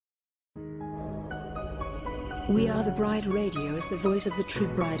We Are the Bride Radio is the voice of the true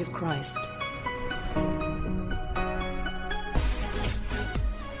bride of Christ.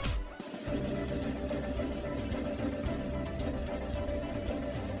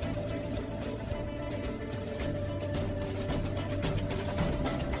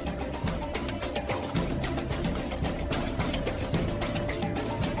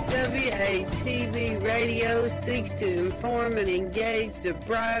 WATB Radio seeks to inform and engage the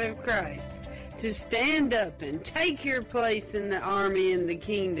bride of Christ to stand up and take your place in the army and the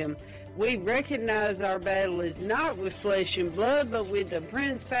kingdom. We recognize our battle is not with flesh and blood, but with the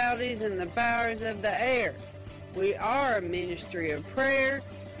principalities and the powers of the air. We are a ministry of prayer,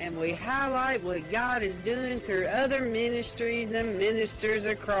 and we highlight what God is doing through other ministries and ministers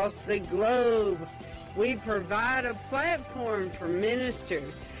across the globe. We provide a platform for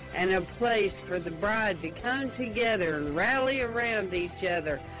ministers and a place for the bride to come together and rally around each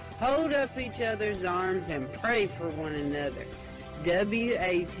other, hold up each other's arms, and pray for one another.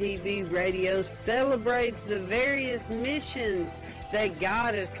 WATB Radio celebrates the various missions that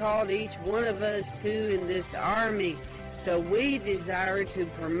God has called each one of us to in this army. So we desire to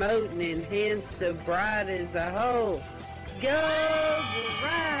promote and enhance the bride as a whole. Go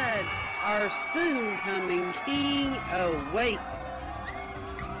bride! Our soon coming King awaits.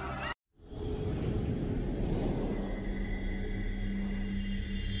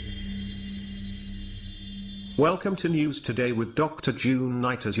 Welcome to News Today with Dr. June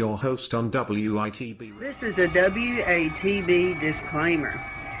Knight as your host on WITB. This is a WATB disclaimer.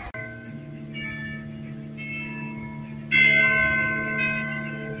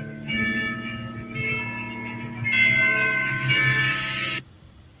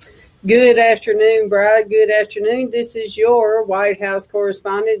 Good afternoon, bride. Good afternoon. This is your White House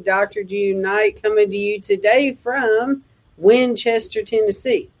correspondent, Dr. June Knight, coming to you today from Winchester,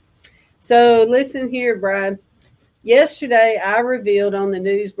 Tennessee. So listen here, bride. Yesterday, I revealed on the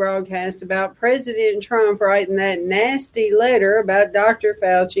news broadcast about President Trump writing that nasty letter about Dr.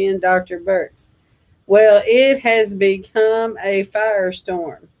 Fauci and Dr. Birx. Well, it has become a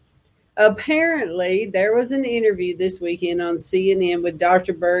firestorm. Apparently, there was an interview this weekend on CNN with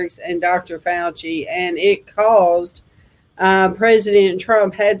Dr. Birx and Dr. Fauci, and it caused President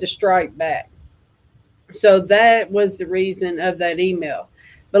Trump had to strike back. So that was the reason of that email.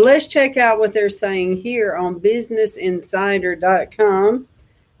 But let's check out what they're saying here on BusinessInsider.com.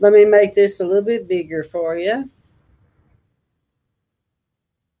 Let me make this a little bit bigger for you.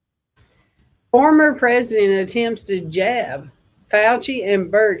 Former president attempts to jab Fauci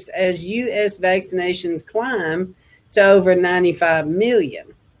and Birx as U.S. vaccinations climb to over 95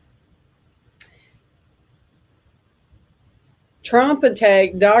 million. Trump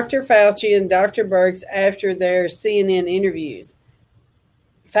attacked Dr. Fauci and Dr. Birx after their CNN interviews.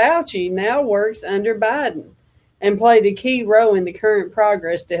 Fauci now works under Biden and played a key role in the current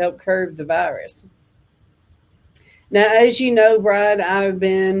progress to help curb the virus. Now, as you know, bride, I've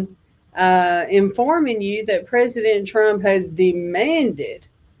been informing you that President Trump has demanded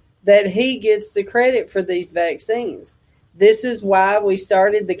that he gets the credit for these vaccines. This is why we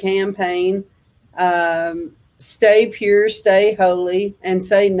started the campaign, Stay Pure, Stay Holy, and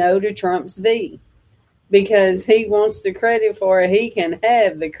Say No to Trump's V. Because he wants the credit for it, he can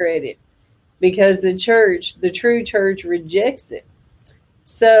have the credit. Because the church, the true church, rejects it.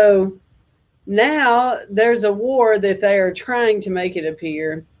 So now there's a war that they are trying to make it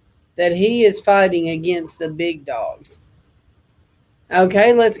appear that he is fighting against the big dogs.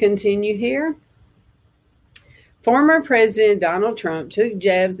 Okay, let's continue here. Former President Donald Trump took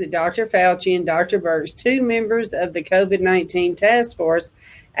jabs at Dr. Fauci and Dr. Birx, two members of the COVID-19 task force,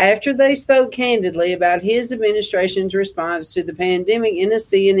 after they spoke candidly about his administration's response to the pandemic in a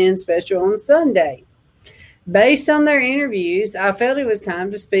CNN special on Sunday. Based on their interviews, I felt it was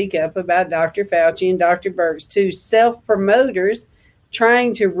time to speak up about Dr. Fauci and Dr. Birx, two self-promoters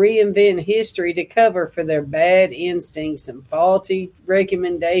trying to reinvent history to cover for their bad instincts and faulty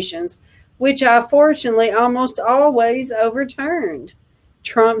recommendations, which I fortunately almost always overturned,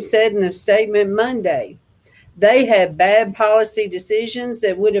 Trump said in a statement Monday. They had bad policy decisions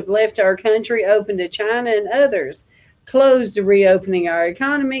that would have left our country open to China and others, closed to reopening our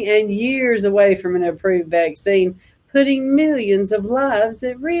economy, and years away from an approved vaccine, putting millions of lives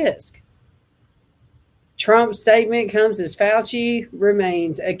at risk. Trump's statement comes as Fauci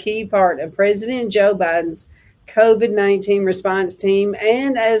remains a key part of President Joe Biden's COVID-19 response team,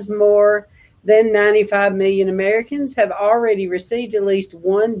 and as more than 95 million Americans have already received at least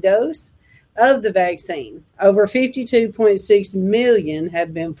one dose of the vaccine. Over 52.6 million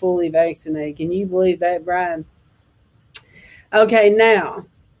have been fully vaccinated. Can you believe that, Brian? Okay, now,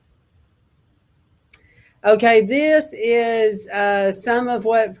 Okay, this is some of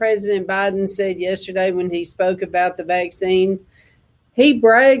what President Biden said yesterday when he spoke about the vaccines. He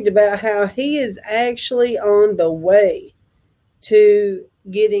bragged about how he is actually on the way to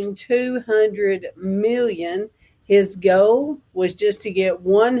getting 200 million. His goal was just to get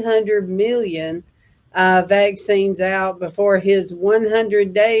 100 million vaccines out before his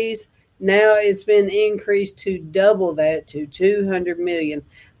 100 days. Now it's been increased to double that to 200 million.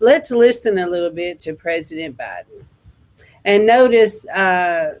 Let's listen a little bit to President Biden. And notice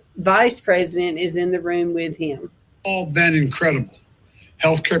Vice President is in the room with him. All been incredible.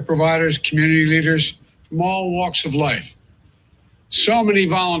 Healthcare providers, community leaders from all walks of life. So many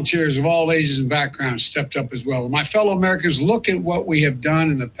volunteers of all ages and backgrounds stepped up as well. My fellow Americans, look at what we have done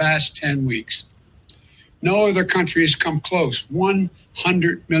in the past 10 weeks. No other country has come close.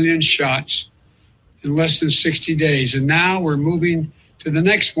 100 million shots in less than 60 days. And now we're moving to the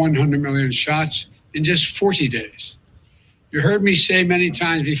next 100 million shots in just 40 days. You heard me say many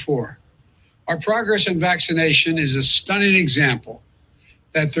times before, our progress in vaccination is a stunning example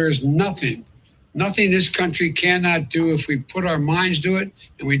that there is nothing this country cannot do if we put our minds to it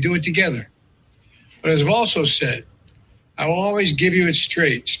and we do it together. But as I've also said, I will always give you it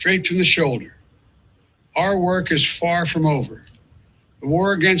straight from the shoulder. Our work is far from over. The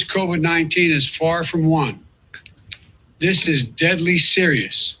war against COVID-19 is far from won. This is deadly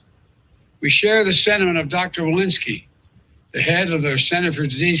serious. We share the sentiment of Dr. Walensky, the head of the Center for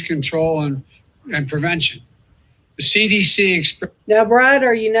Disease Control and Prevention. The CDC Now, Brad,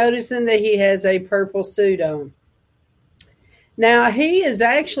 are you noticing that he has a purple suit on? Now, he is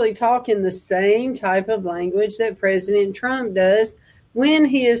actually talking the same type of language that President Trump does when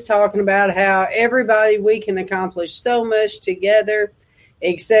he is talking about how everybody, we can accomplish so much together,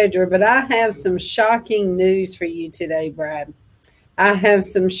 etc. But I have some shocking news for you today, Brad. I have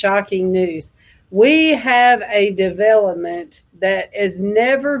some shocking news. We have a development that has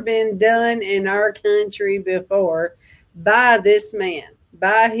never been done in our country before by this man,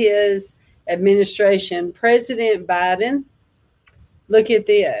 by his administration. President Biden, look at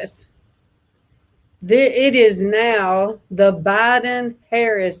this. It is now the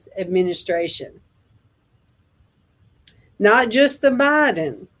Biden-Harris administration. Not just the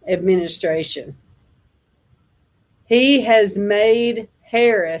Biden administration. He has made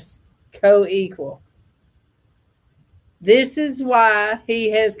Harris co-equal. This is why he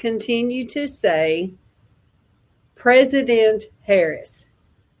has continued to say President Harris.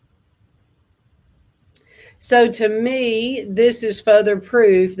 So to me, this is further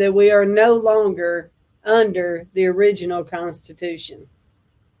proof that we are no longer under the original Constitution.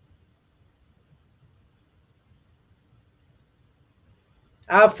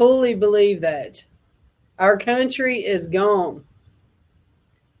 I fully believe that. Our country is gone.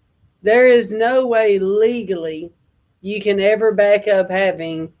 There is no way legally you can ever back up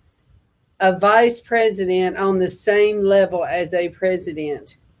having a vice president on the same level as a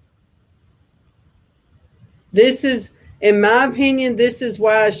president. This is, in my opinion, this is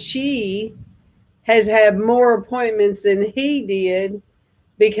why she has had more appointments than he did,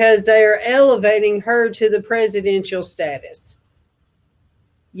 because they are elevating her to the presidential status.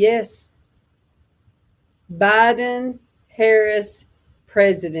 Yes. Biden-Harris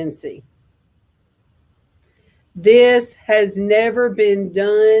presidency. This has never been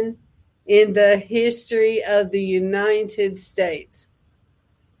done in the history of the United States.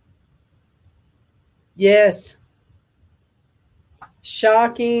 Yes.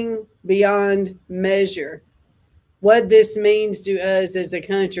 Shocking beyond measure what this means to us as a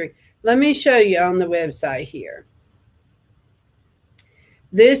country. Let me show you on the website here.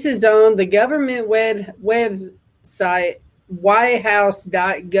 This is on the government website,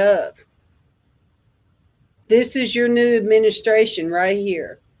 whitehouse.gov. This is your new administration right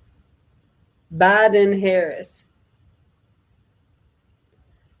here. Biden-Harris.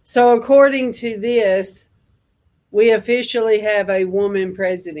 So according to this, we officially have a woman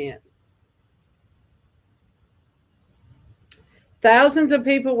president. Thousands of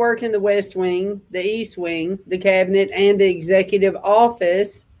people work in the West Wing, the East Wing, the cabinet, and the executive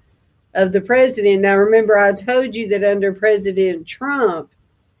office of the president. Now, remember, I told you that under President Trump,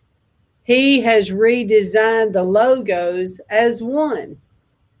 he has redesigned the logos as one.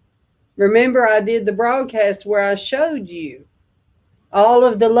 Remember, I did the broadcast where I showed you all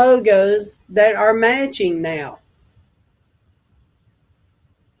of the logos that are matching now.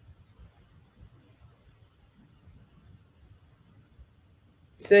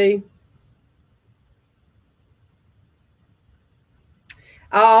 See?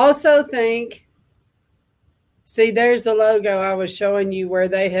 I also think, see, there's the logo I was showing you where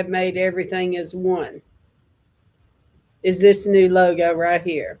they have made everything as one. is this new logo right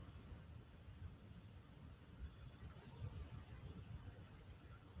here.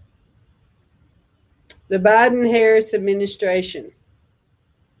 The Biden-Harris administration.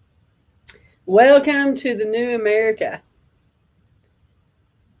 Welcome to the new America.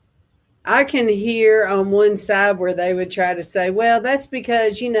 I can hear on one side where they would try to say, well, that's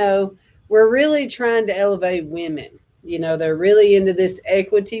because, we're really trying to elevate women. They're really into this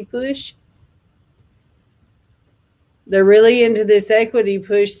equity push. They're really into this equity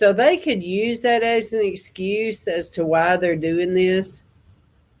push, so they could use that as an excuse as to why they're doing this.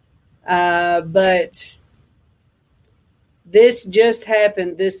 But this just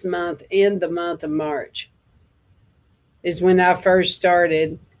happened this month, in the month of March, is when I first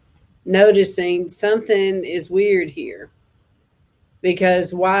started noticing something is weird here.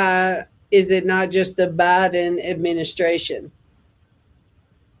 Because why is it not just the Biden administration?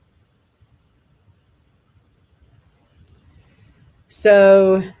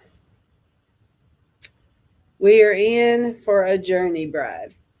 So we are in for a journey,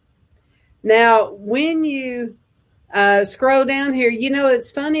 bride. Now, when you scroll down here,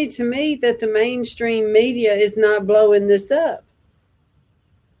 it's funny to me that the mainstream media is not blowing this up.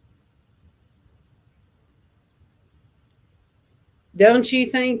 Don't you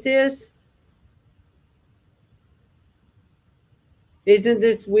think this? Isn't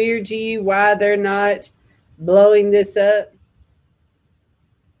this weird to you why they're not blowing this up?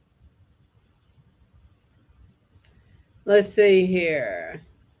 Let's see here.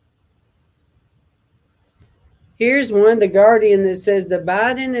 Here's one, The Guardian, that says the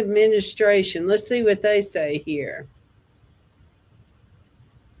Biden administration. Let's see what they say here.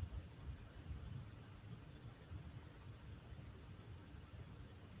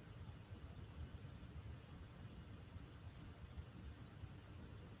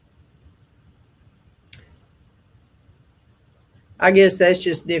 I guess that's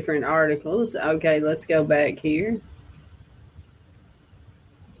just different articles. Okay, let's go back here.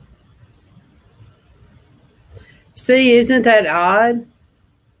 See, isn't that odd?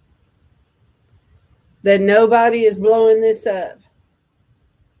 That nobody is blowing this up.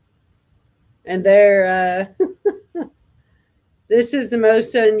 And they're, this is the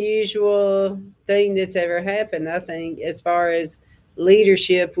most unusual thing that's ever happened, I think, as far as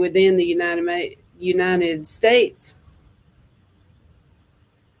leadership within the United States.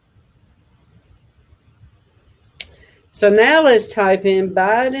 So now let's type in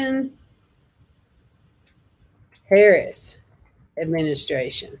Biden-Harris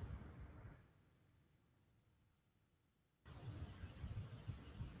administration.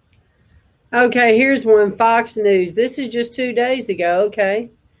 Okay, here's one, Fox News. This is just 2 days ago, okay.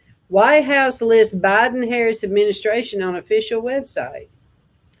 White House lists Biden-Harris administration on official website.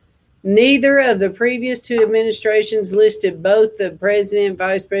 Neither of the previous two administrations listed both the president and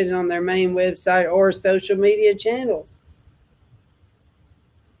vice president on their main website or social media channels.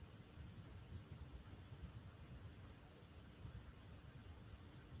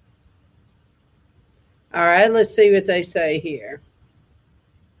 All right, let's see what they say here.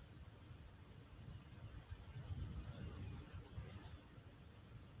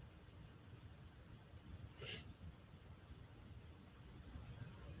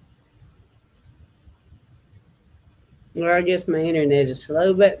 Well, I guess my internet is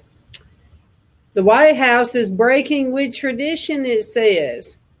slow, but the White House is breaking with tradition, it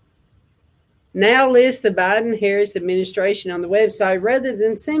says. Now lists the Biden-Harris administration on the website rather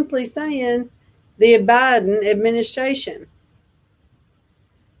than simply saying the Biden administration.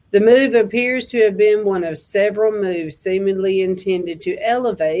 The move appears to have been one of several moves seemingly intended to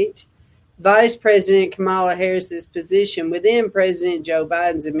elevate Vice President Kamala Harris's position within President Joe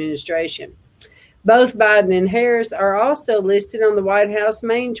Biden's administration. Both Biden and Harris are also listed on the White House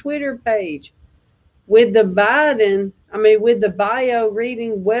main Twitter page with the bio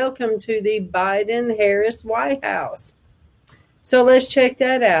reading, "Welcome to the Biden-Harris White House." So let's check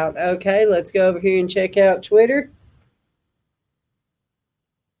that out. Okay, let's go over here and check out Twitter.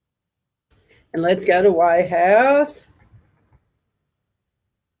 And let's go to White House.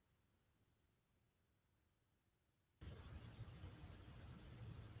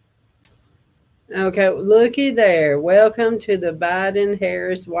 Okay, looky there. Welcome to the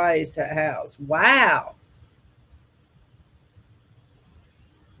Biden-Harris White House. Wow.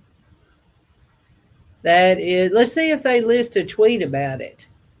 That is, let's see if they list a tweet about it.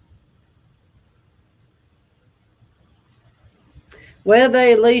 Well,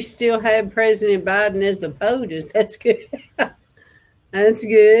 they at least still have President Biden as the POTUS. That's good. That's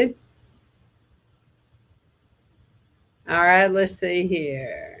good. All right, let's see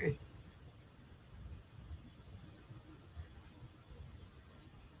here.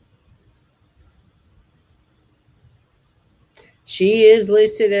 She is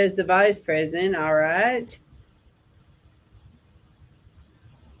listed as the vice president, all right.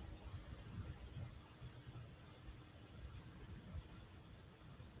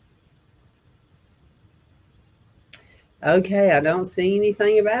 Okay, I don't see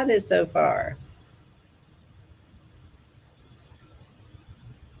anything about it so far.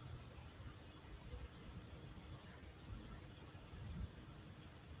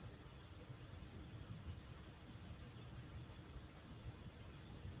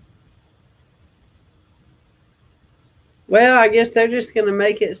 Well, I guess they're just going to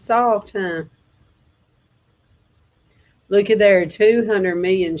make it soft, huh? Look at there, 200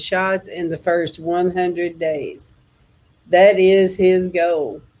 million shots in the first 100 days. That is his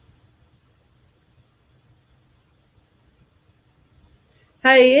goal.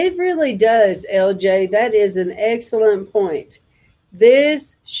 Hey, it really does, LJ. That is an excellent point.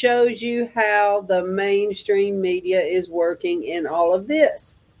 This shows you how the mainstream media is working in all of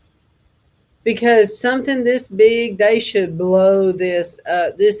this. Because something this big, they should blow this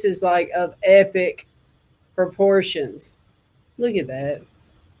up. This is like of epic proportions. Look at that.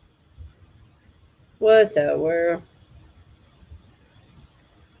 What the world?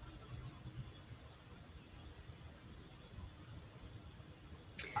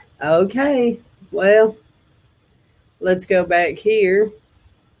 Okay, well, let's go back here.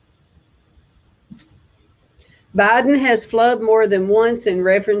 Biden has flubbed more than once in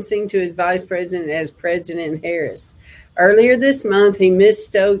referencing to his vice president as President Harris. Earlier this month, he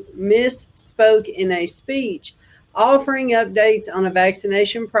misspoke in a speech, offering updates on a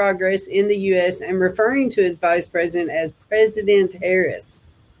vaccination progress in the U.S. and referring to his vice president as President Harris.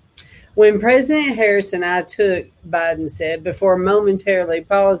 When President Harris and I took, Biden said, before momentarily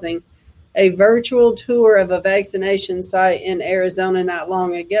pausing, a virtual tour of a vaccination site in Arizona not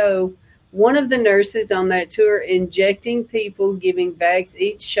long ago, one of the nurses on that tour injecting people giving vax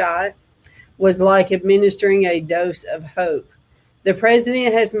each shot was like administering a dose of hope. The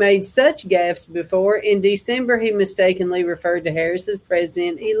president has made such gaffes before. In December, he mistakenly referred to Harris as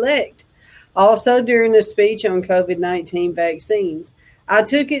president-elect. Also, during a speech on COVID-19 vaccines, I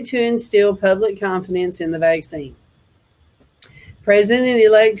took it to instill public confidence in the vaccine.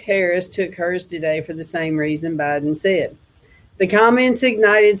 President-elect Harris took hers today for the same reason, Biden said. The comments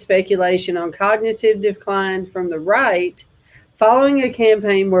ignited speculation on cognitive decline from the right following a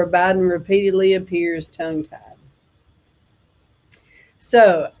campaign where Biden repeatedly appears tongue-tied.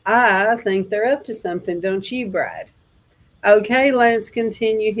 So I think they're up to something, don't you, Brad? Okay, let's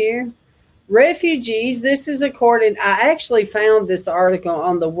continue here. Refugees, this is according, I actually found this article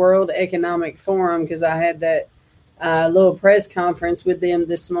on the World Economic Forum because I had that little press conference with them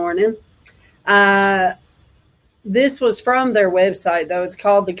this morning. This was from their website, though. It's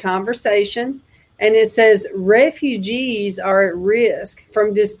called The Conversation, and it says refugees are at risk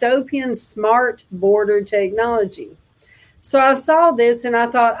from dystopian smart border technology. So I saw this and I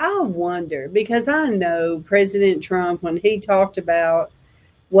thought, I wonder, because I know President Trump, when he talked about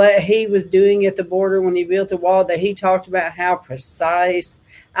what he was doing at the border when he built the wall, that he talked about how precise.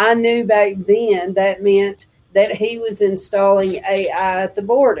 I knew back then that meant that he was installing AI at the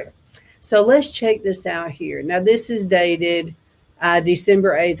border. So let's check this out here. Now, this is dated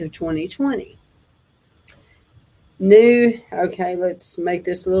December 8th of 2020. Okay, let's make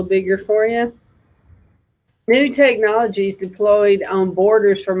this a little bigger for you. New technologies deployed on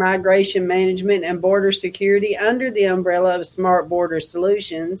borders for migration management and border security under the umbrella of Smart Border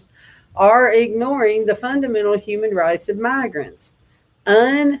Solutions are ignoring the fundamental human rights of migrants.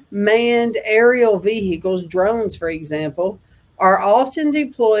 Unmanned aerial vehicles, drones, for example, are often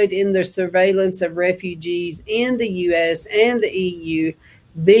deployed in the surveillance of refugees in the U.S. and the EU.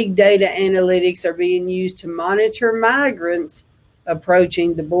 Big data analytics are being used to monitor migrants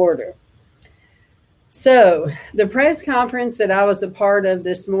approaching the border. So the press conference that I was a part of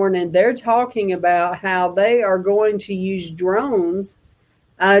this morning, they're talking about how they are going to use drones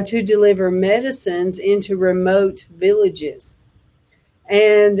to deliver medicines into remote villages.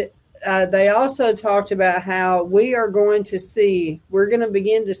 And they also talked about how we're going to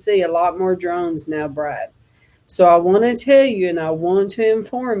begin to see a lot more drones now, Brad. So I want to tell you, and I want to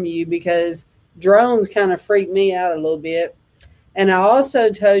inform you, because drones kind of freak me out a little bit. And I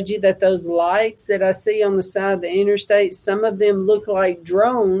also told you that those lights that I see on the side of the interstate, some of them look like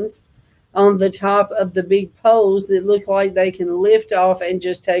drones on the top of the big poles that look like they can lift off and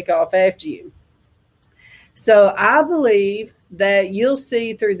just take off after you. So I believe that you'll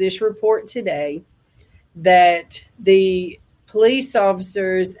see through this report today that the police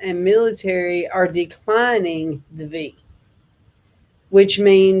officers and military are declining the V, which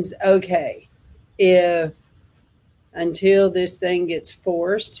means, okay, if until this thing gets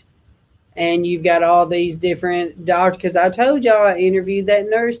forced. And you've got all these different doctors. Because I told y'all, I interviewed that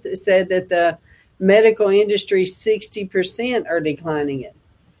nurse that said that the medical industry, 60% are declining it.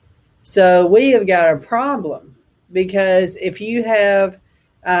 So we have got a problem, because if you have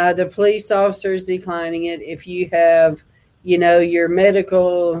the police officers declining it, if you have, your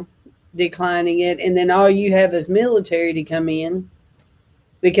medical declining it, and then all you have is military to come in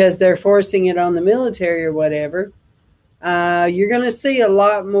because they're forcing it on the military or whatever, you're going to see a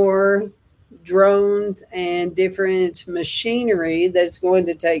lot more drones and different machinery that's going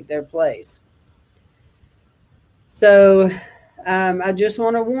to take their place. So I just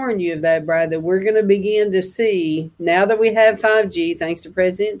want to warn you of that, Brad, that we're going to begin to see, now that we have 5G, thanks to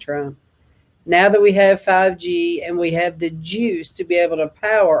President Trump, now that we have 5G and we have the juice to be able to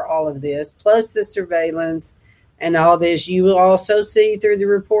power all of this, plus the surveillance and all this, you will also see through the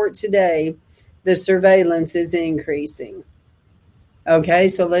report today, the surveillance is increasing. Okay,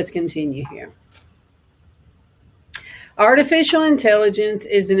 so let's continue here. Artificial intelligence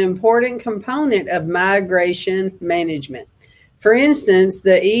is an important component of migration management. For instance,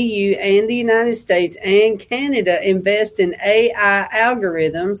 the EU and the United States and Canada invest in AI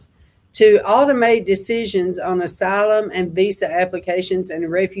algorithms to automate decisions on asylum and visa applications and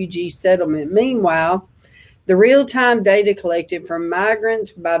refugee settlement. Meanwhile, the real-time data collected from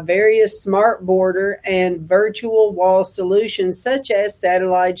migrants by various smart border and virtual wall solutions such as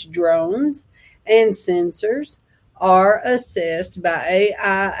satellites, drones, and sensors are assessed by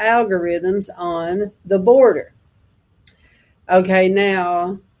AI algorithms on the border. Okay,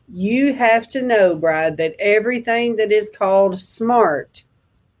 now you have to know, Brad, that everything that is called smart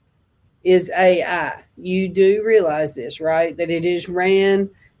is AI. You do realize this, right? That it is ran,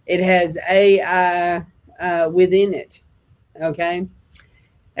 it has AI within it. Okay.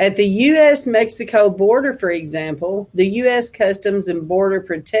 At the U.S.-Mexico border, for example, the U.S. Customs and Border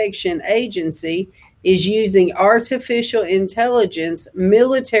Protection Agency is using artificial intelligence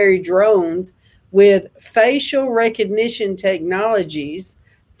military drones with facial recognition technologies,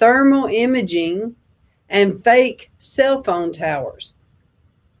 thermal imaging, and fake cell phone towers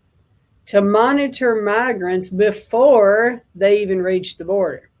to monitor migrants before they even reach the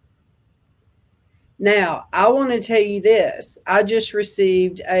border. Now, I want to tell you this. I just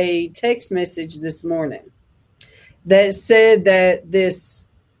received a text message this morning that said that this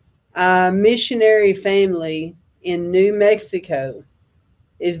missionary family in New Mexico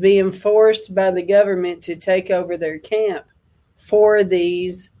is being forced by the government to take over their camp for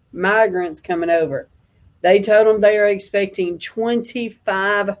these migrants coming over. They told them they are expecting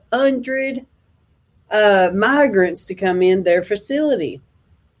 2,500 migrants to come in their facility,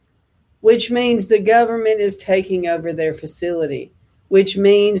 which means the government is taking over their facility, which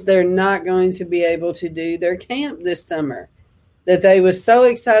means they're not going to be able to do their camp this summer that they was so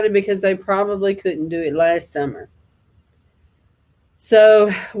excited because they probably couldn't do it last summer.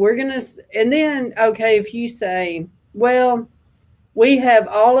 So we're going to, and then, okay, if you say, well, we have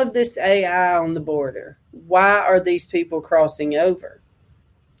all of this AI on the border, why are these people crossing over?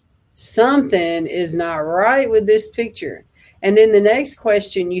 Something is not right with this picture. And then the next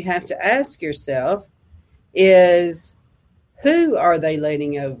question you have to ask yourself is, who are they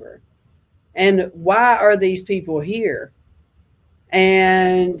letting over? And why are these people here?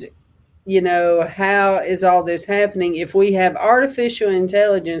 And, how is all this happening? If we have artificial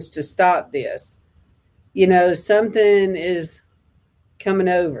intelligence to stop this, something is coming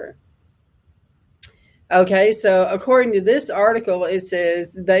over. Okay, so according to this article, it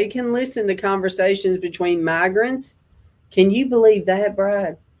says they can listen to conversations between migrants. Can you believe that,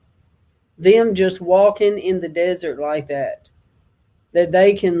 Brad? Them just walking in the desert like that. That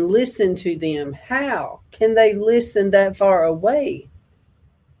they can listen to them. How can they listen that far away?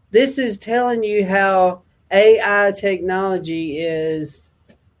 This is telling you how AI technology is.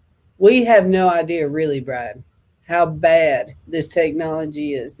 We have no idea, really, Brad, how bad this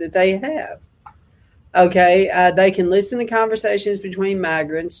technology is that they have. Okay, they can listen to conversations between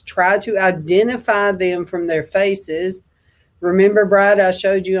migrants, try to identify them from their faces. Remember, Brad, I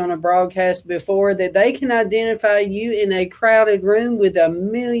showed you on a broadcast before that they can identify you in a crowded room with 1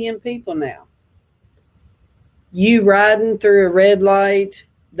 million people now. You riding through a red light,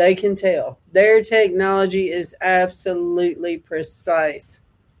 they can tell. Their technology is absolutely precise.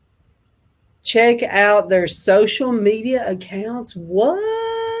 Check out their social media accounts. What?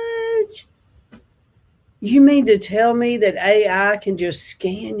 You mean to tell me that AI can just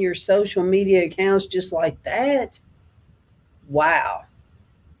scan your social media accounts just like that? Wow.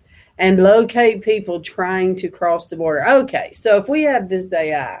 And locate people trying to cross the border. Okay, so if we have this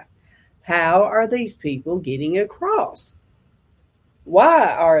AI, How are these people getting across? Why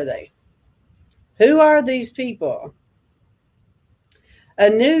are they? Who are these people? A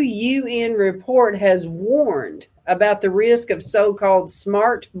new UN report has warned about the risk of so-called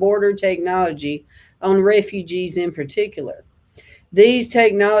smart border technology on refugees in particular. These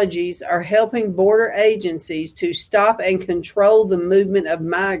technologies are helping border agencies to stop and control the movement of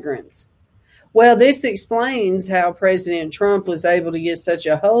migrants. Well, this explains how President Trump was able to get such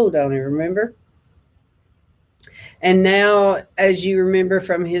a hold on it, remember? And now, as you remember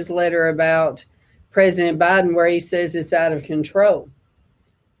from his letter about President Biden, where he says it's out of control.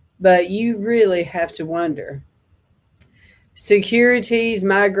 But you really have to wonder. Securities,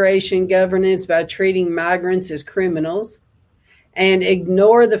 migration, governance by treating migrants as criminals, and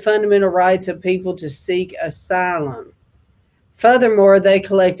ignore the fundamental rights of people to seek asylum. Furthermore, they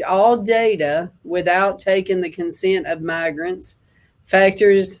collect all data without taking the consent of migrants,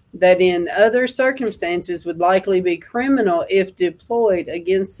 factors that in other circumstances would likely be criminal if deployed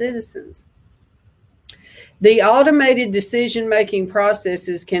against citizens. The automated decision-making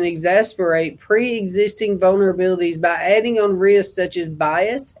processes can exacerbate pre-existing vulnerabilities by adding on risks such as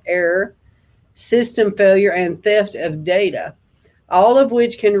bias, error, system failure, and theft of data, all of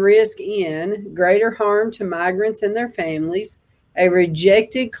which can risk in greater harm to migrants and their families. A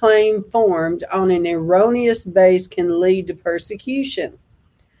rejected claim formed on an erroneous base can lead to persecution.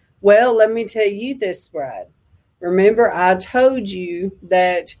 Well, let me tell you this, Brad. Remember, I told you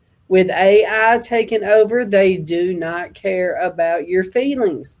that with AI taking over, they do not care about your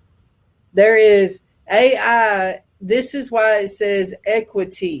feelings. There is AI. This is why it says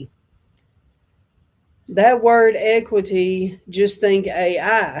equity. That word equity, just think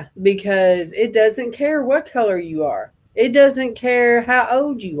AI, because it doesn't care what color you are. It doesn't care how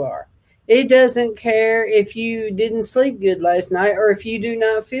old you are. It doesn't care if you didn't sleep good last night or if you do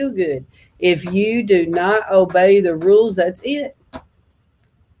not feel good. If you do not obey the rules, that's it.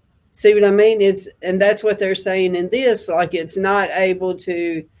 See what I mean? And that's what they're saying in this, like it's not able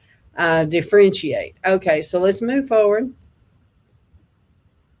to differentiate. Okay, so let's move forward.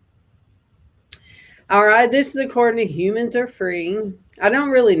 All right, this is according to Humans Are Free. I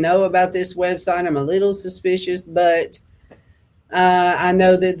don't really know about this website. I'm a little suspicious, but I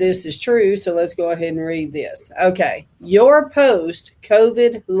know that this is true, so let's go ahead and read this. Okay, your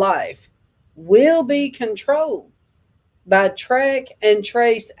post-COVID life will be controlled by track and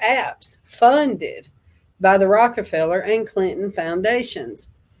trace apps funded by the Rockefeller and Clinton Foundations.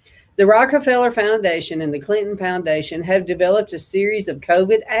 The Rockefeller Foundation and the Clinton Foundation have developed a series of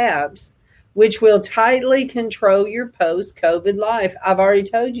COVID apps which will tightly control your post-COVID life. I've already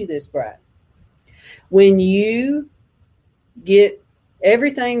told you this, Brad. When you get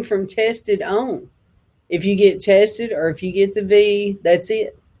everything from tested on, if you get tested or if you get the V, that's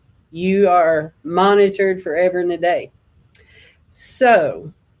it. You are monitored forever and a day.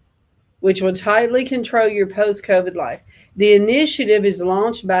 So, which will tightly control your post-COVID life. The initiative is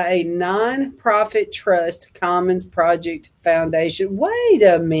launched by a non-profit trust, Commons Project Foundation. Wait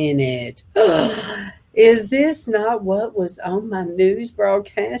a minute. Is this not what was on my news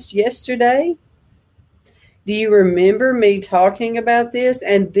broadcast yesterday? Do you remember me talking about this?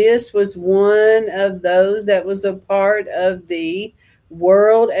 And this was one of those that was a part of the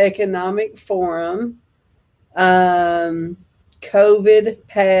World Economic Forum COVID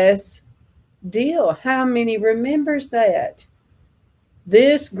pass deal. How many remembers that?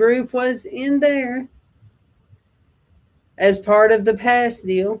 This group was in there as part of the pass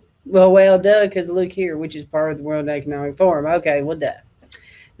deal. Well, duh, because look here, which is part of the World Economic Forum. Okay, well, duh.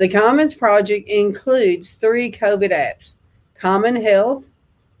 The Commons Project includes 3 COVID apps: Common Health,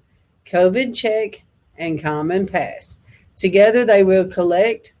 COVID Check, and Common Pass. Together, they will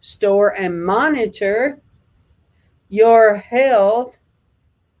collect, store, and monitor your health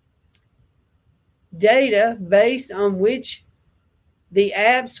data based on which the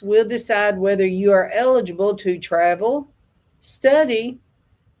apps will decide whether you are eligible to travel, study,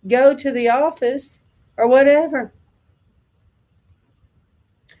 go to the office, or whatever.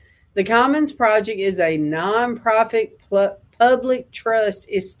 The Commons Project is a nonprofit public trust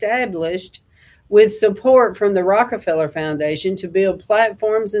established with support from the Rockefeller Foundation to build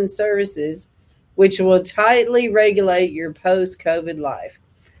platforms and services which will tightly regulate your post-COVID life.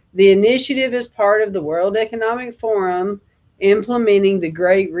 The initiative is part of the World Economic Forum implementing the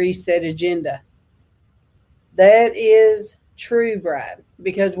Great Reset agenda. That is true, Brad,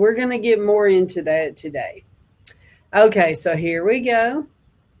 because we're going to get more into that today. Okay, so here we go.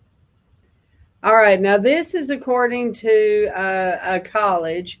 All right, now this is according to a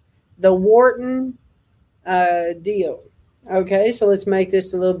college, the Wharton deal. Okay, so let's make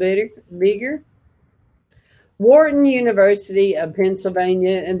this a little bigger. Wharton University of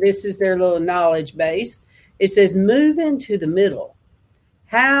Pennsylvania, and this is their little knowledge base. It says, move into the middle.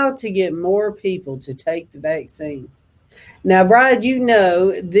 How to get more people to take the vaccine. Now, Brad, you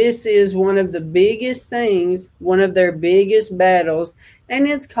know, this is one of the biggest things, one of their biggest battles, and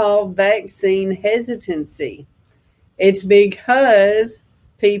it's called vaccine hesitancy. It's because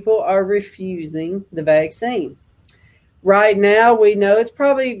people are refusing the vaccine. Right now, we know it's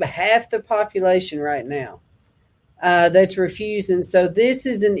probably half the population right now that's refusing. So this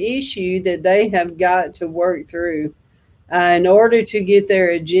is an issue that they have got to work through in order to get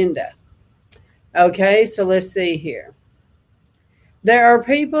their agenda. Okay, so let's see here. There are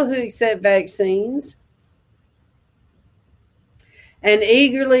people who accept vaccines and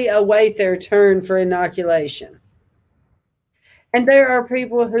eagerly await their turn for inoculation. And there are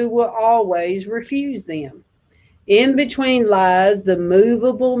people who will always refuse them. In between lies the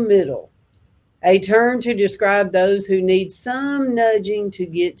movable middle, a term to describe those who need some nudging to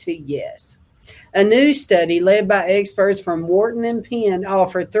get to yes. A new study led by experts from Wharton and Penn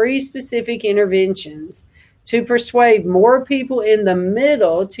offered 3 specific interventions to persuade more people in the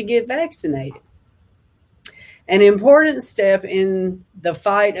middle to get vaccinated. An important step in the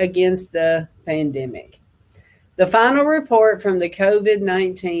fight against the pandemic. The final report from the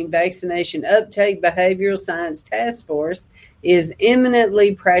COVID-19 Vaccination Uptake Behavioral Science Task Force is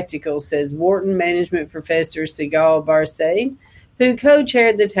eminently practical, says Wharton Management Professor Sigal Barsade, who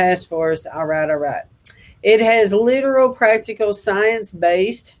co-chaired the task force. All right. It has literal, practical,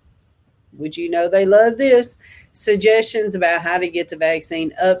 science-based, which you know they love this, suggestions about how to get the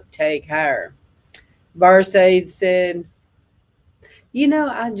vaccine uptake higher. Barsade said,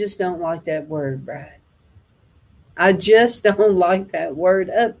 I just don't like that word, Brad. I just don't like that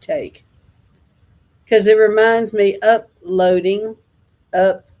word uptake because it reminds me uploading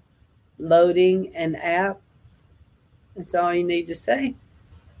an app. That's all you need to say.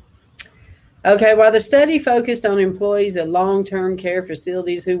 Okay, while the study focused on employees at long-term care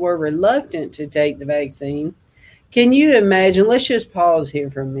facilities who were reluctant to take the vaccine, can you imagine, let's just pause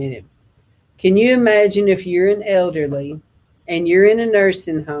here for a minute. Can you imagine if you're an elderly and you're in a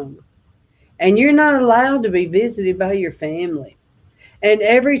nursing home and you're not allowed to be visited by your family? And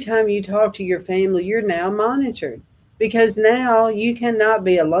every time you talk to your family, you're now monitored because now you cannot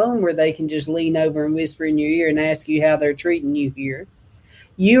be alone where they can just lean over and whisper in your ear and ask you how they're treating you here.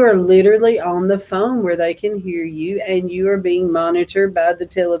 You are literally on the phone where they can hear you and you are being monitored by the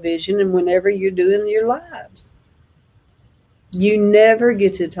television and whenever you're doing your lives. You never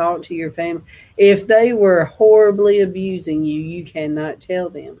get to talk to your family. If they were horribly abusing you, you cannot tell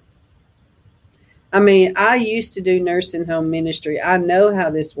them. I mean, I used to do nursing home ministry. I know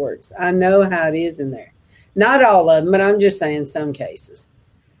how this works. I know how it is in there. Not all of them, but I'm just saying some cases.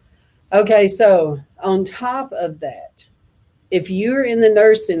 Okay, so on top of that, if you're in the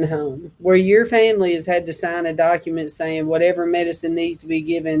nursing home where your family has had to sign a document saying whatever medicine needs to be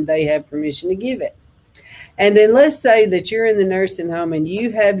given, they have permission to give it. And then let's say that you're in the nursing home and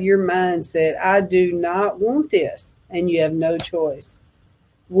you have your mindset, I do not want this, and you have no choice.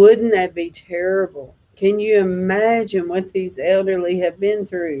 Wouldn't that be terrible? Can you imagine what these elderly have been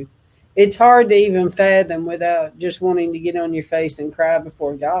through? It's hard to even fathom without just wanting to get on your face and cry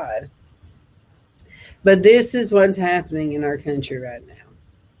before God. But this is what's happening in our country right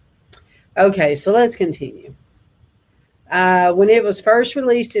now. Okay, so let's continue. When it was first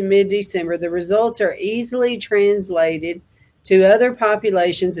released in mid-December, the results are easily translated to other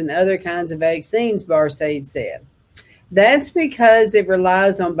populations and other kinds of vaccines, Barsade said. That's because it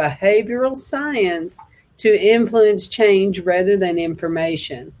relies on behavioral science to influence change rather than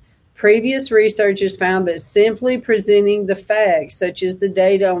information. Previous research has found that simply presenting the facts, such as the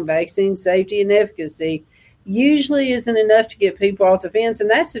data on vaccine safety and efficacy, usually isn't enough to get people off the fence, and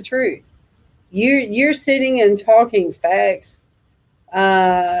that's the truth. You're sitting and talking facts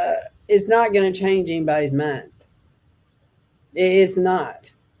is not going to change anybody's mind. It is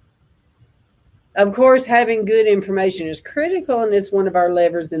not. Of course, having good information is critical, and it's one of our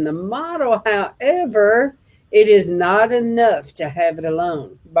levers in the model. However, it is not enough to have it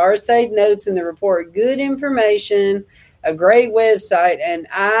alone. Barsade notes in the report, good information, a great website, and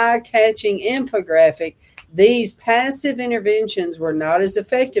eye-catching infographic. These passive interventions were not as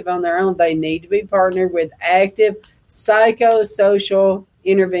effective on their own. They need to be partnered with active psychosocial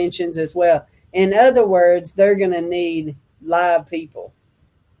interventions as well. In other words, they're going to need live people.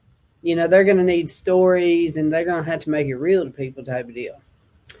 They're going to need stories, and they're going to have to make it real to people type of deal.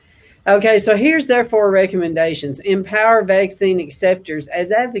 Okay, so here's their 4 recommendations. Empower vaccine acceptors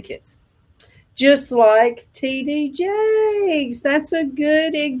as advocates. Just like T.D. Jakes. That's a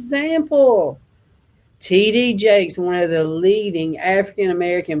good example. T.D. Jakes, one of the leading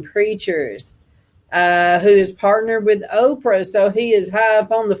African-American preachers, who is partnered with Oprah, so he is high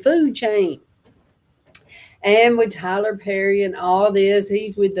up on the food chain. And with Tyler Perry and all this,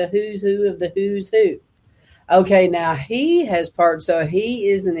 he's with the who's who of the who's who. Okay, now he has part, so he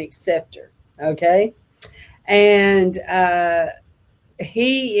is an acceptor, okay? And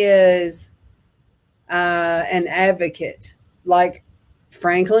he is an advocate, like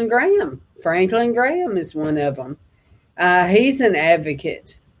Franklin Graham. Franklin Graham is one of them. He's an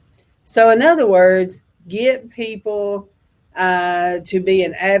advocate. So in other words, get people to be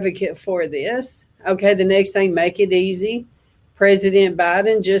an advocate for this. Okay, the next thing, make it easy. President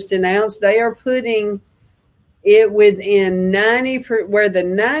Biden just announced they are putting it within where the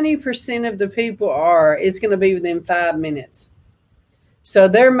 90% of the people are, it's going to be within 5 minutes. So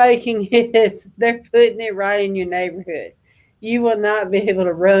they're making it, they're putting it right in your neighborhood. You will not be able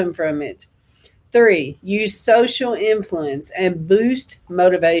to run from it. 3, use social influence and boost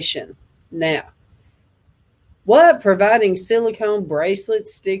motivation. Now, what? Providing silicone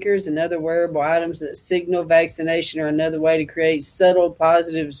bracelets, stickers, and other wearable items that signal vaccination are another way to create subtle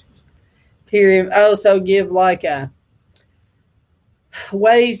positives. Period. Also give like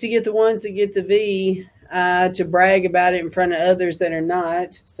ways to get the ones that get the V to brag about it in front of others that are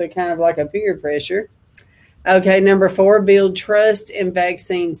not. So kind of like a peer pressure. Okay, number 4, build trust in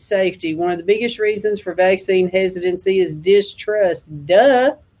vaccine safety. One of the biggest reasons for vaccine hesitancy is distrust.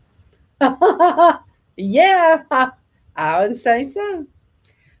 Duh. Yeah, I would say so.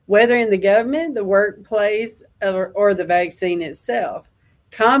 Whether in the government, the workplace, or the vaccine itself.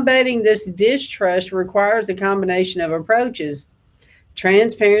 Combating this distrust requires a combination of approaches.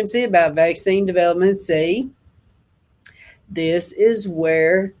 Transparency about vaccine development. See, this is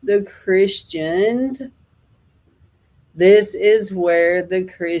where the Christians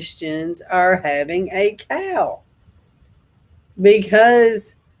are having a cow.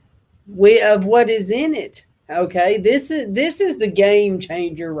 Because of what is in it. Okay, this is the game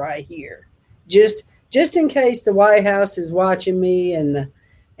changer right here. Just in case the White House is watching me and the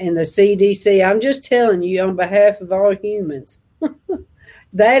CDC, I'm just telling you on behalf of all humans.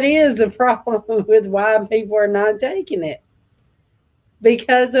 That is the problem with why people are not taking it.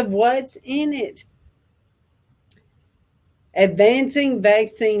 Because of what's in it. Advancing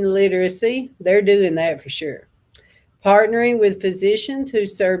vaccine literacy, they're doing that for sure. Partnering with physicians who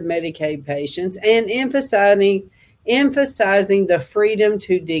serve Medicaid patients, and emphasizing the freedom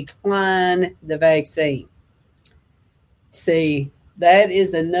to decline the vaccine. See, that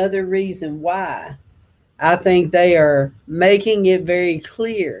is another reason why I think they are making it very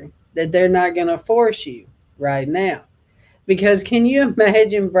clear that they're not going to force you right now. Because can you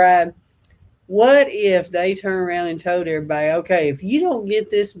imagine, Brad, what if they turn around and told everybody, okay, if you don't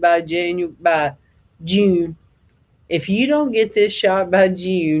get this by June, if you don't get this shot by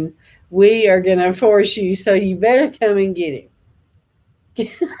June, we are going to force you, so you better come and get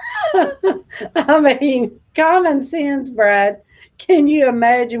it. I mean, common sense, Brad. Can you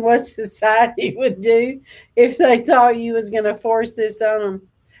imagine what society would do if they thought you was going to force this on them?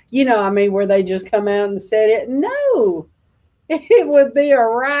 You know, I mean, where they just come out and said it? No, it would be a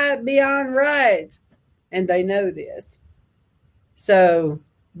riot beyond riots. And they know this. So,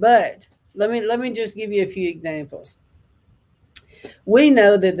 but let me just give you a few examples. We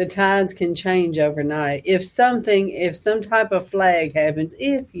know that the tides can change overnight. If some type of flag happens,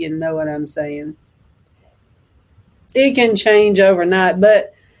 if you know what I'm saying, it can change overnight.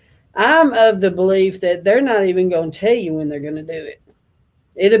 But I'm of the belief that they're not even going to tell you when they're going to do it.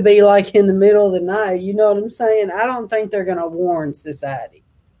 It'll be like in the middle of the night. You know what I'm saying? I don't think they're going to warn society.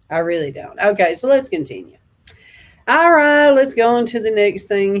 I really don't. Okay, so let's continue. All right, let's go on to the next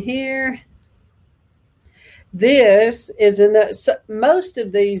thing here. This is most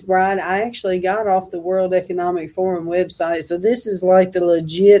of these, Brian, I actually got off the World Economic Forum website. So this is like the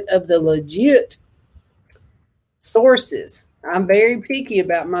legit of the legit sources. I'm very picky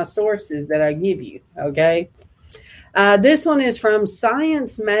about my sources that I give you. Okay. This one is from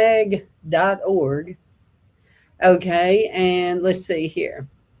sciencemag.org. Okay. And let's see here.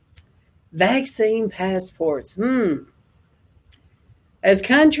 Vaccine passports. As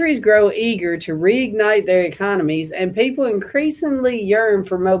countries grow eager to reignite their economies and people increasingly yearn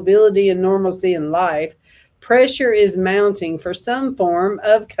for mobility and normalcy in life, pressure is mounting for some form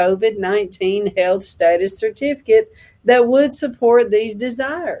of COVID-19 health status certificate that would support these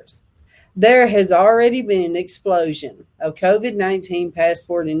desires. There has already been an explosion of COVID-19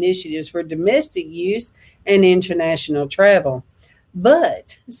 passport initiatives for domestic use and international travel.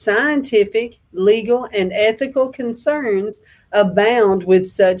 But scientific, legal, and ethical concerns abound with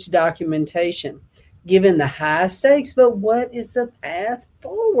such documentation, given the high stakes. But what is the path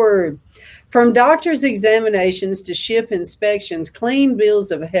forward? From doctors' examinations to ship inspections, clean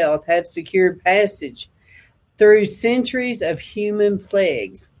bills of health have secured passage through centuries of human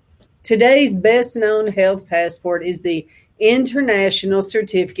plagues. Today's best-known health passport is the International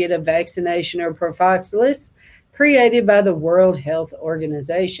Certificate of Vaccination, or prophylaxis, created by the World Health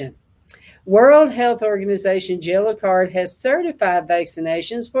Organization. World Health Organization Yellow Card has certified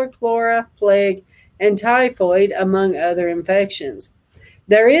vaccinations for cholera, plague, and typhoid, among other infections.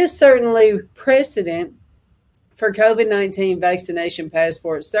 There is certainly precedent for COVID-19 vaccination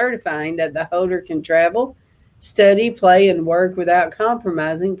passports certifying that the holder can travel, study, play, and work without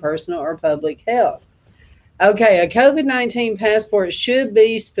compromising personal or public health. Okay, a COVID-19 passport should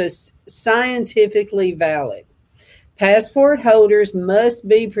be scientifically valid. Passport holders must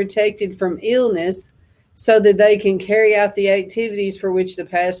be protected from illness so that they can carry out the activities for which the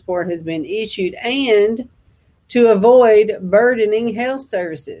passport has been issued and to avoid burdening health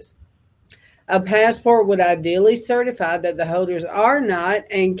services. A passport would ideally certify that the holders are not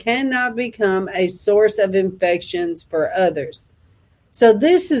and cannot become a source of infections for others. So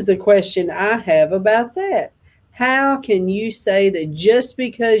this is the question I have about that. How can you say that just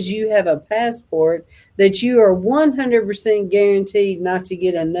because you have a passport that you are 100% guaranteed not to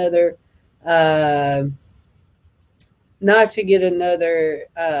get another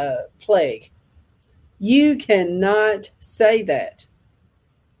plague? You cannot say that.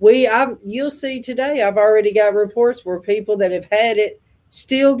 You'll see today, I've already got reports where people that have had it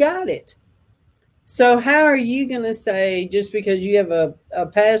still got it. So how are you going to say just because you have a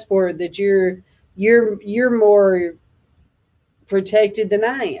passport that you're more protected than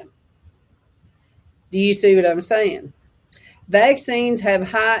I am? Do you see what I'm saying? Vaccines have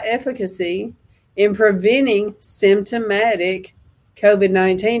high efficacy in preventing symptomatic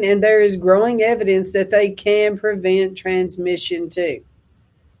COVID-19, and there is growing evidence that they can prevent transmission too.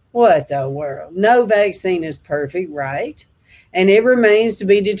 What the world? No vaccine is perfect, right? And it remains to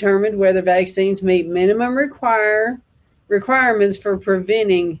be determined whether vaccines meet minimum requirements for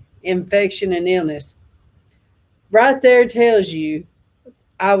preventing infection and illness. Right there tells you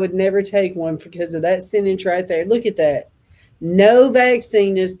I would never take one because of that sentence right there. Look at that. No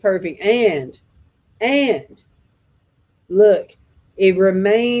vaccine is perfect. And look, it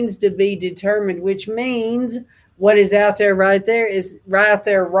remains to be determined, which means what is out there right now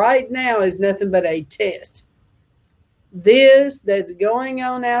is nothing but a test. This that's going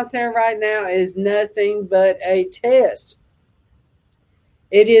on out there right now is nothing but a test.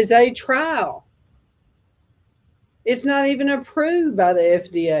 It is a trial. It's not even approved by the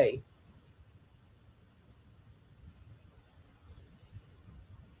FDA.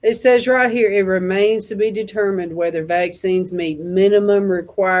 It says right here, it remains to be determined whether vaccines meet minimum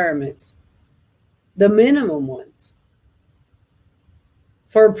requirements, the minimum ones,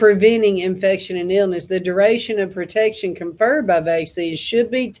 for preventing infection and illness. The duration of protection conferred by vaccines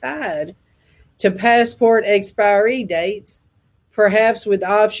should be tied to passport expiry dates, perhaps with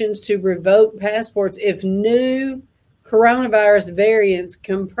options to revoke passports if new coronavirus variants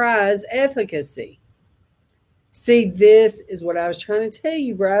comprise efficacy. See, this is what I was trying to tell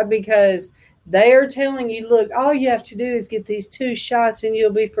you, Brad, because they are telling you, look, all you have to do is get these 2 shots and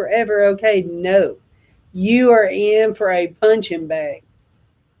you'll be forever okay. No, you are in for a punching bag.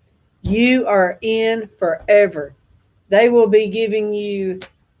 You are in forever. They will be giving you,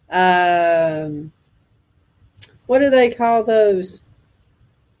 what do they call those?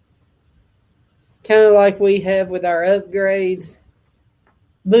 Kind of like we have with our upgrades,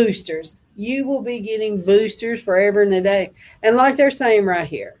 boosters. You will be getting boosters forever and a day. And like they're saying right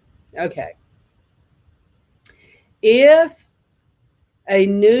here, okay, if a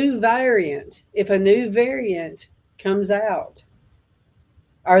new variant comes out,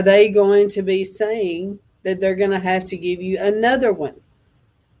 are they going to be saying that they're going to have to give you another one?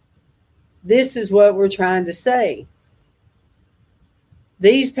 This is what we're trying to say.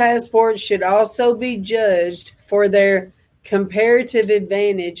 These passports should also be judged for their comparative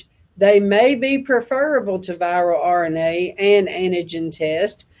advantage. They may be preferable to viral RNA and antigen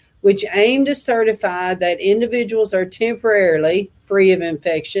tests, which aim to certify that individuals are temporarily free of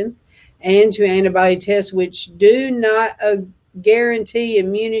infection, and to antibody tests which do not guarantee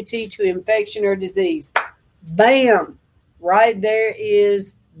immunity to infection or disease. Bam! Right there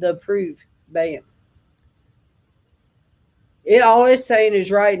is the proof. Bam. All it's saying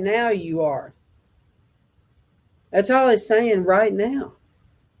is right now you are. That's all it's saying right now.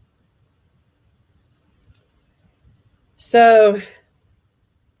 So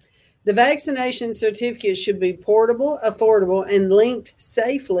The vaccination certificate should be portable, affordable, and linked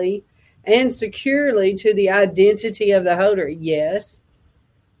safely and securely to the identity of the holder. Yes.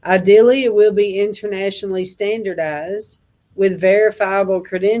 Ideally, it will be internationally standardized with verifiable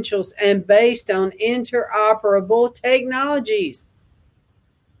credentials and based on interoperable technologies.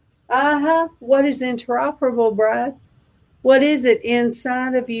 What is interoperable, Brad? What is it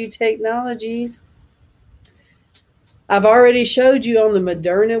inside of you technologies? I've already showed you on the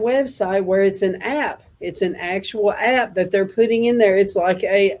Moderna website where it's an app. It's an actual app that they're putting in there. It's like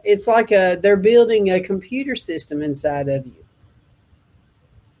they're building a computer system inside of you.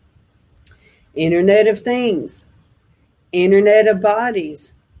 Internet of Things, Internet of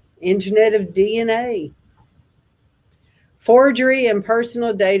Bodies, Internet of DNA. Forgery and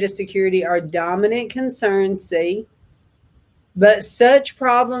personal data security are dominant concerns, see? But such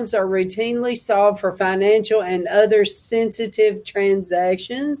problems are routinely solved for financial and other sensitive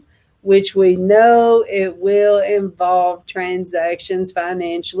transactions, which we know it will involve transactions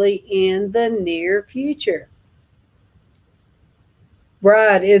financially in the near future.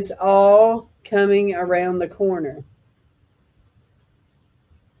 Bride, it's all coming around the corner.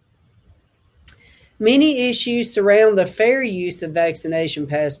 Many issues surround the fair use of vaccination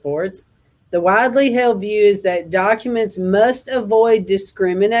passports. The widely held view is that documents must avoid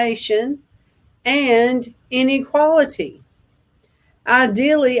discrimination and inequality.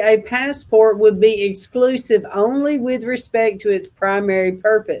 Ideally, a passport would be exclusive only with respect to its primary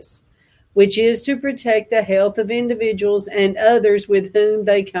purpose, which is to protect the health of individuals and others with whom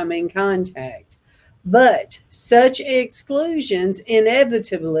they come in contact. But such exclusions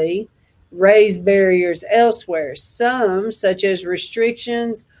inevitably raise barriers elsewhere, some, such as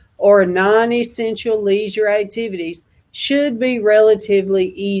restrictions or non-essential leisure activities, should be relatively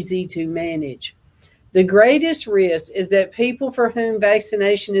easy to manage. The greatest risk is that people for whom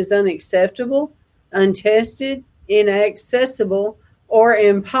vaccination is unacceptable, untested, inaccessible, or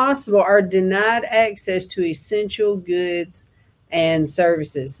impossible are denied access to essential goods and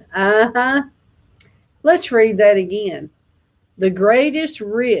services. Let's read that again. The greatest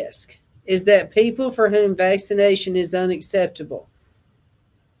risk is that people for whom vaccination is unacceptable,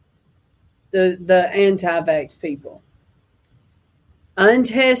 the anti-vax people,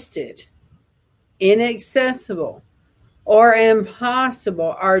 untested, inaccessible, or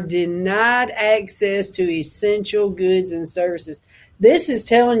impossible are denied access to essential goods and services. This is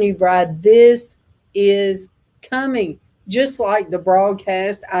telling you, Bride, this is coming. Just like the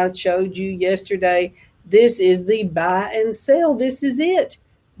broadcast I showed you yesterday, this is the buy and sell. This is it.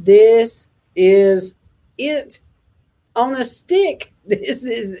 This is it. On a stick. This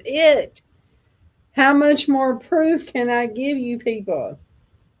is it. How much more proof can I give you people?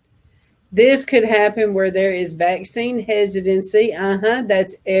 This could happen where there is vaccine hesitancy.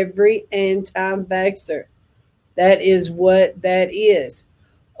 That's every anti-vaxxer. That is what that is.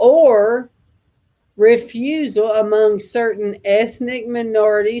 Or refusal among certain ethnic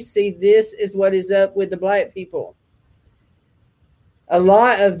minorities. See, this is what is up with the black people. A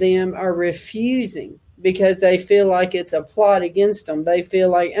lot of them are refusing because they feel like it's a plot against them. They feel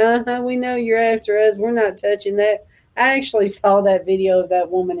like, we know you're after us. We're not touching that. I actually saw that video of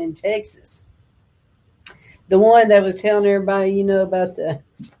that woman in Texas. The one that was telling everybody, about the,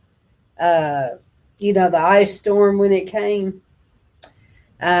 the ice storm when it came.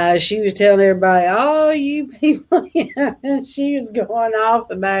 She was telling everybody, oh, you people, she was going off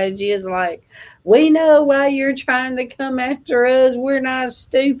about it. She was like, we know why you're trying to come after us. We're not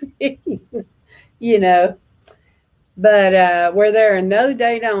stupid, But where there are no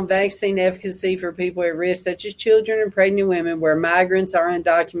data on vaccine efficacy for people at risk, such as children and pregnant women, where migrants are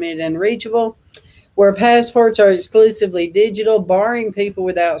undocumented and unreachable, where passports are exclusively digital, barring people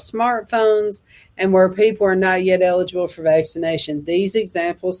without smartphones, and where people are not yet eligible for vaccination. These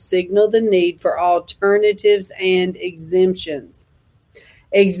examples signal the need for alternatives and exemptions.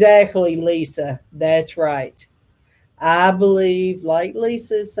 Exactly, Lisa. That's right. I believe, like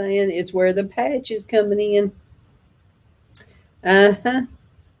Lisa's saying, it's where the patch is coming in.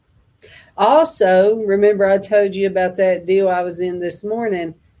 Also, remember I told you about that deal I was in this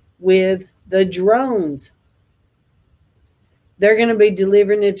morning with the drones. They're going to be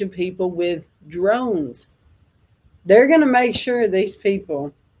delivering it to people with drones. They're going to make sure these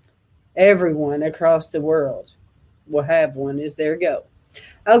people, everyone across the world, will have one as their go.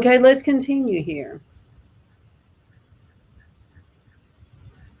 Okay, let's continue here.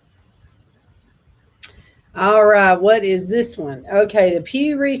 All right, what is this one? Okay, the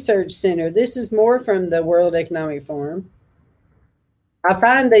Pew Research Center. This is more from the World Economic Forum. I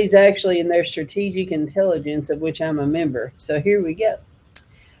find these actually in their strategic intelligence, of which I'm a member. So here we go.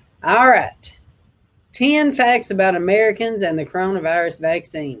 All right. 10 facts about Americans and the coronavirus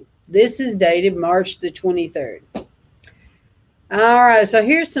vaccine. This is dated March the 23rd. All right, so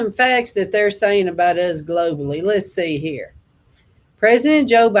here's some facts that they're saying about us globally. Let's see here. President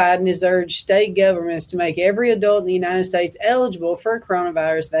Joe Biden has urged state governments to make every adult in the United States eligible for a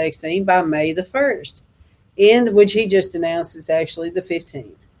coronavirus vaccine by May the 1st, in which he just announced it's actually the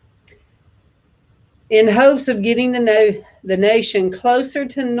 15th, in hopes of getting the nation closer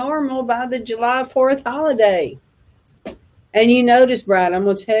to normal by the July 4th holiday. And you notice, Brad, I'm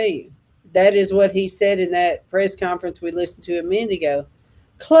going to tell you, that is what he said in that press conference we listened to a minute ago.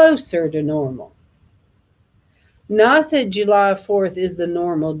 Closer to normal. Not that July 4th is the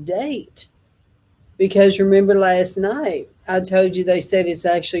normal date. Because remember last night, I told you they said it's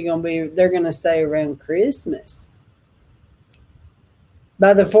actually going to be, they're going to stay around Christmas.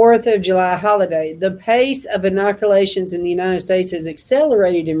 By the 4th of July holiday, the pace of inoculations in the United States has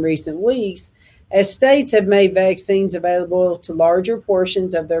accelerated in recent weeks as states have made vaccines available to larger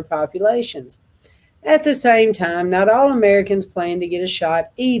portions of their populations. At the same time, not all Americans plan to get a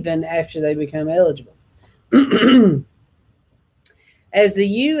shot even after they become eligible. As the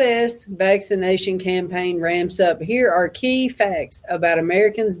U.S. vaccination campaign ramps up, here are key facts about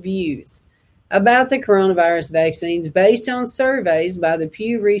Americans' views about the coronavirus vaccines based on surveys by the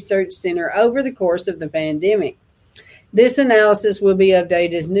Pew Research Center over the course of the pandemic. This analysis will be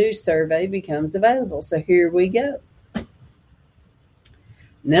updated as new survey becomes available. So here we go.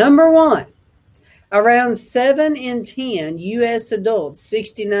 Number 1, around 7 in 10 U.S. adults,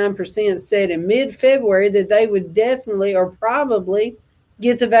 69%, said in mid-February that they would definitely or probably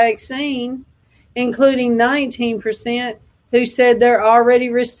get the vaccine, including 19% who said they're already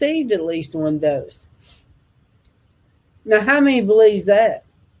received at least one dose. Now, how many believes that?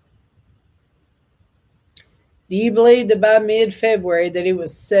 Do you believe that by mid-February that it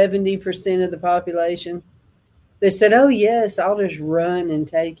was 70% of the population? They said, oh, yes, I'll just run and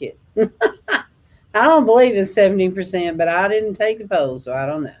take it. I don't believe it's 70%, but I didn't take the poll, so I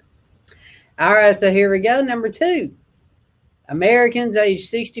don't know. All right, so here we go. Number 2. Americans aged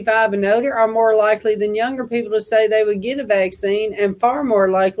 65 and older are more likely than younger people to say they would get a vaccine and far more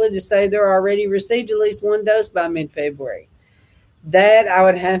likely to say they're already received at least one dose by mid-February. That, I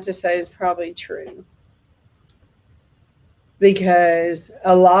would have to say, is probably true. Because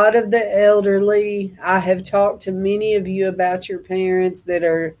a lot of the elderly, I have talked to many of you about your parents that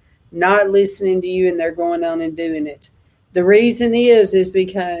are not listening to you and they're going on and doing it. The reason is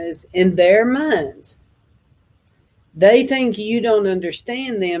because in their minds, they think you don't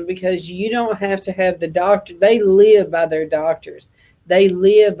understand them because you don't have to have the doctor. They live by their doctors. They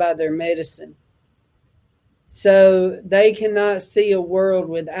live by their medicine. So they cannot see a world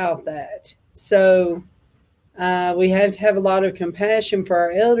without that. So we have to have a lot of compassion for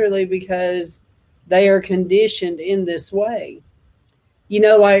our elderly because they are conditioned in this way. You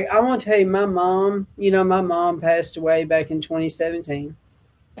know, like I want to tell you, my mom passed away back in 2017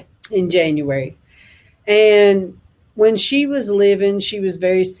 in January. And when she was living, she was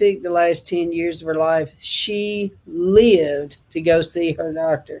very sick the last 10 years of her life. She lived to go see her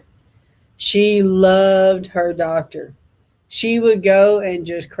doctor. She loved her doctor. She would go and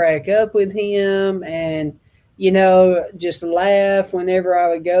just crack up with him and, you know, just laugh whenever I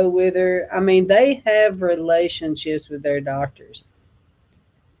would go with her. I mean, they have relationships with their doctors.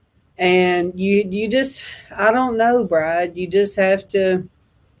 And you just, I don't know, Bride. You just have to,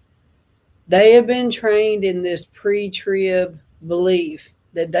 they have been trained in this pre-trib belief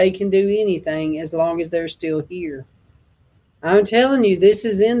that they can do anything as long as they're still here. I'm telling you, this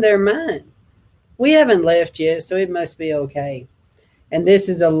is in their mind. We haven't left yet, so it must be okay. And this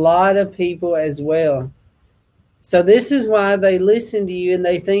is a lot of people as well. So this is why they listen to you and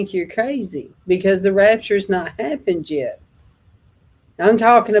they think you're crazy, because the rapture's not happened yet. I'm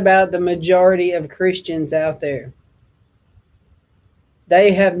talking about the majority of Christians out there.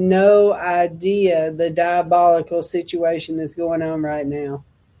 They have no idea the diabolical situation that's going on right now.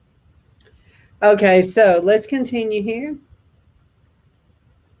 Okay, so let's continue here.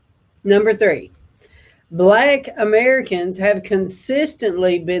 Number 3. Black Americans have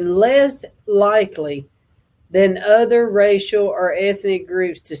consistently been less likely than other racial or ethnic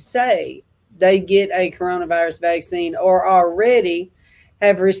groups to say they get a coronavirus vaccine or already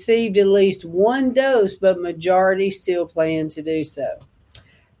have received at least one dose, but majority still plan to do so.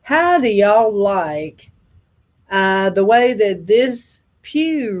 How do y'all like the way that this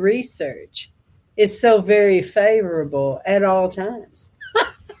Pew Research is so very favorable at all times?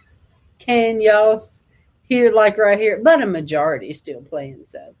 Can y'all hear, like right here, but a majority still playing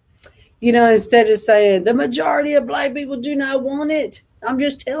so. You know, instead of saying the majority of black people do not want it, I'm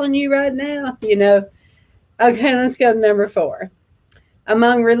just telling you right now, Okay, let's go to number 4.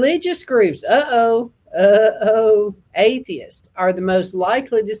 Among religious groups, atheists are the most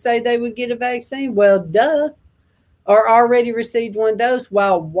likely to say they would get a vaccine. Well, duh. Or already received one dose,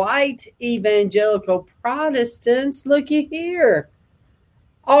 while white evangelical Protestants, looky here,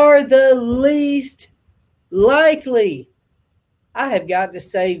 are the least likely. I have got to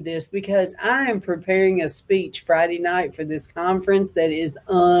save this because I am preparing a speech Friday night for this conference that is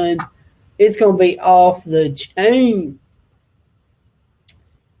it's going to be off the chain.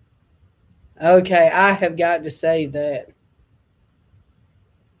 Okay, I have got to save that.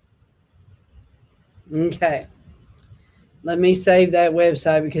 Okay. Let me save that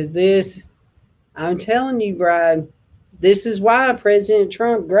website because I'm telling you, Bride, this is why President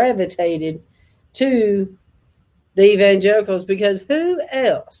Trump gravitated to the evangelicals, because who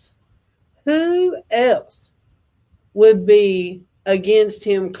else would be against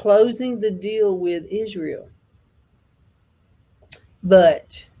him closing the deal with Israel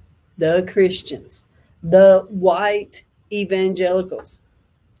but the Christians, the white evangelicals,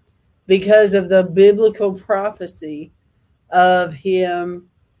 because of the biblical prophecy of him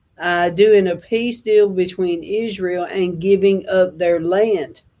doing a peace deal between Israel and giving up their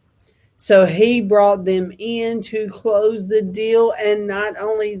land. So he brought them in to close the deal, and not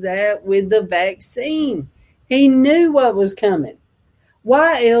only that, with the vaccine. He knew what was coming.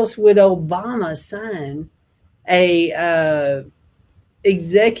 Why else would Obama sign a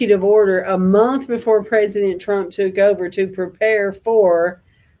executive order a month before President Trump took over to prepare for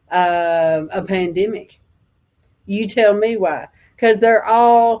a pandemic? You tell me why. Because they're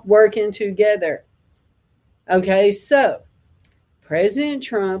all working together. Okay, so President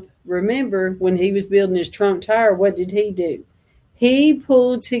Trump, remember when he was building his Trump Tower, what did he do? He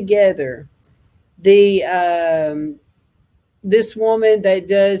pulled together the this woman that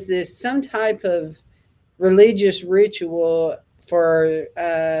does some type of religious ritual for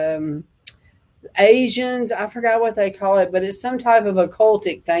Asians. I forgot what they call it, but it's some type of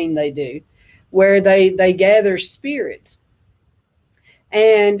occultic thing they do where they gather spirits.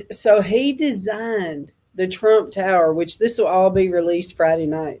 And so he designed the Trump Tower, which this will all be released Friday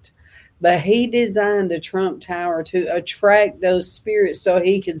night. But he designed the Trump Tower to attract those spirits so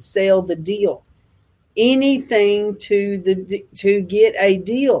he could sell the deal. Anything to get a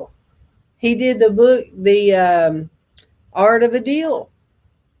deal. He did the book, The Art of a Deal.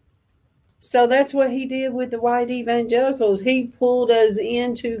 So that's what he did with the white evangelicals. He pulled us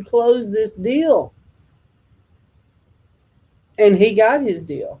in to close this deal. And he got his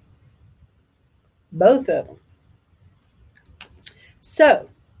deal. Both of them. So,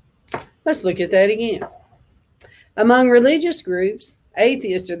 let's look at that again. Among religious groups,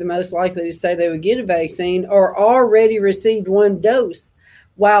 atheists are the most likely to say they would get a vaccine or already received one dose,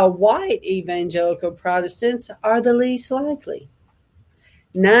 while white evangelical Protestants are the least likely.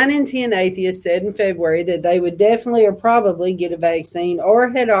 9 in 10 atheists said in February that they would definitely or probably get a vaccine or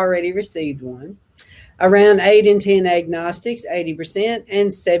had already received one. Around 8 in 10 agnostics, 80%, and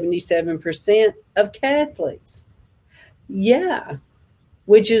 77% of Catholics. Yeah,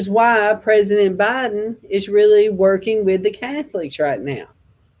 which is why President Biden is really working with the Catholics right now.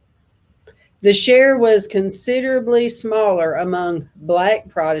 The share was considerably smaller among black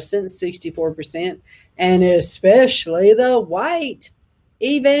Protestants, 64%, and especially the white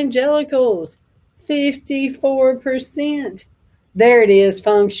evangelicals, 54%. There it is,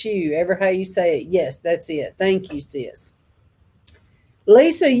 feng shui, ever how you say it. Yes, that's it. Thank you, sis.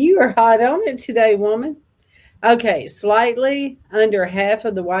 Lisa, you are hot on it today, woman. Okay, slightly under half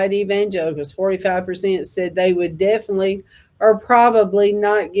of the white evangelicals, 45%, said they would definitely or probably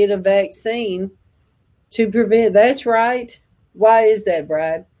not get a vaccine to prevent. That's right. Why is that,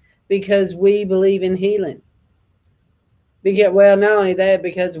 Brad? Because we believe in healing. Well, not only that,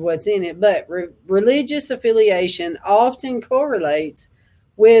 because of what's in it, but religious affiliation often correlates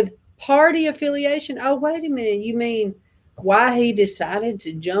with party affiliation. Oh, wait a minute. You mean why he decided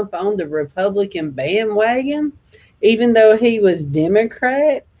to jump on the Republican bandwagon, even though he was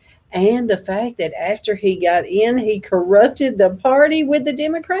Democrat? And the fact that after he got in, he corrupted the party with the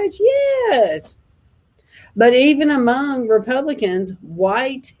Democrats? Yes. But even among Republicans,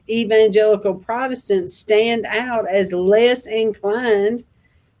 white evangelical Protestants stand out as less inclined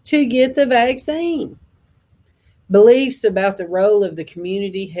to get the vaccine. Beliefs about the role of the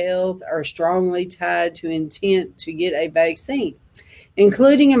community health are strongly tied to intent to get a vaccine,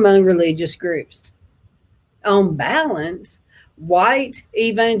 including among religious groups. On balance, white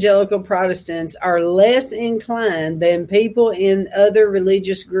evangelical Protestants are less inclined than people in other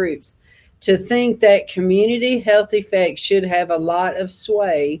religious groups to think that community health effects should have a lot of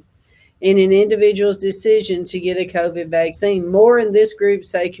sway in an individual's decision to get a COVID vaccine. More in this group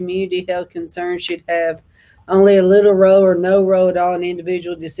say community health concerns should have only a little role or no role at all in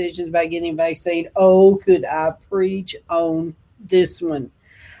individual decisions about getting vaccine. Oh, could I preach on this one?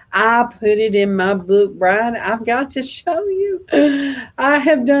 I put it in my book, Brian. I've got to show you. I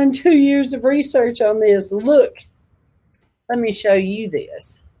have done 2 years of research on this. Look, let me show you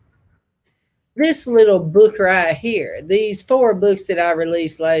this. This little book right here, these 4 books that I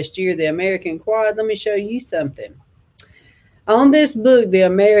released last year, the American Quad, let me show you something. On this book, the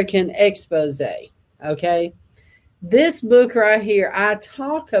American Expose, okay, this book right here, I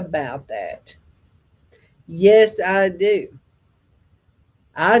talk about that. Yes, I do.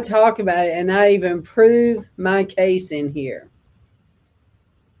 I talk about it, and I even prove my case in here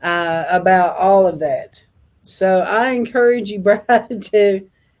about all of that. So I encourage you, Brad, to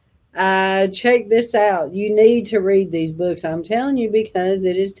check this out. You need to read these books. I'm telling you, because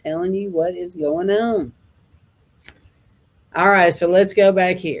it is telling you what is going on. All right, so let's go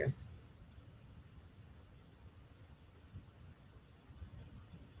back here.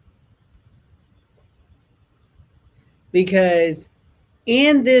 Because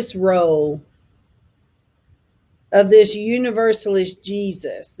in this role of this universalist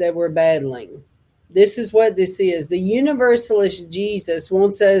Jesus that we're battling, this is what this is. The universalist Jesus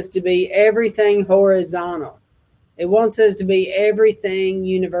wants us to be everything horizontal. It wants us to be everything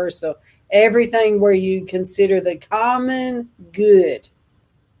universal, everything where you consider the common good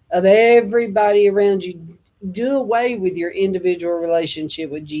of everybody around you. Do away with your individual relationship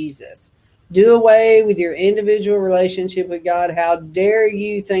with Jesus. Do away with your individual relationship with God. How dare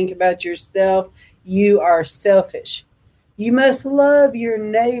you think about yourself? You are selfish. You must love your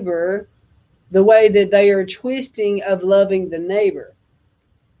neighbor the way that they are twisting of loving the neighbor.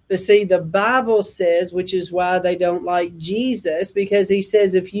 But see, the Bible says, which is why they don't like Jesus, because he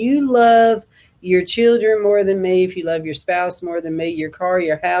says, if you love your children more than me, if you love your spouse more than me, your car,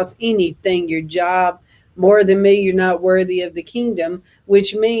 your house, anything, your job more than me, you're not worthy of the kingdom,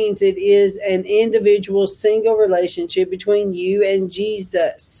 which means it is an individual single relationship between you and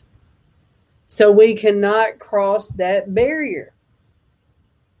Jesus. So we cannot cross that barrier.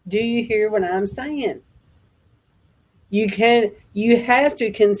 Do you hear what I'm saying? You have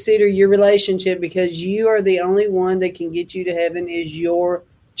to consider your relationship, because you are the only one that can get you to heaven. Is your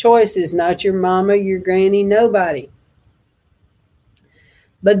choices, not your mama, your granny, nobody.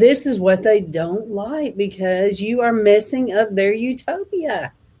 But this is what they don't like, because you are messing up their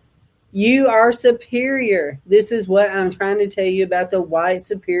utopia. You are superior. This is what I'm trying to tell you about the white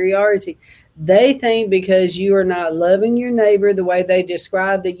superiority. They think because you are not loving your neighbor the way they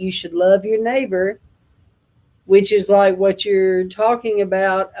describe that you should love your neighbor, which is like what you're talking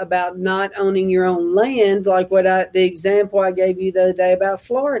about not owning your own land, like the example I gave you the other day about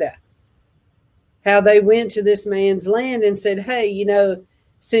Florida. How they went to this man's land and said, hey,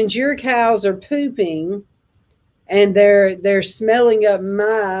 since your cows are pooping and they're smelling up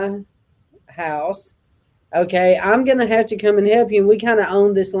my house, okay, I'm going to have to come and help you. And we kind of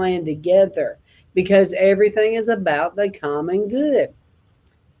own this land together, because everything is about the common good.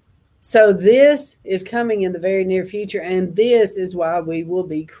 So this is coming in the very near future. And this is why we will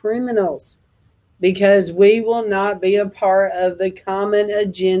be criminals, because we will not be a part of the common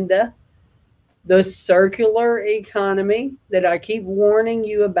agenda, the circular economy that I keep warning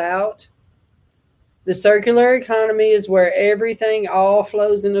you about. The circular economy is where everything all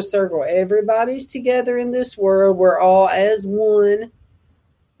flows in a circle. Everybody's together in this world. We're all as one.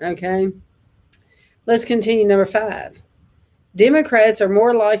 Okay. Let's continue. Number 5. Democrats are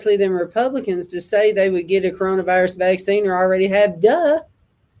more likely than Republicans to say they would get a coronavirus vaccine or already have. Duh.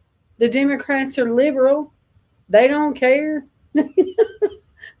 The Democrats are liberal. They don't care.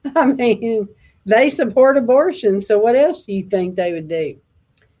 I mean, they support abortion. So what else do you think they would do?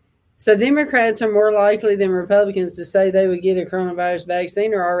 So Democrats are more likely than Republicans to say they would get a coronavirus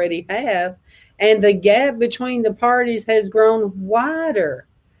vaccine or already have. And the gap between the parties has grown wider.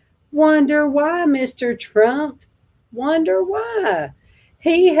 Wonder why, Mr. Trump? Wonder why?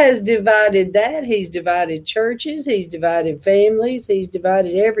 He has divided that. He's divided churches. He's divided families. He's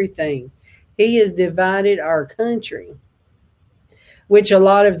divided everything. He has divided our country, which a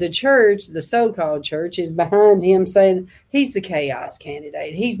lot of the church, the so-called church, is behind him, saying he's the chaos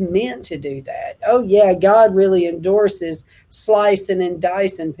candidate. He's meant to do that. Oh, yeah, God really endorses slicing and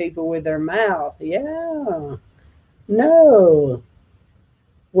dicing people with their mouth. Yeah. No.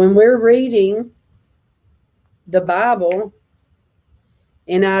 When we're reading the Bible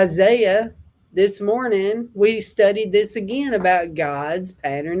in Isaiah This morning, we studied this again about God's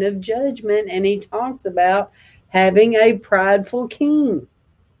pattern of judgment, and he talks about having a prideful king.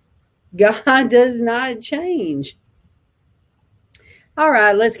 God does not change. All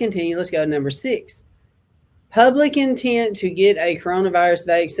right, let's continue. Let's go to number 6. Public intent to get a coronavirus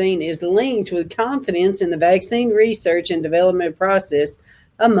vaccine is linked with confidence in the vaccine research and development process,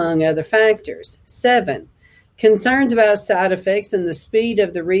 among other factors. 7. Concerns about side effects and the speed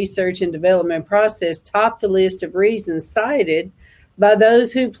of the research and development process top the list of reasons cited by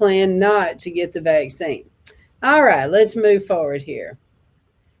those who plan not to get the vaccine. All right, let's move forward here.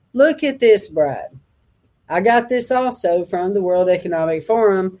 Look at this, Bride. I got this also from the World Economic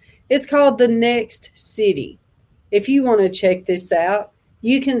Forum. It's called The Next City. If you want to check this out,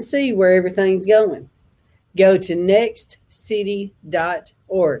 you can see where everything's going. Go to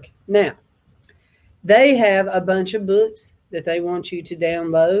nextcity.org. Now, they have a bunch of books that they want you to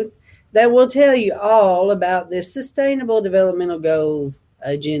download that will tell you all about this Sustainable Developmental Goals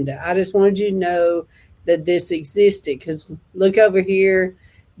agenda. I just wanted you to know that this existed, because look over here.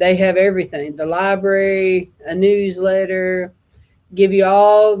 They have everything. The library, a newsletter, give you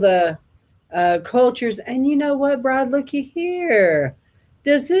all the cultures. And you know what, Bride? Looky here.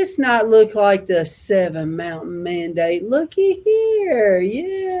 Does this not look like the 7 Mountain Mandate? Looky here.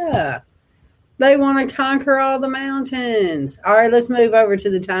 Yeah. They want to conquer all the mountains. All right, let's move over to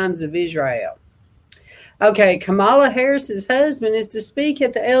the Times of Israel. Okay, Kamala Harris's husband is to speak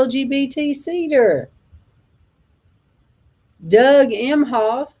at the LGBT Cedar. Doug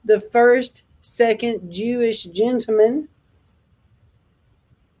Emhoff, the first, second Jewish gentleman,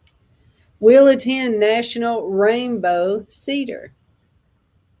 will attend National Rainbow Cedar.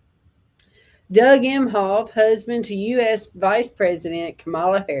 Doug Emhoff, husband to U.S. Vice President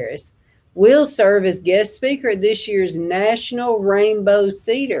Kamala Harris, will serve as guest speaker at this year's National Rainbow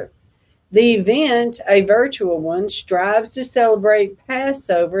Cedar. The event, a virtual one, strives to celebrate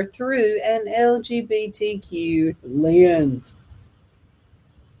Passover through an LGBTQ lens.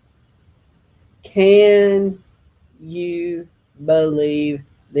 Can you believe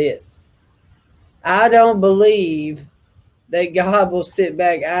this? I don't believe that God will sit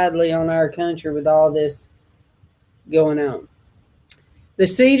back idly on our country with all this going on. The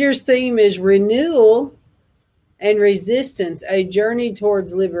Cedar's theme is renewal and resistance, a journey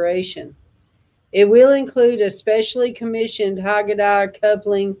towards liberation. It will include a specially commissioned Haggadah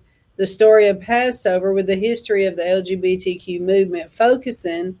coupling the story of Passover with the history of the LGBTQ movement,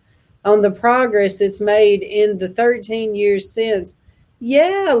 focusing on the progress it's made in the 13 years since.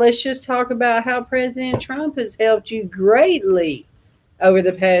 Yeah, let's just talk about how President Trump has helped you greatly over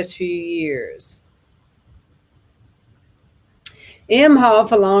the past few years.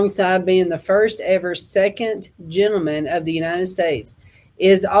 Emhoff, alongside being the first ever second gentleman of the United States,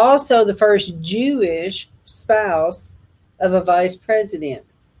 is also the first Jewish spouse of a vice president.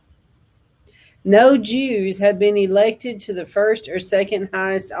 No Jews have been elected to the first or second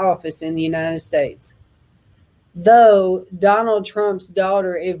highest office in the United States, though Donald Trump's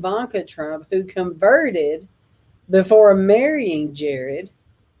daughter Ivanka Trump, who converted before marrying Jared,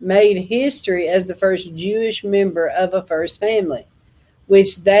 made history as the first Jewish member of a first family,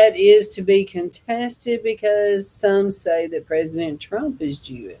 which that is to be contested because some say that President Trump is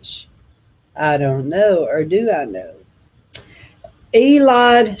Jewish. I don't know, or do I know?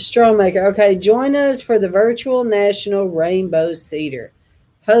 Elad Strohmaker. Okay, join us for the virtual National Rainbow Cedar,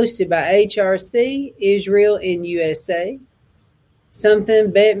 hosted by HRC, Israel in USA.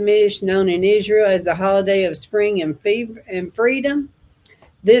 Something Bet Mish, known in Israel as the holiday of spring and freedom.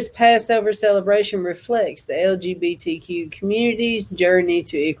 This Passover celebration reflects the LGBTQ community's journey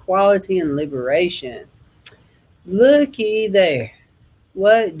to equality and liberation. Looky there.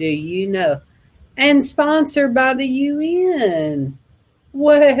 What do you know? And sponsored by the UN.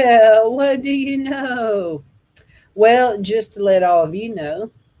 Well, what do you know? Well, just to let all of you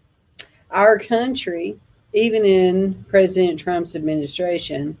know, our country, even in President Trump's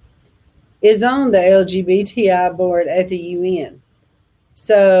administration, is on the LGBTI board at the UN.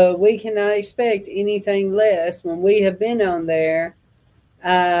 So we cannot expect anything less when we have been on there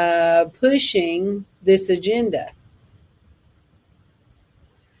pushing this agenda.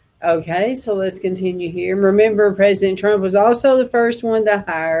 Okay, so let's continue here. Remember, President Trump was also the first one to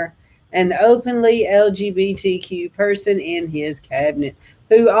hire an openly LGBTQ person in his cabinet,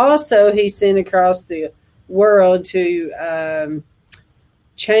 who also he sent across the world to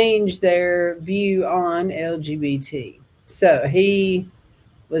change their view on LGBT. So he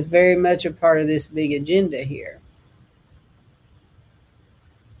was very much a part of this big agenda here.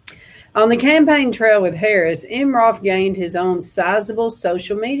 On the campaign trail with Harris, Emhoff gained his own sizable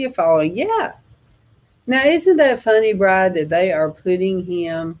social media following. Yeah, Now, isn't that funny, Bride, that they are putting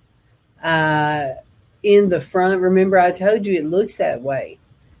him in the front? Remember, I told you it looks that way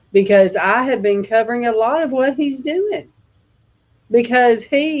because I have been covering a lot of what he's doing because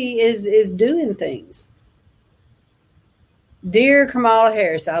he is doing things. Dear Kamala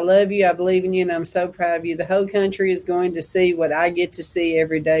Harris, I love you, I believe in you, and I'm so proud of you. The whole country is going to see what I get to see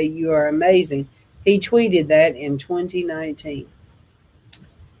every day. You are amazing. He tweeted that in 2019.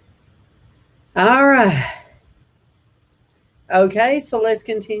 All right. Okay, so let's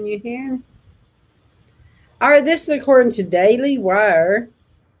continue here. All right, this is according to Daily Wire.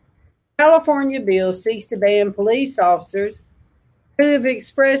 California bill seeks to ban police officers who have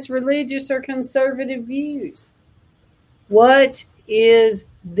expressed religious or conservative views. What is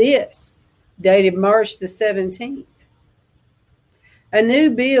this? Dated March the 17th. A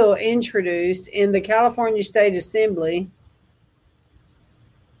new bill introduced in the California State Assembly.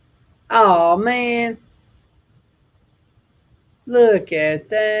 Oh, man. Look at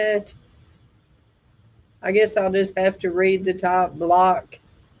that. I guess I'll just have to read the top block.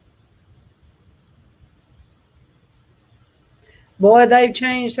 Boy, they've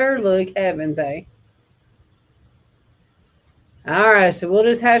changed her look, haven't they? All right, so we'll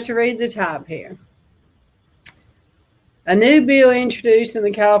just have to read the top here. A new bill introduced in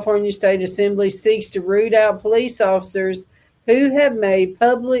the California State Assembly seeks to root out police officers who have made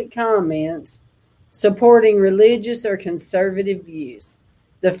public comments supporting religious or conservative views.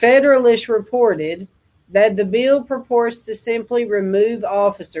 The Federalist reported that the bill purports to simply remove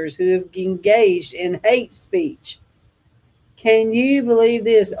officers who have engaged in hate speech. Can you believe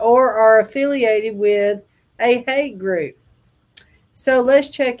this? Or are affiliated with a hate group. So let's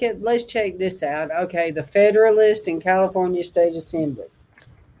check it. Let's check this out. Okay, the Federalist and California State Assembly.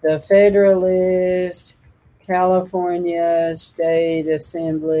 The Federalist, California State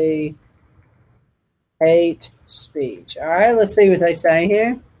Assembly, hate speech. All right, let's see what they say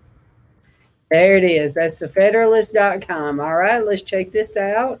here. There it is. That's the Federalist.com. All right, let's check this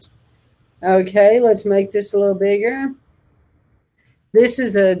out. Okay, let's make this a little bigger. This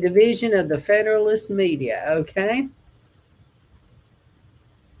is a division of the Federalist Media, okay?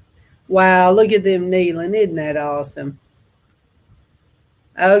 Wow, look at them kneeling. Isn't that awesome?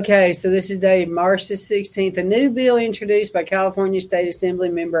 Okay, so this is dated March the 16th. A new bill introduced by California State Assembly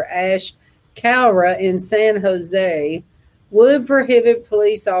member Ash Kalra in San Jose would prohibit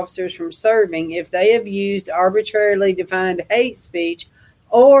police officers from serving if they have used arbitrarily defined hate speech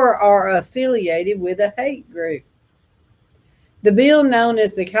or are affiliated with a hate group. The bill, known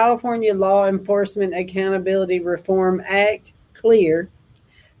as the California Law Enforcement Accountability Reform Act, CLEAR,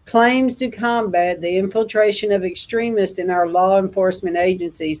 claims to combat the infiltration of extremists in our law enforcement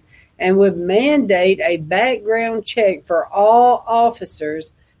agencies and would mandate a background check for all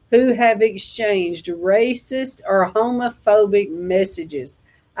officers who have exchanged racist or homophobic messages.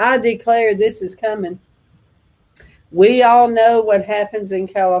 I declare this is coming. We all know what happens in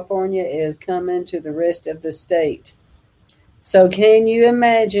California is coming to the rest of the state. So can you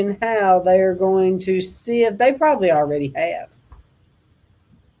imagine how they're going to see if they probably already have?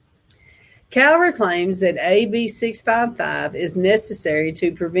 Kalra claims that AB 655 is necessary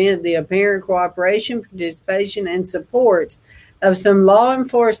to prevent the apparent cooperation, participation, and support of some law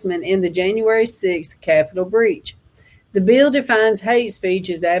enforcement in the January 6th Capitol breach. The bill defines hate speech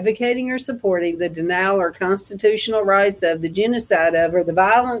as advocating or supporting the denial or constitutional rights of, the genocide of, or the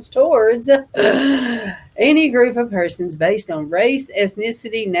violence towards any group of persons based on race,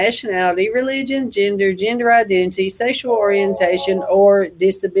 ethnicity, nationality, religion, gender, gender identity, sexual orientation, or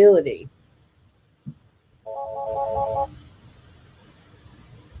disability.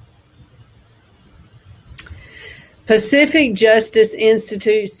 Pacific Justice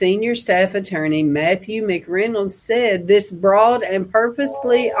Institute senior staff attorney Matthew McReynolds said this broad and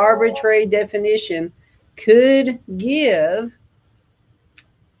purposefully arbitrary definition could give,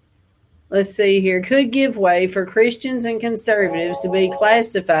 could give way for Christians and conservatives to be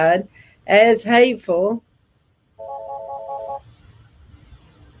classified as hateful.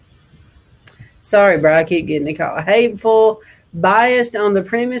 Sorry, bro, I keep getting a call. Hateful, biased on the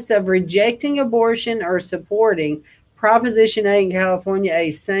premise of rejecting abortion or supporting Proposition 8 in California, a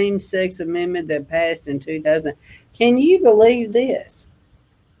same-sex amendment that passed in 2000. Can you believe this?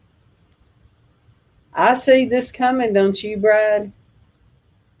 I see this coming, don't you, Brad?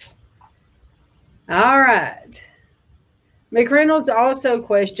 All right. McReynolds also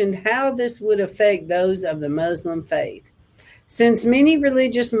questioned how this would affect those of the Muslim faith, since many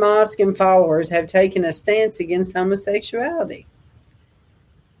religious mosques and followers have taken a stance against homosexuality.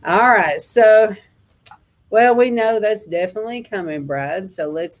 All right, so Well, we know that's definitely coming, Brad. So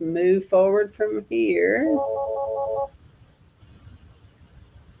let's move forward from here.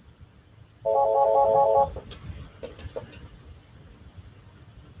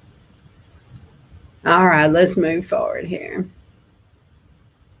 All right, let's move forward here.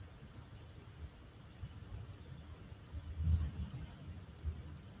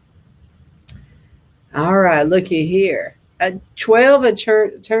 All right, looky here. 12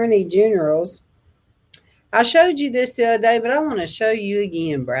 attorney generals. I showed you this the other day, but I want to show you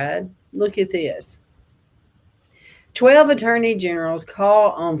again, Brad. Look at this. 12 attorney generals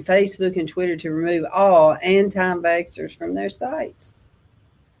call on Facebook and Twitter to remove all anti-vaxxers from their sites.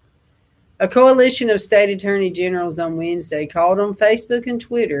 A coalition of state attorney generals on Wednesday called on Facebook and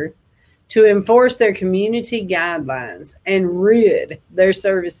Twitter to enforce their community guidelines and rid their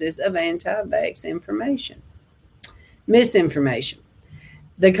services of anti-vax misinformation.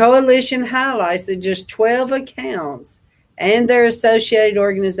 The coalition highlights that just 12 accounts and their associated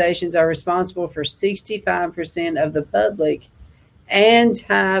organizations are responsible for 65% of the public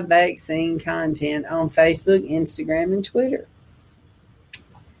anti-vaccine content on Facebook, Instagram, and Twitter.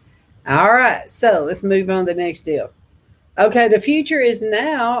 All right, so let's move on to the next deal. Okay, the future is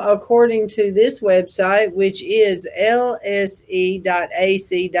now, according to this website, which is lse.ac.uk.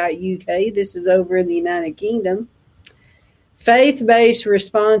 This is over in the United Kingdom. Faith-based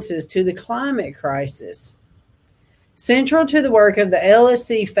responses to the climate crisis. Central to the work of the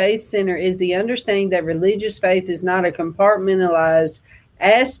LSE Faith Center is the understanding that religious faith is not a compartmentalized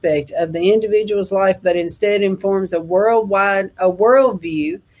aspect of the individual's life, but instead informs a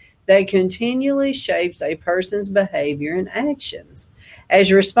worldview that continually shapes a person's behavior and actions.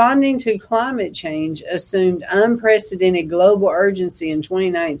 As responding to climate change assumed unprecedented global urgency in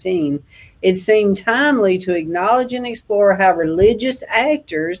 2019, it seemed timely to acknowledge and explore how religious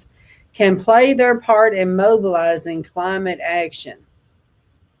actors can play their part in mobilizing climate action.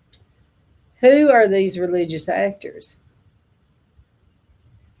 Who are these religious actors?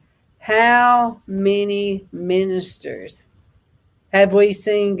 How many ministers have we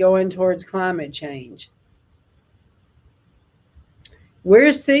seen going towards climate change?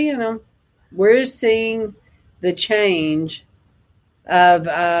 We're seeing them. We're seeing the change of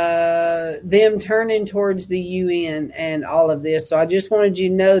them turning towards the UN and all of this. So I just wanted you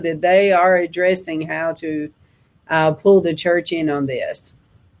to know that they are addressing how to pull the church in on this.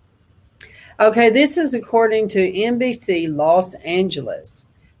 Okay, this is according to NBC Los Angeles.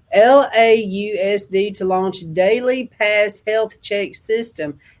 LAUSD to launch Daily Pass health check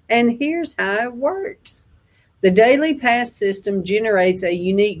system. And here's how it works. The Daily Pass system generates a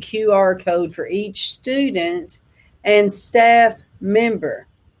unique QR code for each student and staff member.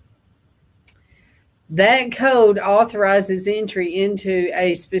 That code authorizes entry into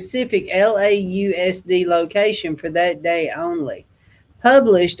a specific LAUSD location for that day only.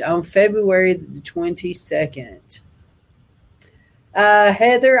 Published on February the 22nd.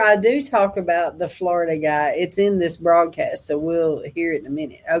 Heather, I do talk about the Florida guy. It's in this broadcast, so we'll hear it in a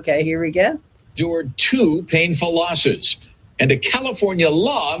minute. Okay, here we go. Endured 2 painful losses, and a California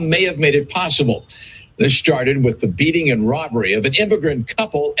law may have made it possible. This started with the beating and robbery of an immigrant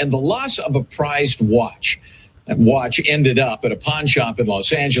couple and the loss of a prized watch. That watch ended up at a pawn shop in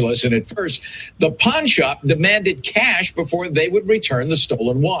Los Angeles, and at first, the pawn shop demanded cash before they would return the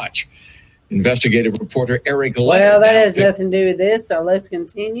stolen watch. Investigative reporter Eric Leonard. Well, that has nothing to do with this, so let's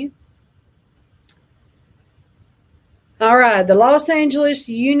continue. All right, the Los Angeles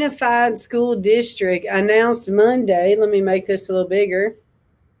Unified School District announced Monday, let me make this a little bigger,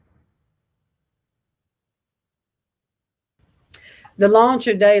 the launch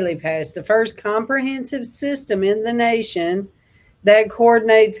of Daily Pass, the first comprehensive system in the nation that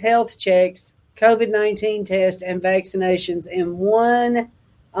coordinates health checks, COVID-19 tests, and vaccinations in one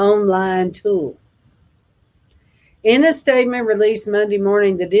online tool. In a statement released Monday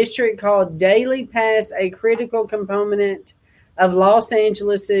morning, the district called Daily Pass a critical component of Los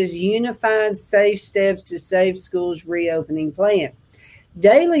Angeles's unified Safe Steps to Safe Schools reopening plan.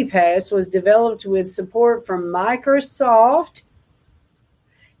 Daily Pass was developed with support from Microsoft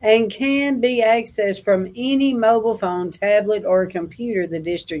and can be accessed from any mobile phone, tablet, or computer, the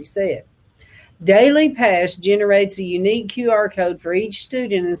district said. Daily Pass generates a unique QR code for each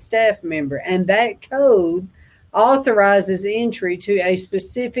student and staff member, and that code authorizes entry to a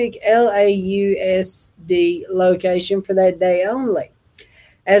specific LAUSD location for that day only,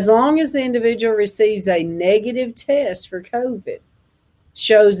 as long as the individual receives a negative test for COVID,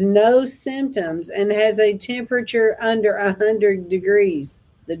 shows no symptoms, and has a temperature under 100 degrees,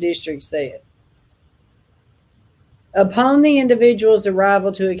 the district said. Upon the individual's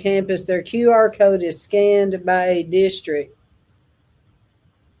arrival to a campus, their QR code is scanned by a district.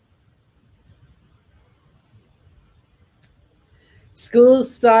 School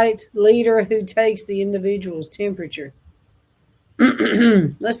site leader who takes the individual's temperature.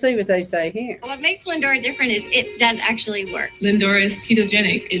 Let's see what they say here. What makes Lindora different is it does actually work. Lindora is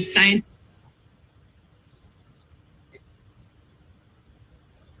ketogenic, is science.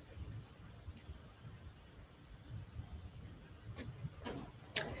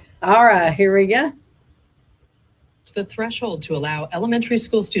 All right, here we go. The threshold to allow elementary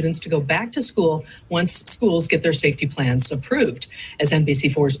school students to go back to school once schools get their safety plans approved. As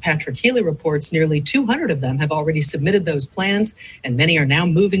NBC4's Patrick Healy reports, nearly 200 of them have already submitted those plans, and many are now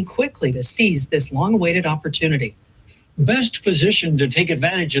moving quickly to seize this long-awaited opportunity. Best positioned to take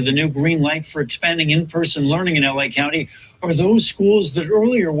advantage of the new green light for expanding in-person learning in LA County are those schools that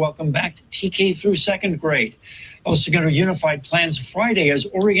earlier welcomed back to TK through second grade. El Segundo Unified plans Friday as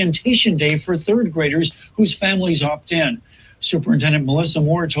orientation day for third graders whose families opt in. Superintendent Melissa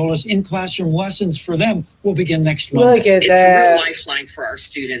Moore told us in-classroom lessons for them will begin next month. Look at it's that. a real lifeline for our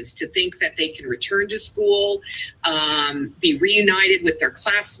students to think that they can return to school, be reunited with their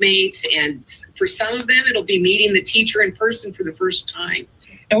classmates, and for some of them, it'll be meeting the teacher in person for the first time.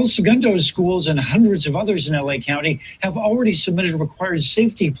 El Segundo schools and hundreds of others in LA County have already submitted required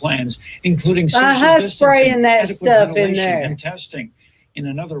safety plans, including social distancing, spraying that adequate stuff in ventilation, there. and testing. In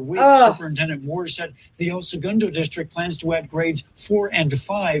another week, Oh. Superintendent Moore said the El Segundo district plans to add grades 4 and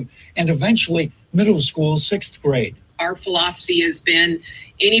 5 and eventually middle school 6th grade. Our philosophy has been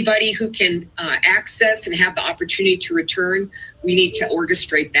anybody who can access and have the opportunity to return, we need to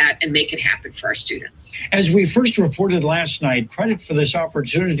orchestrate that and make it happen for our students. As we first reported last night, credit for this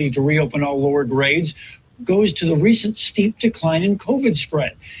opportunity to reopen all lower grades goes to the recent steep decline in COVID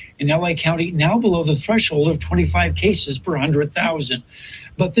spread. In LA County, now below the threshold of 25 cases per 100,000.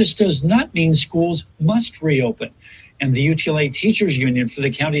 But this does not mean schools must reopen. And the UTLA Teachers Union for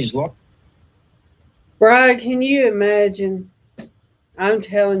the county's law. Brian, can you imagine? I'm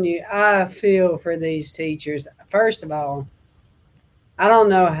telling you, I feel for these teachers. First of all, I don't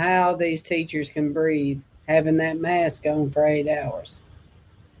know how these teachers can breathe having that mask on for 8 hours.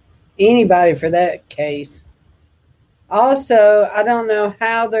 Anybody for that case. Also, I don't know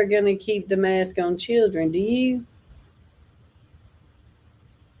how they're going to keep the mask on children. Do you?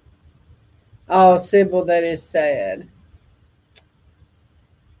 Oh, Sybil, that is sad.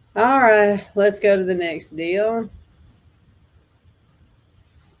 All right, let's go to the next deal.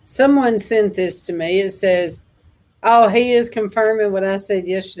 Someone sent this to me. It says, oh, he is confirming what I said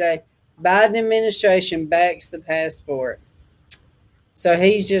yesterday. Biden administration backs the passport. So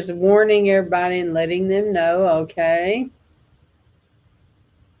he's just warning everybody and letting them know, okay.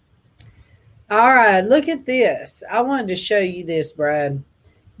 All right, look at this. I wanted to show you this, Brad.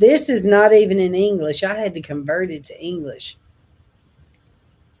 This is not even in English. I had to convert it to English.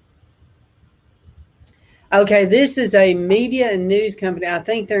 Okay, this is a media and news company. I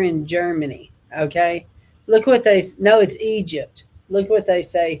think they're in Germany, okay? Look what it's Egypt. Look what they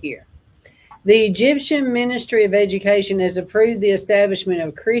say here. The Egyptian Ministry of Education has approved the establishment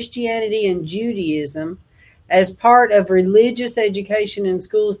of Christianity and Judaism as part of religious education in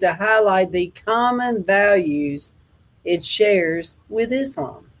schools to highlight the common values it shares with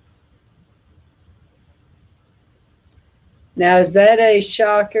Islam. Now, is that a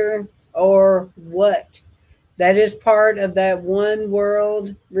shocker or what? That is part of that one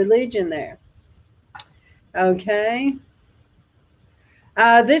world religion there. Okay.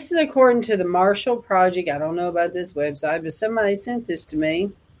 This is according to the Marshall Project. I don't know about this website, but somebody sent this to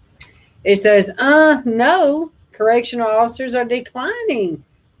me. It says, no, correctional officers are declining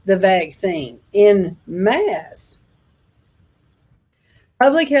the vaccine en masse.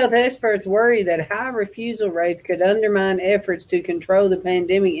 Public health experts worry that high refusal rates could undermine efforts to control the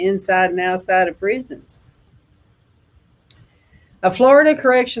pandemic inside and outside of prisons. A Florida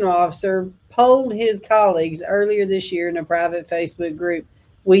correctional officer polled his colleagues earlier this year in a private Facebook group,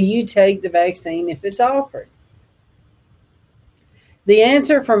 will you take the vaccine if it's offered? The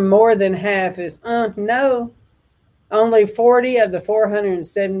answer from more than half is, no. Only 40 of the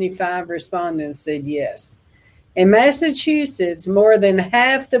 475 respondents said yes. In Massachusetts, more than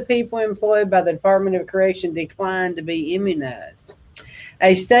half the people employed by the Department of Correction declined to be immunized.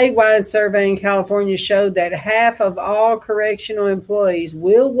 A statewide survey in California showed that half of all correctional employees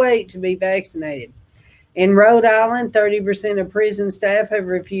will wait to be vaccinated. In Rhode Island, 30% of prison staff have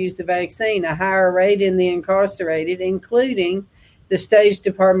refused the vaccine, a higher rate in the incarcerated, including the state's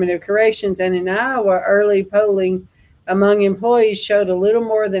Department of Corrections. And in Iowa, early polling among employees showed a little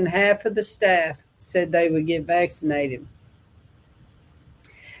more than half of the staff said they would get vaccinated.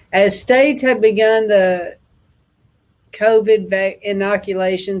 As states have begun the COVID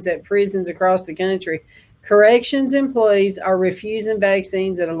inoculations at prisons across the country, corrections employees are refusing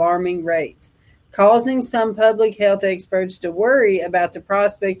vaccines at alarming rates, causing some public health experts to worry about the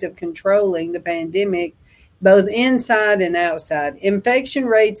prospect of controlling the pandemic both inside and outside. Infection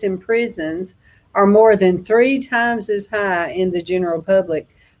rates in prisons are more than 3 times as high in the general public.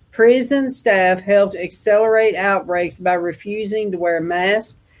 Prison staff helped accelerate outbreaks by refusing to wear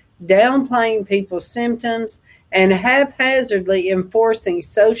masks, downplaying people's symptoms, and haphazardly enforcing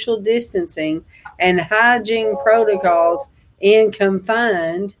social distancing and hygiene protocols in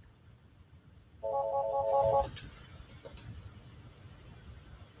confined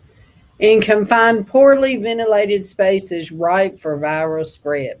poorly ventilated spaces ripe for viral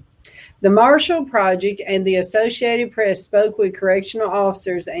spread. The Marshall Project and the Associated Press spoke with correctional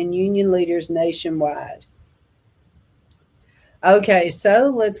officers and union leaders nationwide. Okay,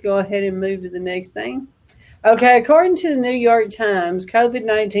 so let's go ahead and move to the next thing. Okay, according to the New York Times,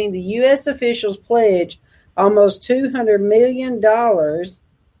 COVID-19, the U.S. officials pledged almost $200 million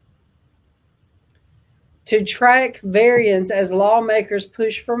to track variants as lawmakers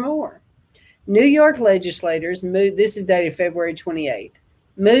push for more. New York legislators moved, this is dated February 28th,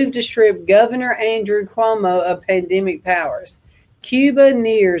 moved to strip Governor Andrew Cuomo of pandemic powers. Cuba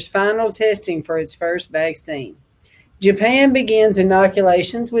nears final testing for its first vaccine. Japan begins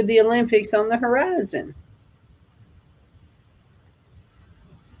inoculations with the Olympics on the horizon.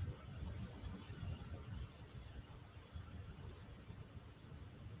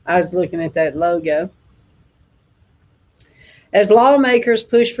 I was looking at that logo. As lawmakers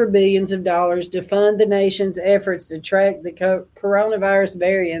push for billions of dollars to fund the nation's efforts to track the coronavirus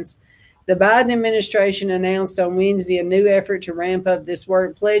variants, the Biden administration announced on Wednesday a new effort to ramp up this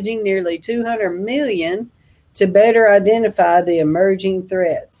work, pledging nearly $200 million to better identify the emerging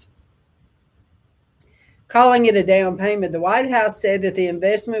threats. Calling it a down payment, the White House said that the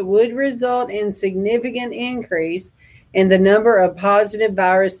investment would result in significant increase in the number of positive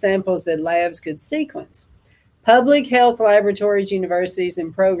virus samples that labs could sequence. Public health laboratories, universities,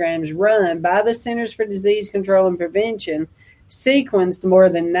 and programs run by the Centers for Disease Control and Prevention sequenced more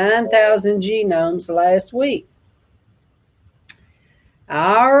than 9,000 genomes last week.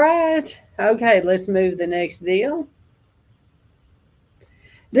 All right. Okay, let's move to the next deal.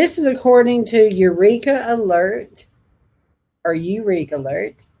 This is according to Eureka Alert,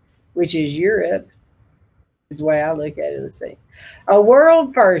 which is Europe. Is the way I look at it. Let's see. A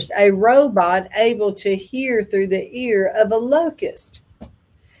world first, a robot able to hear through the ear of a locust.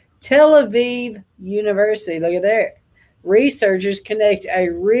 Tel Aviv University, look at there. Researchers connect a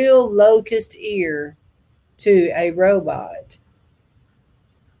real locust ear to a robot.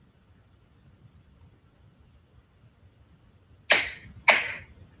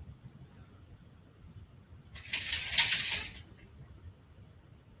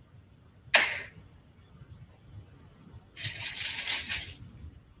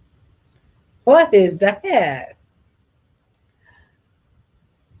 What is that?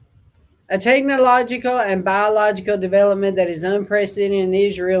 A technological and biological development that is unprecedented in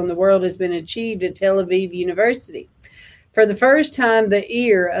Israel and the world has been achieved at Tel Aviv University. For the first time, the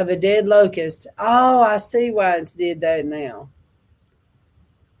ear of a dead locust. Oh, I see why it's did that now.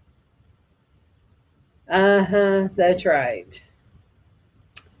 That's right.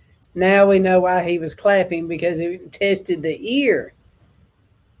 Now we know why he was clapping, because it tested the ear.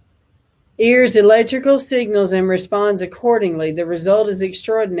 Ears electrical signals and responds accordingly. The result is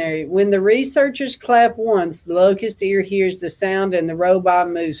extraordinary. When the researchers clap once, the locust ear hears the sound and the robot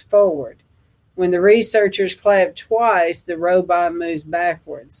moves forward. When the researchers clap twice, the robot moves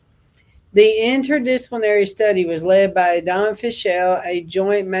backwards. The interdisciplinary study was led by Don Fischel, a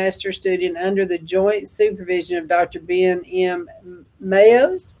joint master student under the joint supervision of Dr. Ben M.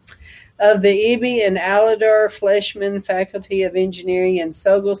 Mayos of the Ibi and Aladar Fleischman Faculty of Engineering and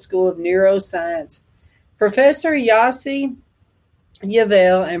Sogol School of Neuroscience. Professor Yossi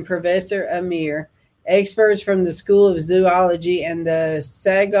Yavel and Professor Amir, experts from the School of Zoology and the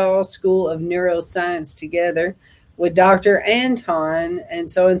Sagal School of Neuroscience, together with Dr. Anton,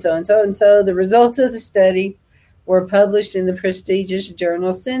 and so. The results of the study were published in the prestigious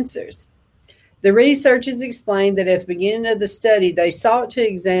journal Sensors. The researchers explained that at the beginning of the study, they sought to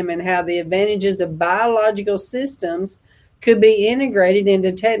examine how the advantages of biological systems could be integrated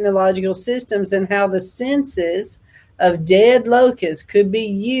into technological systems and how the senses of dead locusts could be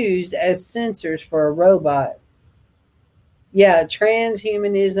used as sensors for a robot. Yeah,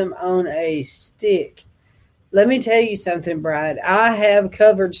 transhumanism on a stick. Let me tell you something, Bride. I have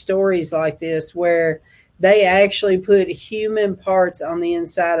covered stories like this where they actually put human parts on the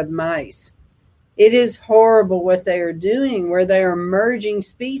inside of mice. It is horrible what they are doing, where they are merging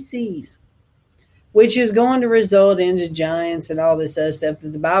species, which is going to result into giants and all this other stuff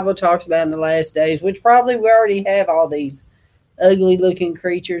that the Bible talks about in the last days, which probably we already have all these ugly looking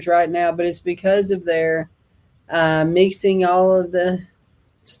creatures right now, but it's because of their mixing all of the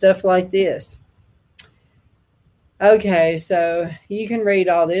stuff like this. Okay, so you can read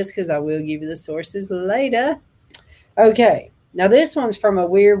all this because I will give you the sources later. Okay, now this one's from a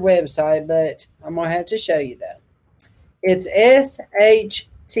weird website, but I'm going to have to show you though. It's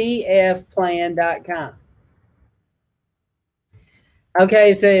shtfplan.com. Okay,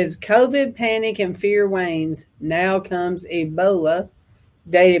 it says COVID panic and fear wanes. Now comes Ebola,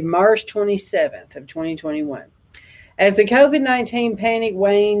 dated March 27th of 2021. As the COVID-19 panic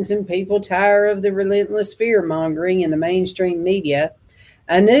wanes and people tire of the relentless fear-mongering in the mainstream media,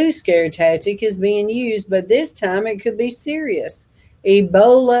 a new scare tactic is being used, but this time it could be serious.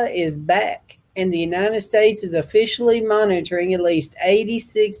 Ebola is back, and the United States is officially monitoring at least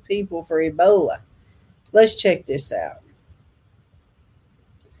 86 people for Ebola. Let's check this out.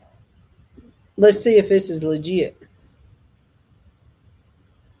 Let's see if this is legit.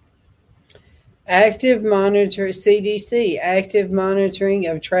 CDC, active monitoring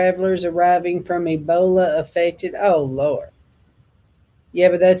of travelers arriving from Ebola affected. Oh, Lord. Yeah,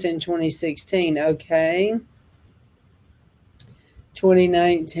 but that's in 2016. Okay.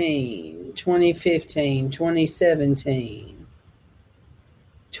 2019, 2015, 2017,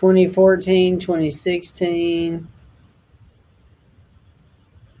 2014, 2016.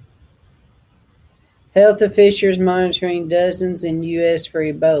 Health officials monitoring dozens in U.S. for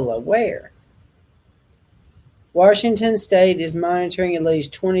Ebola. Where? Washington State is monitoring at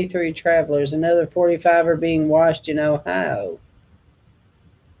least 23 travelers. Another 45 are being watched in Ohio.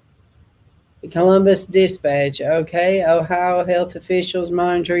 The Columbus Dispatch. Okay, Ohio health officials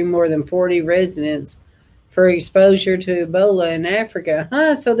monitoring more than 40 residents for exposure to Ebola in Africa.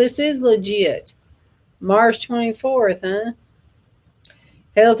 So this is legit. March 24th, huh?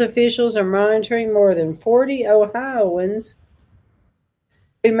 Health officials are monitoring more than 40 Ohioans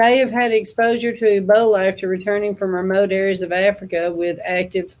who may have had exposure to Ebola after returning from remote areas of Africa with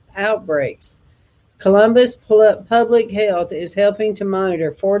active outbreaks. Columbus Public Health is helping to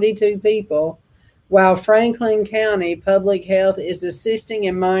monitor 42 people, while Franklin County Public Health is assisting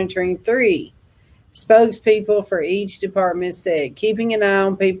in monitoring 3. Spokespeople for each department said, keeping an eye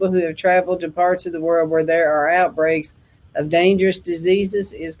on people who have traveled to parts of the world where there are outbreaks of dangerous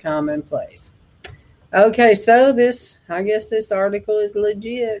diseases is commonplace. Okay, so I guess this article is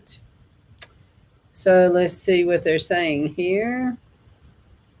legit. So let's see what they're saying here.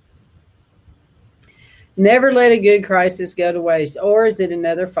 Never let a good crisis go to waste. Or is it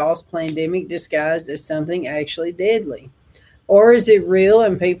another false pandemic disguised as something actually deadly? Or is it real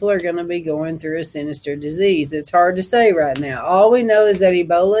and people are going to be going through a sinister disease? It's hard to say right now. All we know is that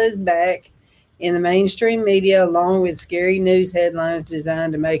Ebola is back in the mainstream media, along with scary news headlines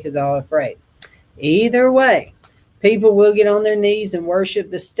designed to make us all afraid. Either way, people will get on their knees and worship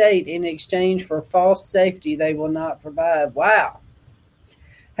the state in exchange for false safety they will not provide. Wow.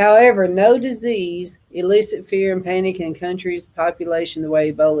 However, no disease elicit fear and panic in countries' population the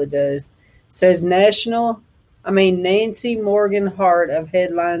way Ebola does, says Nancy Morgan Hart of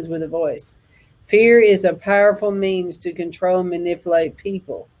Headlines with a Voice. Fear is a powerful means to control and manipulate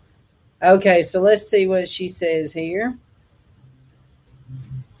people. Okay, so let's see what she says here.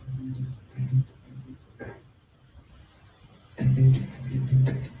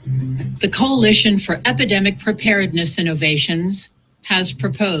 The Coalition for Epidemic Preparedness Innovations has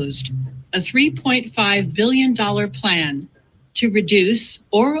proposed a $3.5 billion plan to reduce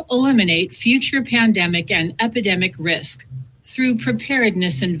or eliminate future pandemic and epidemic risk through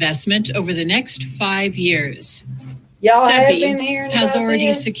preparedness investment over the next 5 years. Y'all have CEPI been hearing has about already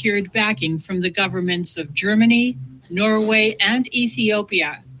this? secured backing from the governments of Germany, Norway, and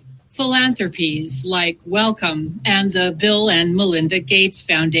Ethiopia. Philanthropies like Wellcome and the Bill and Melinda Gates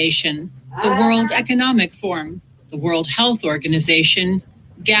Foundation, the World Economic Forum, the World Health Organization,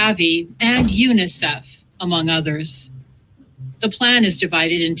 Gavi, and UNICEF, among others. The plan is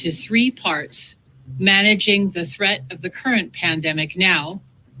divided into 3 parts: managing the threat of the current pandemic now,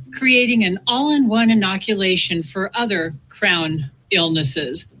 creating an all-in-one inoculation for other crown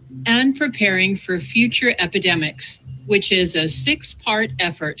illnesses, and preparing for future epidemics, which is a 6-part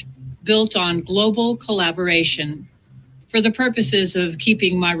effort built on global collaboration. For the purposes of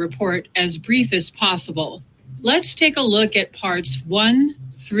keeping my report as brief as possible, let's take a look at parts 1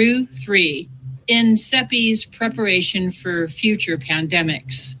 through 3 in CEPI's preparation for future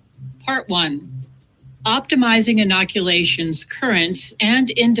pandemics. Part 1. Optimizing inoculations current and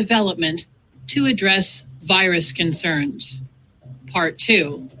in development to address virus concerns. Part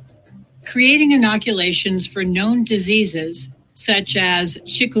 2. Creating inoculations for known diseases such as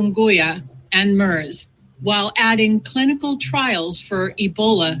chikungunya and MERS, while adding clinical trials for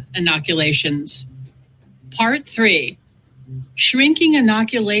Ebola inoculations. Part 3. Shrinking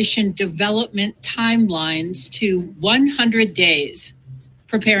inoculation development timelines to 100 days,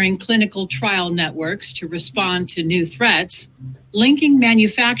 preparing clinical trial networks to respond to new threats, linking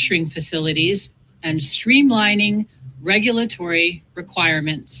manufacturing facilities, and streamlining regulatory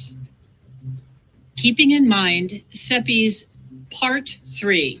requirements. Keeping in mind CEPI's Part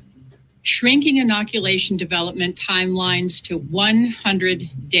 3, shrinking inoculation development timelines to 100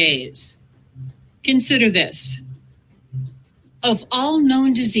 days. Consider this. Of all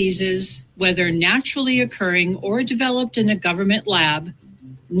known diseases, whether naturally occurring or developed in a government lab,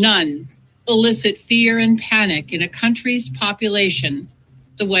 none elicit fear and panic in a country's population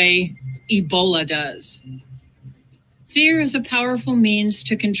the way Ebola does. Fear is a powerful means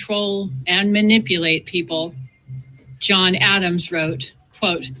to control and manipulate people. John Adams wrote,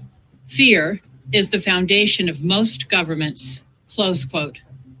 quote, "Fear is the foundation of most governments," close quote.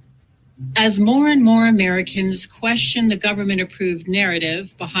 As more and more Americans question the government-approved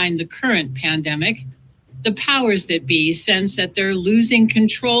narrative behind the current pandemic, the powers that be sense that they're losing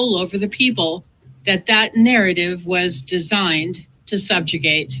control over the people that narrative was designed to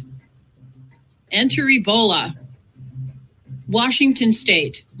subjugate. Enter Ebola. Washington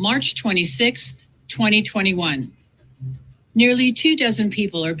State, March 26, 2021. Nearly 24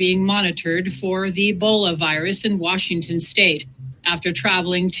 people are being monitored for the Ebola virus in Washington State after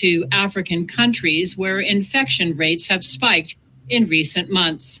traveling to African countries where infection rates have spiked in recent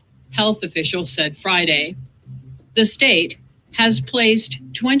months, health officials said Friday. The state has placed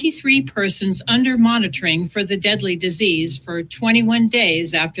 23 persons under monitoring for the deadly disease for 21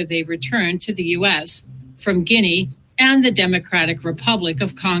 days after they returned to the U.S. from Guinea and the Democratic Republic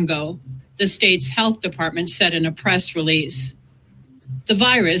of Congo, the state's health department said in a press release. The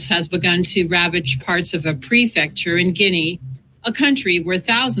virus has begun to ravage parts of a prefecture in Guinea, a country where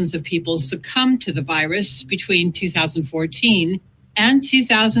thousands of people succumbed to the virus between 2014 and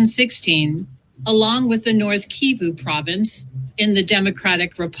 2016, along with the North Kivu province in the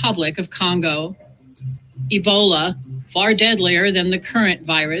Democratic Republic of Congo. Ebola, far deadlier than the current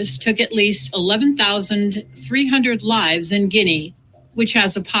virus, took at least 11,300 lives in Guinea, which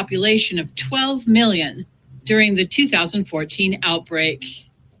has a population of 12 million during the 2014 outbreak.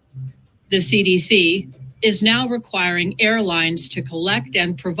 The CDC is now requiring airlines to collect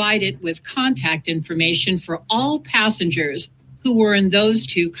and provide it with contact information for all passengers who were in those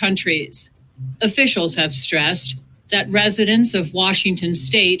two countries. Officials have stressed that residents of Washington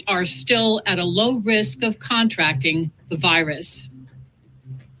State are still at a low risk of contracting the virus.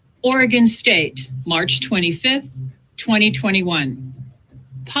 Oregon State, March 25th, 2021.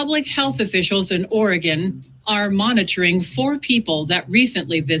 Public health officials in Oregon are monitoring 4 people that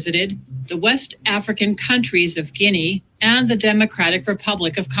recently visited the West African countries of Guinea and the Democratic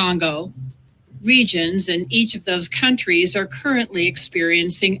Republic of Congo. Regions in each of those countries are currently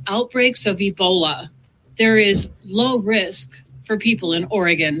experiencing outbreaks of Ebola. There is low risk for people in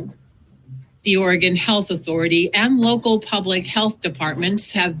Oregon. The Oregon Health Authority and local public health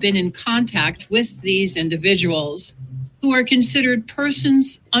departments have been in contact with these individuals, who are considered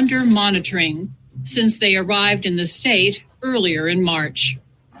persons under monitoring since they arrived in the state earlier in March.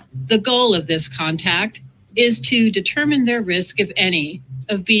 The goal of this contact is to determine their risk, if any,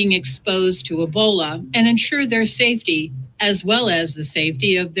 of being exposed to Ebola and ensure their safety, as well as the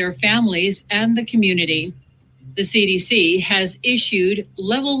safety of their families and the community. The CDC has issued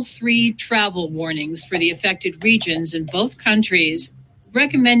level 3 travel warnings for the affected regions in both countries,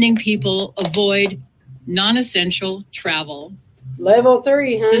 recommending people avoid non-essential travel. Level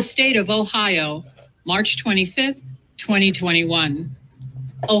 3, huh? The state of Ohio, March 25th, 2021.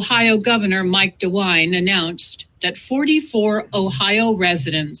 Ohio Governor Mike DeWine announced that 44 Ohio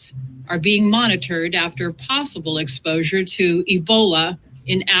residents are being monitored after possible exposure to Ebola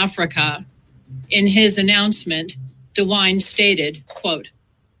in Africa. In his announcement, DeWine stated, quote,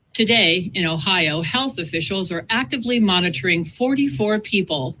 "Today in Ohio, health officials are actively monitoring 44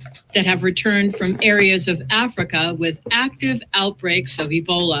 people that have returned from areas of Africa with active outbreaks of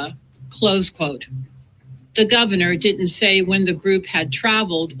Ebola," close quote. The governor didn't say when the group had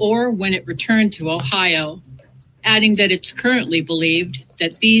traveled or when it returned to Ohio, adding that it's currently believed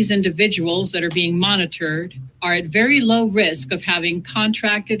that these individuals that are being monitored are at very low risk of having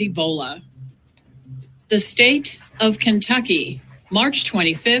contracted Ebola. The state of Kentucky, March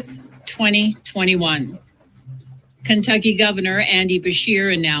 25th, 2021. Kentucky Governor Andy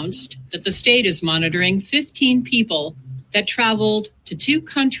Beshear announced that the state is monitoring 15 people that traveled to 2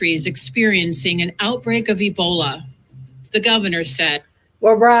 countries experiencing an outbreak of Ebola. The governor said,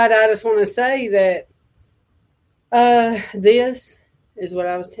 well, Bride, I just want to say that this is what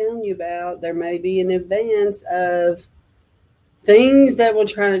I was telling you about. There may be an advance of things that will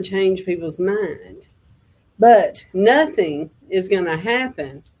try to change people's mind. But nothing is going to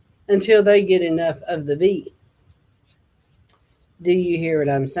happen until they get enough of the V. Do you hear what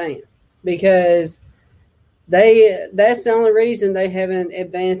I'm saying? Because that's the only reason they haven't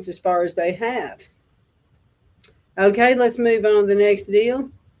advanced as far as they have. Okay, let's move on to the next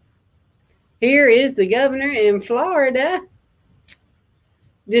deal. Here is the governor in Florida.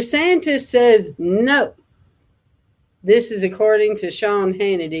 DeSantis says no. This is according to Sean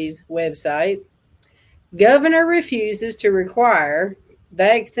Hannity's website. Governor refuses to require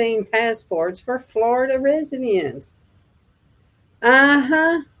vaccine passports for Florida residents.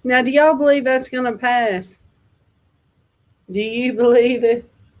 Now, do y'all believe that's going to pass? Do you believe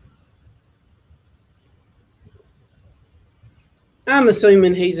it? I'm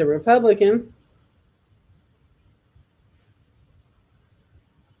assuming he's a Republican.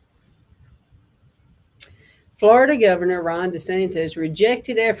 Florida Governor Ron DeSantis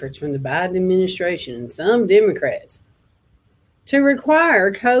rejected efforts from the Biden administration and some Democrats to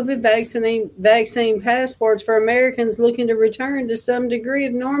require COVID vaccine passports for Americans looking to return to some degree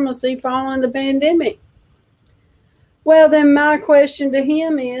of normalcy following the pandemic. Well, then my question to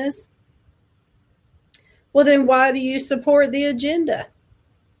him is, well, then why do you support the agenda?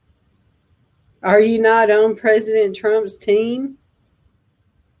 Are you not on President Trump's team,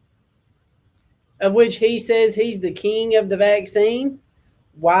 of which he says he's the king of the vaccine?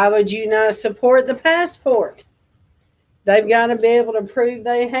 Why would you not support the passport? They've got to be able to prove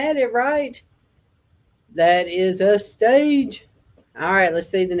they had it right. That is a stage. All right, let's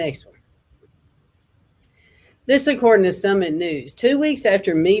see the next one. This according to Summit News. 2 weeks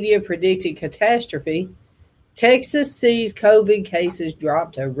after media predicted catastrophe, Texas sees COVID cases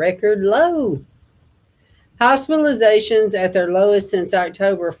drop to record low. Hospitalizations at their lowest since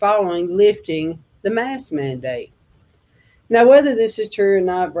October following lifting the mask mandate. Now, whether this is true or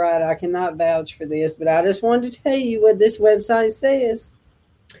not, Bride, I cannot vouch for this, but I just wanted to tell you what this website says.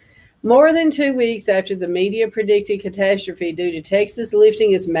 More than 2 weeks after the media predicted catastrophe due to Texas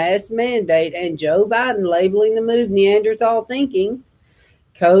lifting its mask mandate and Joe Biden labeling the move Neanderthal thinking,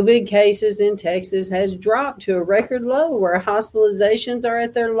 COVID cases in Texas has dropped to a record low where hospitalizations are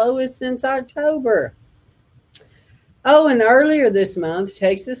at their lowest since October. Oh, and earlier this month,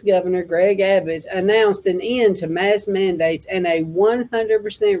 Texas Governor Greg Abbott announced an end to mask mandates and a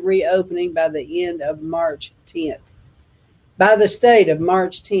 100% reopening by the end of March 10th. By the state of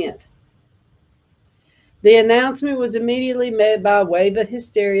March 10th. The announcement was immediately met by a wave of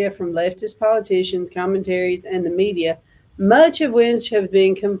hysteria from leftist politicians, commentaries, and the media, much of which have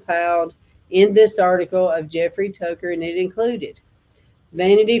been compiled in this article of Jeffrey Tucker, and it included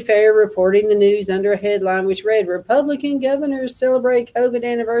Vanity Fair reporting the news under a headline which read, Republican governors celebrate COVID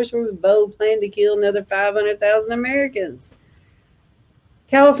anniversary with bold plan to kill another 500,000 Americans.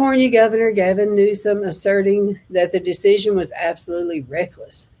 California Governor Gavin Newsom asserting that the decision was absolutely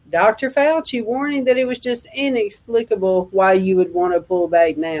reckless. Dr. Fauci warning that it was just inexplicable why you would want to pull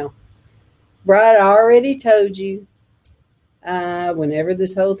back now. Bride, I already told you whenever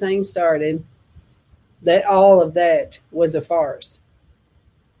this whole thing started that all of that was a farce.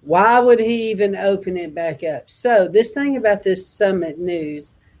 Why would he even open it back up? So this thing about this Summit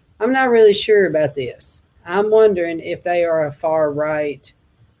News, I'm not really sure about this. I'm wondering if they are a far right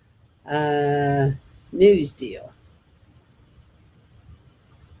news deal.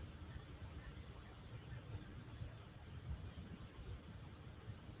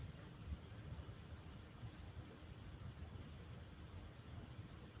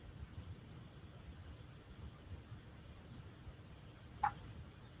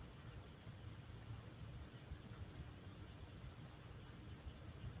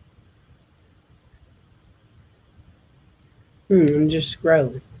 I'm just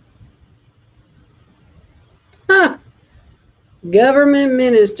scrolling. Government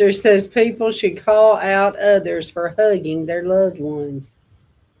minister says people should call out others for hugging their loved ones.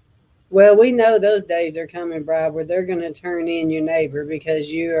 Well, we know those days are coming, Bride, where they're going to turn in your neighbor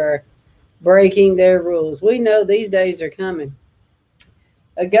because you are breaking their rules. We know these days are coming.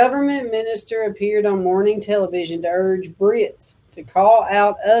 A government minister appeared on morning television to urge Brits to call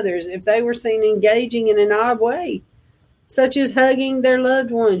out others if they were seen engaging in an odd way, such as hugging their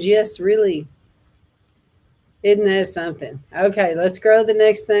loved ones. Yes, really. Isn't that something? Okay, let's grow the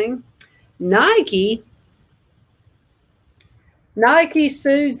next thing. Nike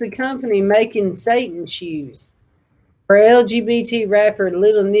sues the company making Satan shoes for LGBT rapper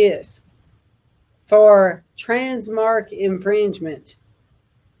Little Nis for trademark infringement.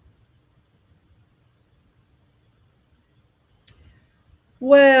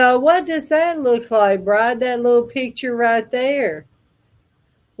 Well, what does that look like, Bride? That little picture right there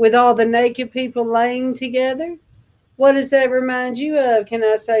with all the naked people laying together? What does that remind you of? Can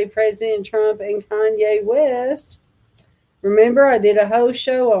I say President Trump and Kanye West? Remember, I did a whole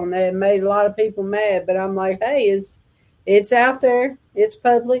show on that and made a lot of people mad, but I'm like, hey, it's out there. It's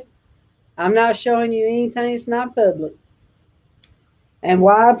public. I'm not showing you anything that's not public. And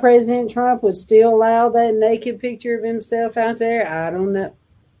why President Trump would still allow that naked picture of himself out there, I don't know.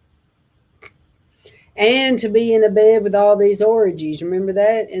 And to be in a bed with all these orgies. Remember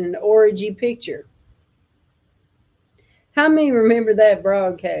that? In an orgy picture. How many remember that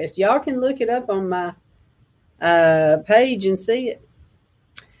broadcast? Y'all can look it up on my page and see it.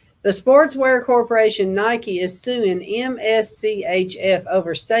 The sportswear corporation Nike is suing MSCHF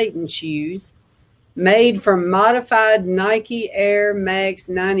over Satan shoes made from modified Nike Air Max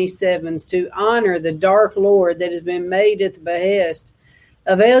 97s to honor the Dark Lord that has been made at the behest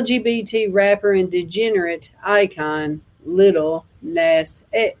of LGBT rapper and degenerate icon Little Nas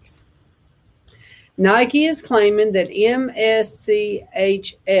X. Nike is claiming that MSCHF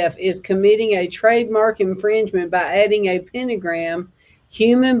is committing a trademark infringement by adding a pentagram,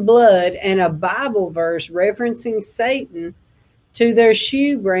 human blood, and a Bible verse referencing Satan to their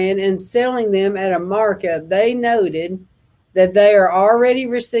shoe brand and selling them at a markup. They noted that they are already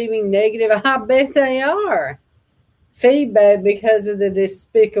receiving negative, I bet they are, feedback because of the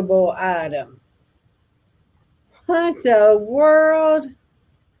despicable item. What the world?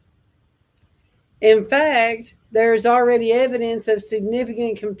 In fact, there's already evidence of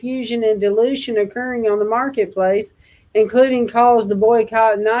significant confusion and dilution occurring on the marketplace, including calls to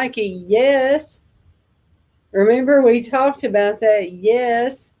boycott Nike. Yes. Remember, we talked about that.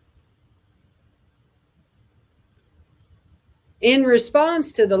 Yes. In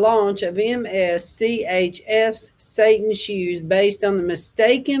response to the launch of MSCHF's Satan shoes based on the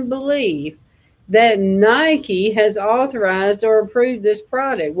mistaken belief that Nike has authorized or approved this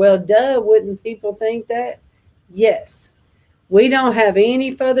product. Well, duh, wouldn't people think that? Yes. We don't have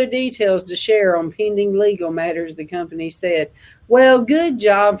any further details to share on pending legal matters, the company said. Well, good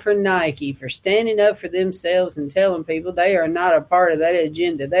job for Nike for standing up for themselves and telling people they are not a part of that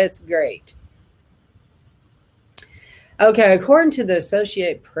agenda. That's great. Okay, according to the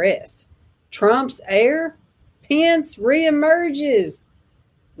Associated Press, Trump's heir, Pence, reemerges,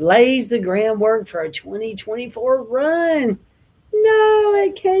 lays the groundwork for a 2024 run. No,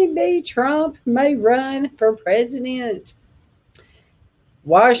 it can't be. Trump may run for president.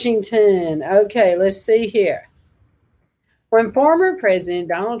 Washington. Okay, let's see here. When former President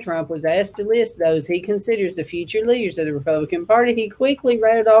Donald Trump was asked to list those he considers the future leaders of the Republican Party, he quickly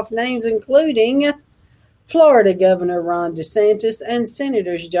rattled off names including Florida Governor Ron DeSantis and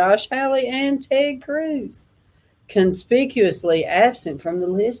Senators Josh Hawley and Ted Cruz. Conspicuously absent from the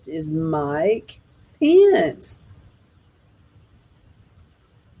list is Mike Pence.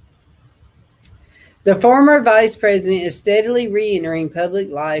 The former vice president is steadily re-entering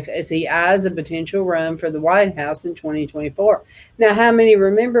public life as he eyes a potential run for the White House in 2024. Now, how many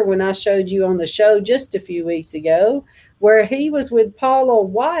remember when I showed you on the show just a few weeks ago where he was with Paula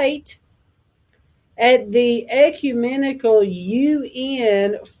White at the ecumenical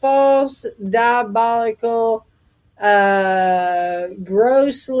UN false, diabolical,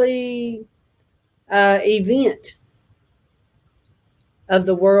 grossly event of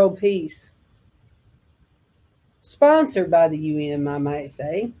the world peace? Sponsored by the UN, I might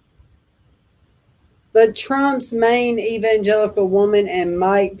say. But Trump's main evangelical woman and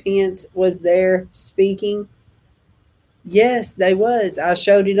Mike Pence was there speaking. Yes, they was. I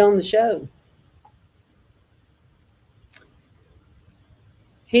showed it on the show.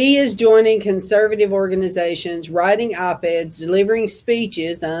 He is joining conservative organizations, writing op-eds, delivering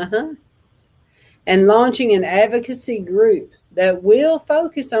speeches, and launching an advocacy group that will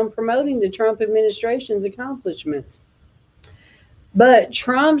focus on promoting the Trump administration's accomplishments. But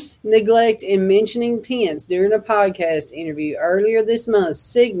Trump's neglect in mentioning Pence during a podcast interview earlier this month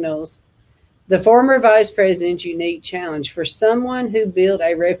signals the former vice president's unique challenge for someone who built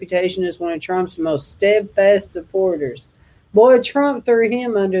a reputation as one of Trump's most steadfast supporters. Boy, Trump threw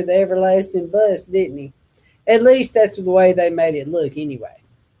him under the everlasting bus, didn't he? At least that's the way they made it look anyway.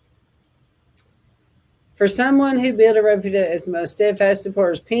 For someone who built a reputation as most steadfast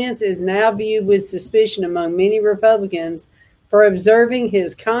supporters, Pence is now viewed with suspicion among many Republicans for observing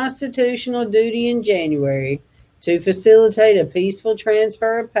his constitutional duty in January to facilitate a peaceful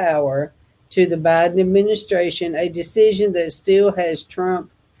transfer of power to the Biden administration, a decision that still has Trump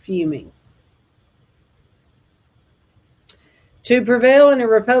fuming. To prevail in a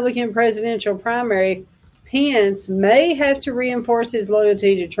Republican presidential primary, Pence may have to reinforce his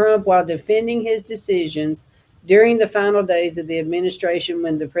loyalty to Trump while defending his decisions during the final days of the administration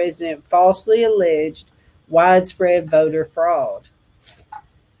when the president falsely alleged widespread voter fraud.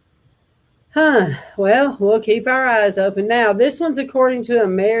 Well, we'll keep our eyes open. Now, this one's according to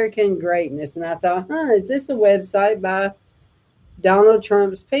American Greatness, and I thought, is this a website by Donald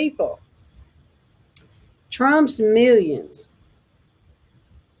Trump's people? Trump's millions.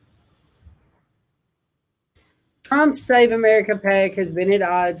 Trump's Save America PAC has been at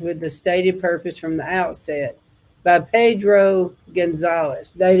odds with the stated purpose from the outset, by Pedro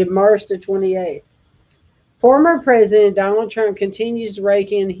Gonzalez, dated March the 28th. Former President Donald Trump continues to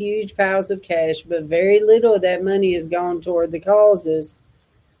rake in huge piles of cash, but very little of that money has gone toward the causes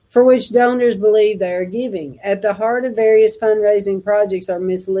for which donors believe they are giving. At the heart of various fundraising projects are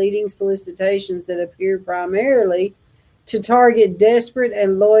misleading solicitations that appear primarily to target desperate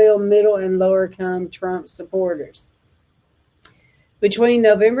and loyal middle and lower-income Trump supporters. Between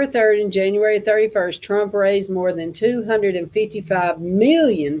November 3rd and January 31st, Trump raised more than $255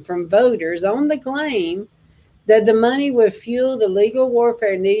 million from voters on the claim that the money would fuel the legal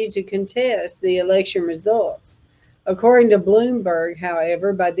warfare needed to contest the election results. According to Bloomberg,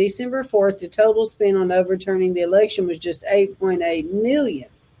 however, by December 4th, the total spent on overturning the election was just $8.8 million.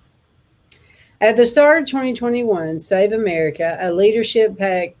 At the start of 2021, Save America, a leadership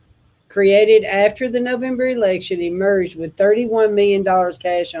PAC created after the November election, emerged with $31 million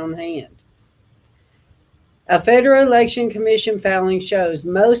cash on hand. A Federal Election Commission filing shows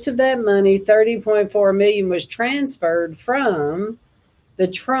most of that money, $30.4 million, was transferred from the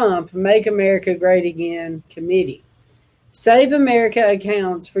Trump Make America Great Again committee. Save America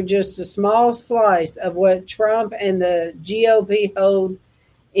accounts for just a small slice of what Trump and the GOP hold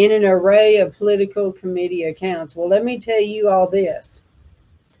in an array of political committee accounts. Well, let me tell you all this.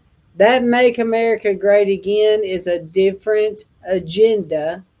 That Make America Great Again is a different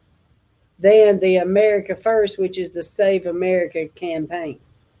agenda than the America First, which is the Save America campaign.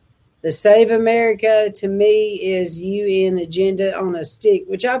 The Save America, to me, is UN agenda on a stick,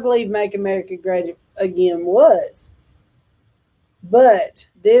 which I believe Make America Great Again was. But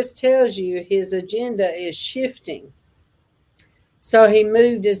this tells you his agenda is shifting. So he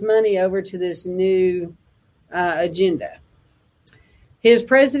moved his money over to this new agenda. His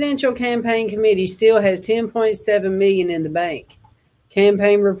presidential campaign committee still has $10.7 million in the bank.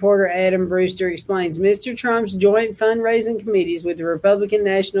 Campaign reporter Adam Brewster explains Mr. Trump's joint fundraising committees with the Republican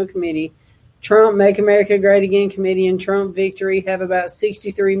National Committee, Trump Make America Great Again Committee, and Trump Victory have about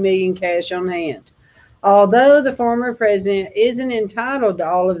 $63 million cash on hand. Although the former president isn't entitled to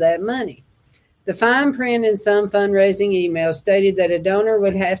all of that money. The fine print in some fundraising emails stated that a donor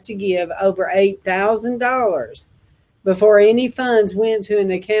would have to give over $8,000 before any funds went to an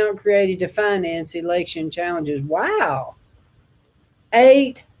account created to finance election challenges. Wow.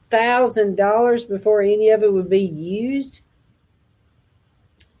 $8,000 before any of it would be used?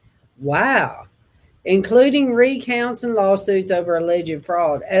 Wow. Including recounts and lawsuits over alleged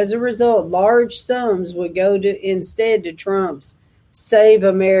fraud. As a result, large sums would go instead to Trump's Save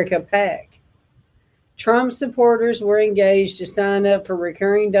America PAC. Trump supporters were engaged to sign up for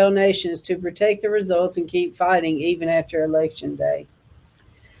recurring donations to protect the results and keep fighting even after Election Day.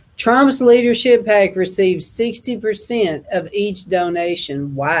 Trump's leadership PAC received 60% of each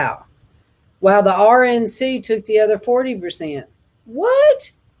donation. Wow. While the RNC took the other 40%.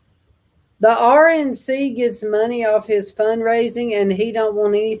 What? The RNC gets money off his fundraising and he don't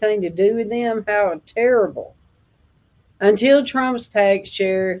want anything to do with them? How terrible. Until Trump's PAC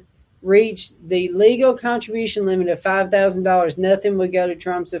share reached the legal contribution limit of $5,000, nothing would go to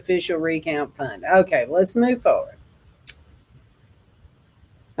Trump's official recount fund. Okay, let's move forward.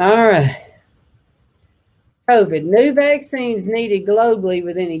 All right. COVID. New vaccines needed globally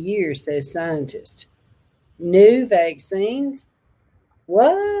within a year, says scientists. New vaccines?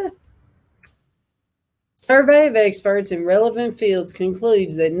 What? Survey of experts in relevant fields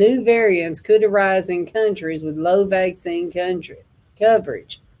concludes that new variants could arise in countries with low vaccine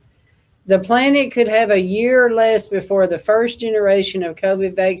coverage. The planet could have a year or less before the first generation of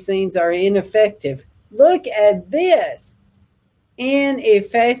COVID vaccines are ineffective. Look at this.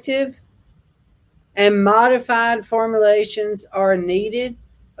 Ineffective and modified formulations are needed,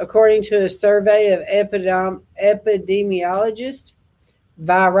 according to a survey of epidemiologists,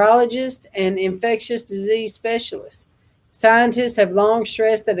 virologists, and infectious disease specialists. Scientists have long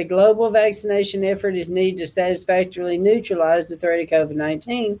stressed that a global vaccination effort is needed to satisfactorily neutralize the threat of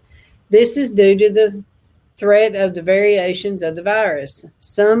COVID-19. This is due to the threat of the variations of the virus,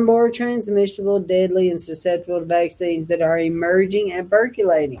 some more transmissible, deadly, and susceptible to vaccines that are emerging and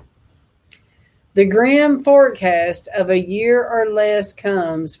percolating. The grim forecast of a year or less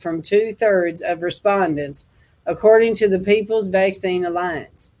comes from 2/3 of respondents, according to the People's Vaccine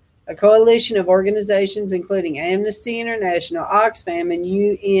Alliance, a coalition of organizations including Amnesty International, Oxfam, and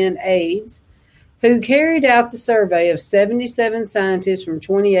UNAIDS, who carried out the survey of 77 scientists from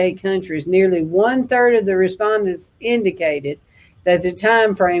 28 countries. Nearly 1/3 of the respondents indicated that the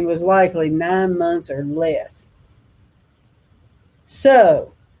time frame was likely 9 months or less.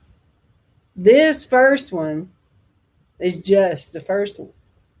 So, this first one is just the first one.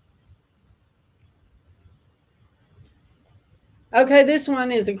 Okay, this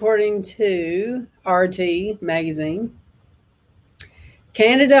one is according to RT Magazine.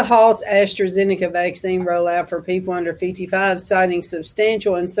 Canada halts AstraZeneca vaccine rollout for people under 55, citing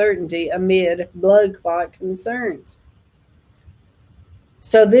substantial uncertainty amid blood clot concerns.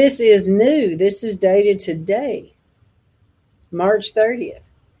 So this is new. This is dated today, March 30th.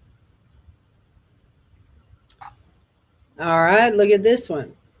 All right, look at this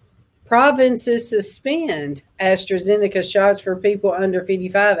one. Provinces suspend AstraZeneca shots for people under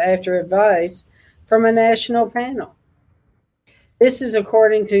 55 after advice from a national panel. This is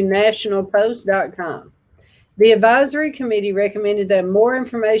according to nationalpost.com. The advisory committee recommended that more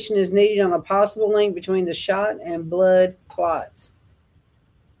information is needed on a possible link between the shot and blood clots.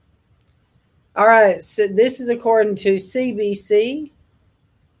 All right, so this is according to CBC.Canada.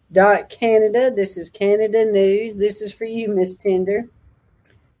 This is Canada News. This is for you, Miss Tender.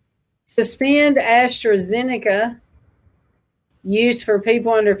 Suspend AstraZeneca use for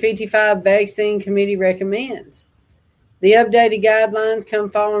people under 55, vaccine committee recommends. The updated guidelines come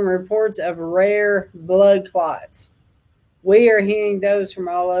following reports of rare blood clots. We are hearing those from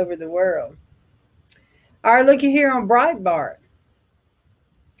all over the world. All right, looky here on Breitbart.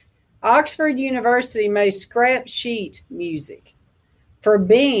 Oxford University may scrap sheet music for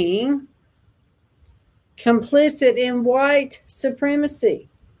being complicit in white supremacy.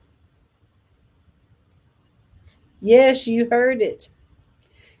 Yes, you heard it.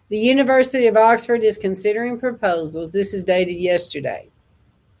 The University of Oxford is considering proposals, this is dated yesterday,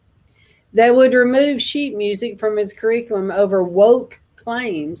 that would remove sheet music from its curriculum over woke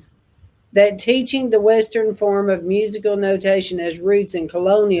claims that teaching the Western form of musical notation has roots in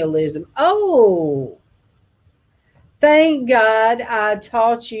colonialism. Oh, thank God I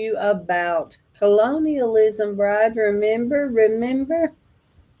taught you about colonialism, Bride. Remember?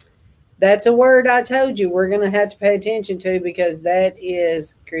 That's a word I told you we're going to have to pay attention to because that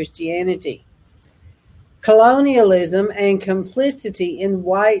is Christianity. Colonialism and complicity in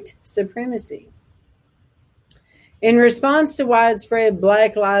white supremacy. In response to widespread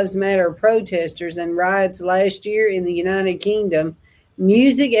Black Lives Matter protesters and riots last year in the United Kingdom,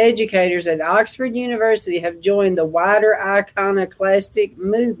 music educators at Oxford University have joined the wider iconoclastic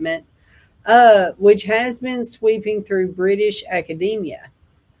movement, which has been sweeping through British academia.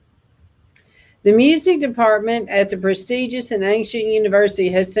 The music department at the prestigious and ancient university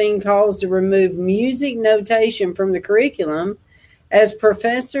has seen calls to remove music notation from the curriculum as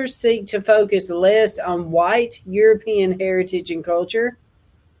professors seek to focus less on white European heritage and culture.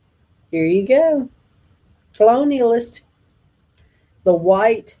 Here you go. Colonialist. The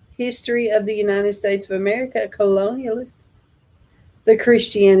white history of the United States of America, colonialist. The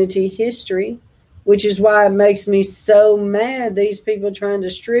Christianity history, which is why it makes me so mad, these people trying to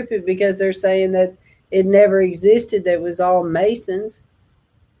strip it because they're saying that it never existed, that it was all Masons.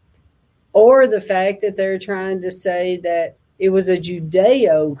 Or the fact that they're trying to say that it was a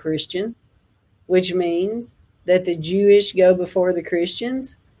Judeo-Christian, which means that the Jewish go before the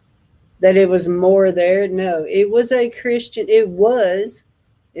Christians, that it was more there. No, it was a Christian. It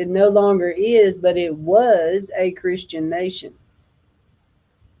no longer is, but it was a Christian nation.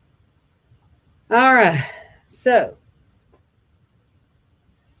 All right, so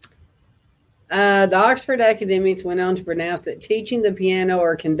the Oxford academics went on to pronounce that teaching the piano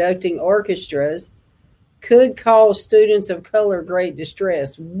or conducting orchestras could cause students of color great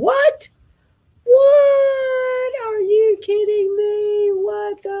distress. What? What? Are you kidding me?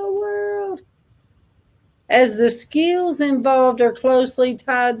 What the world? As the skills involved are closely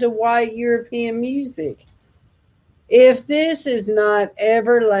tied to white European music. If this is not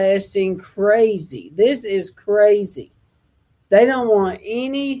everlasting crazy, this is crazy. They don't want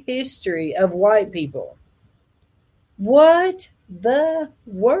any history of white people. What the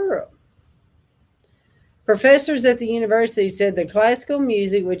world? Professors at the university said the classical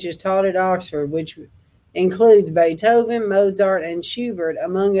music, which is taught at Oxford, which includes Beethoven, Mozart, and Schubert,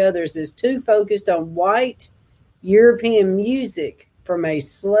 among others, is too focused on white European music from a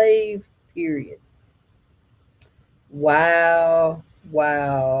slave period. Wow,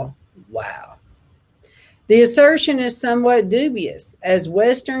 wow, wow. The assertion is somewhat dubious, as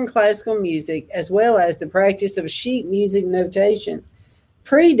Western classical music, as well as the practice of sheet music notation,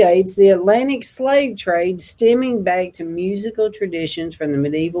 predates the Atlantic slave trade, stemming back to musical traditions from the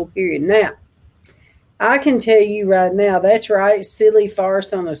medieval period. Now, I can tell you right now, that's right, silly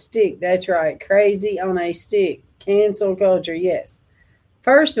farce on a stick. That's right, crazy on a stick. Cancel culture, yes.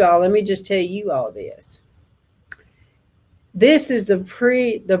 First of all, let me just tell you all this. This is the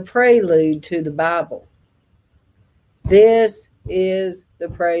prelude to the Bible. This is the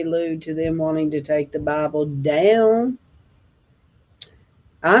prelude to them wanting to take the Bible down.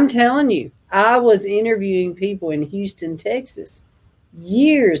 I'm telling you, I was interviewing people in Houston, Texas,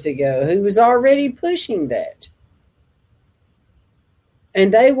 years ago who was already pushing that.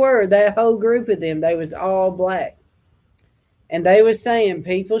 And they were, that whole group of them, they was all black. And they was saying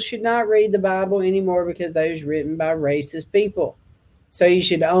people should not read the Bible anymore because they was written by racist people. So you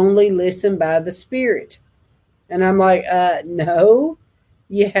should only listen by the Spirit. And I'm like, no,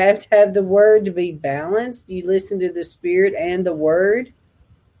 you have to have the Word to be balanced. You listen to the Spirit and the Word.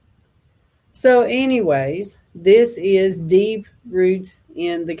 So anyways, this is deep roots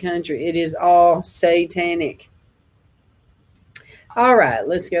in the country. It is all satanic. All right,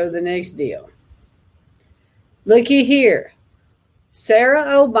 let's go to the next deal. Looky here. Sarah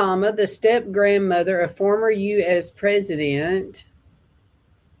Obama, the step-grandmother of former U.S. President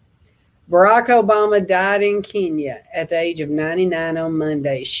Barack Obama, died in Kenya at the age of 99 on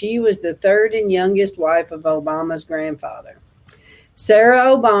Monday. She was the third and youngest wife of Obama's grandfather. Sarah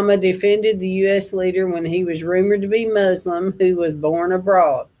Obama defended the U.S. leader when he was rumored to be Muslim who was born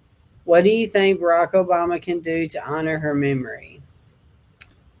abroad. What do you think Barack Obama can do to honor her memory?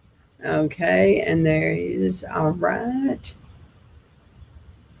 Okay, and there is, all right.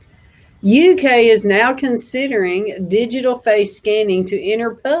 UK is now considering digital face scanning to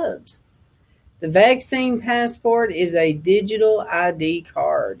enter pubs. The vaccine passport is a digital ID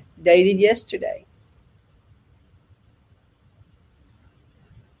card dated yesterday.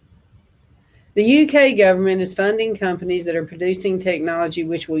 The UK government is funding companies that are producing technology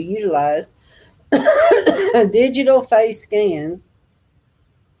which will utilize digital face scans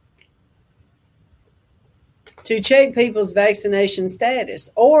to check people's vaccination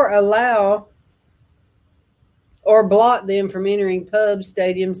status or allow or block them from entering pubs,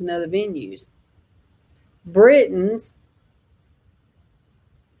 stadiums, and other venues. Britons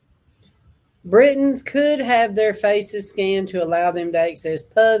could have their faces scanned to allow them to access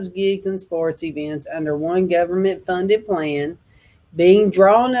pubs, gigs, and sports events under one government-funded plan being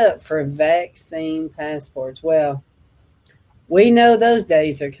drawn up for vaccine passports. Well, we know those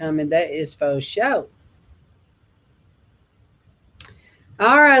days are coming. That is for sure.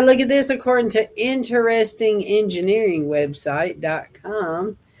 All right, look at this. According to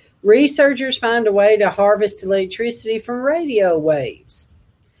interestingengeringwebsite.com, researchers find a way to harvest electricity from radio waves.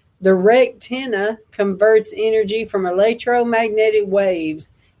 The Rectenna converts energy from electromagnetic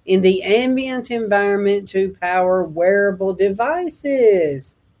waves in the ambient environment to power wearable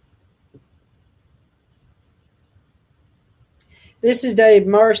devices. This is dated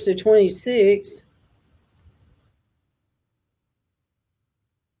March the 26th.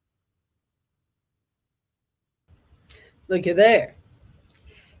 Look at there.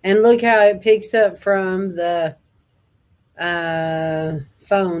 And look how it picks up from the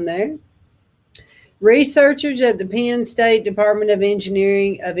phone there. Researchers at the Penn State Department of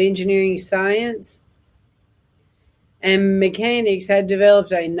Engineering Science and Mechanics have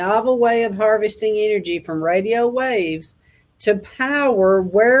developed a novel way of harvesting energy from radio waves to power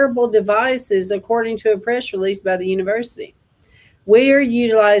wearable devices, according to a press release by the university. We are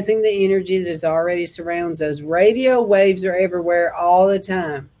utilizing the energy that already surrounds us. Radio waves are everywhere all the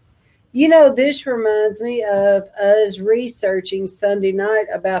time. You know, this reminds me of us researching Sunday night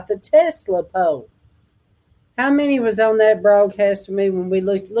about the Tesla poll. How many was on that broadcast with me when we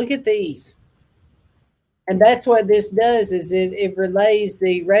look at these? And that's what this does, is it relays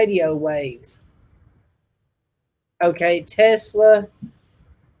the radio waves. Okay, Tesla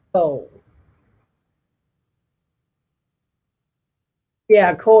poll.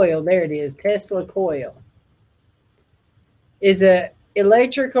 Yeah, coil. There it is. Tesla coil is a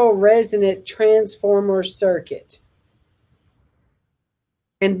electrical resonant transformer circuit.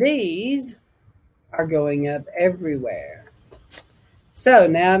 And these are going up everywhere. So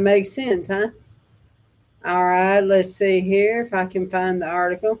now it makes sense, huh? All right, let's see here if I can find the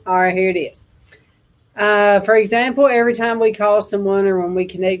article. All right, here it is. For example, every time we call someone or when we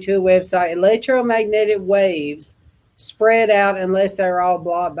connect to a website, electromagnetic waves spread out unless they're all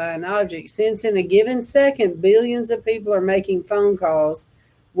blocked by an object. Since in a given second, billions of people are making phone calls,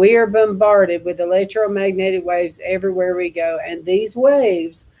 we are bombarded with electromagnetic waves everywhere we go. And these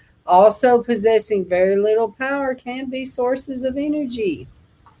waves, also possessing very little power, can be sources of energy.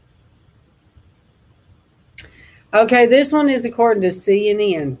 Okay, this one is according to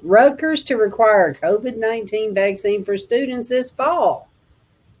CNN. Rutgers to require a COVID-19 vaccine for students this fall.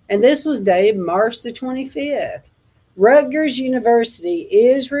 And this was dated March the 25th. Rutgers University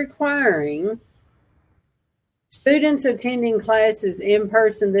is requiring students attending classes in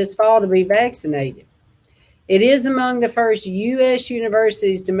person this fall to be vaccinated. It is among the first U.S.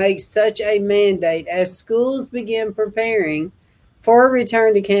 universities to make such a mandate as schools begin preparing for a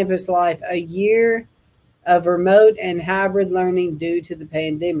return to campus life a year of remote and hybrid learning due to the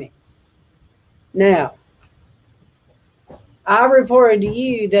pandemic. Now, I reported to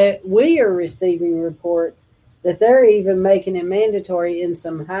you that we are receiving reports that they're even making it mandatory in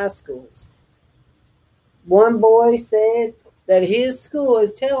some high schools. One boy said that his school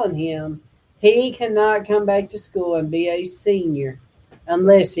is telling him he cannot come back to school and be a senior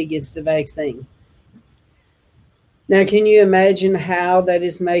unless he gets the vaccine. Now, can you imagine how that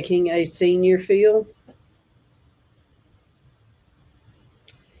is making a senior feel?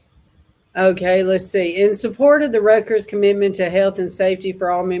 Okay, let's see. In support of the Rutgers commitment to health and safety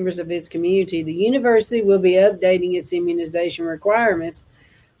for all members of its community, the university will be updating its immunization requirements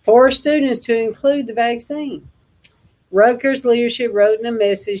for students to include the vaccine. Rutgers leadership wrote in a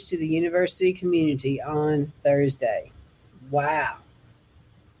message to the university community on Thursday. Wow.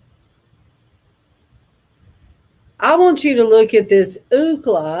 I want you to look at this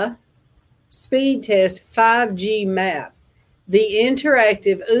Ookla speed test 5G map. The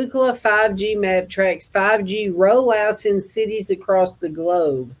interactive Ookla 5G map tracks 5G rollouts in cities across the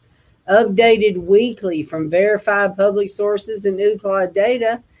globe. Updated weekly from verified public sources and Ookla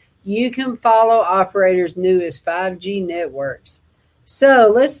data, you can follow operators' newest 5G networks.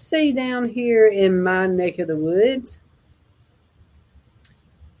 So let's see down here in my neck of the woods.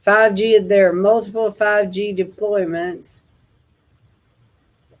 5G, there are multiple 5G deployments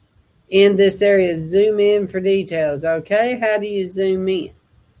in this area. Zoom in for details. Okay, how do you zoom in?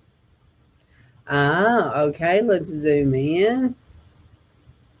 Okay, let's zoom in.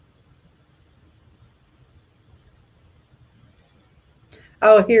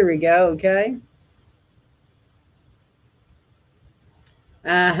 Oh, here we go, okay.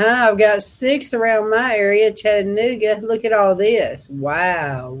 I've got 6 around my area, Chattanooga. Look at all this.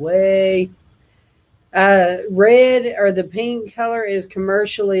 Wow, way. Red or the pink color is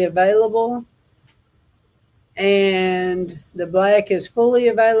commercially available. And the black is fully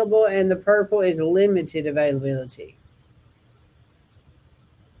available, and the purple is limited availability.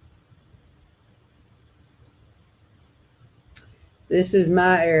 This is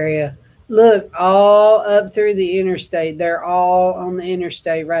my area. Look, all up through the interstate. They're all on the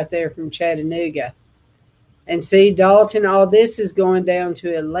interstate right there from Chattanooga. And see, Dalton, all this is going down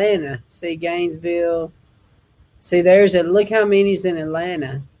to Atlanta. See, Gainesville. See, there's a, look how many's in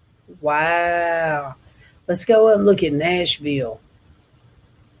Atlanta. Wow. Let's go up and look at Nashville.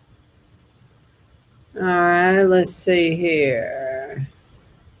 All right, let's see here.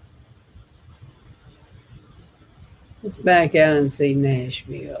 Let's back out and see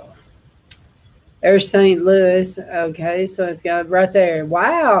Nashville. There's St. Louis. Okay, so it's got right there.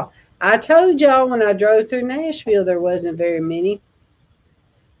 Wow. I told y'all when I drove through Nashville there wasn't very many.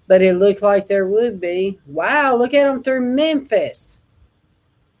 But it looked like there would be. Wow, look at them through Memphis.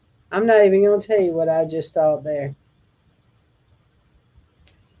 I'm not even going to tell you what I just thought there.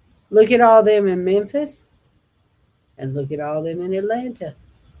 Look at all them in Memphis. And look at all them in Atlanta.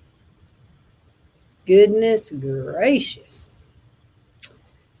 Goodness gracious.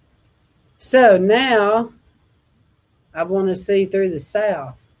 So now I want to see through the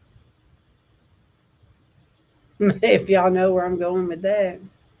South. If y'all know where I'm going with that.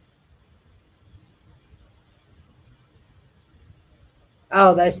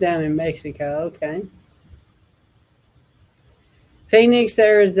 Oh, that's down in Mexico. Okay. Phoenix,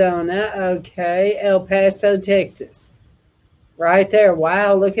 Arizona. Okay. El Paso, Texas. Right there.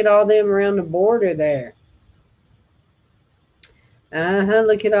 Wow, look at all them around the border there.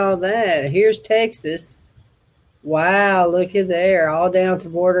 Look at all that. Here's Texas. Wow, look at there. All down to the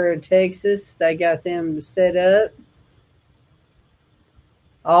border of Texas. They got them set up.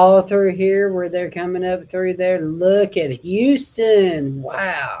 all through here where they're coming up through there. Look at Houston.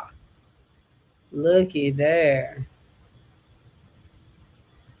 Wow. Looky there.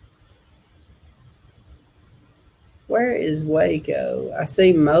 Where is Waco? I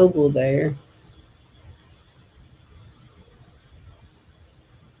see Mobile there.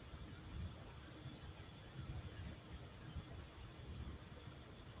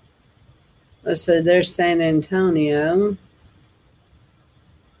 Let's see, there's San Antonio.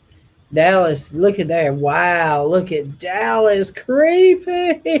 Dallas, look at there. Wow, look at Dallas.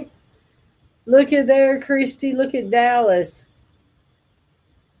 Creepy. Look at there, Christy. Look at Dallas.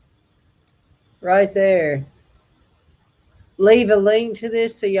 Right there. Leave a link to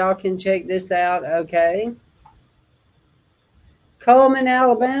this so y'all can check this out, okay? Coleman,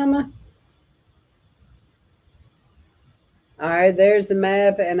 Alabama. All right, there's the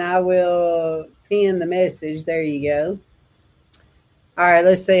map, and I will pin the message. There you go. All right,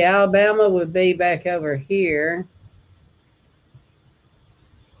 let's see. Alabama would be back over here.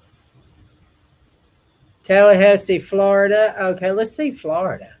 Tallahassee, Florida. Okay, let's see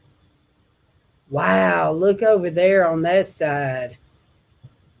Florida. Wow, look over there on that side.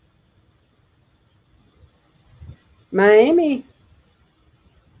 Miami.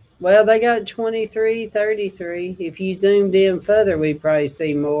 Well, they got 23, 33. If you zoomed in further, we'd probably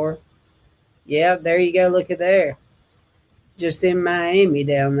see more. Yeah, there you go. Look at there. Just in Miami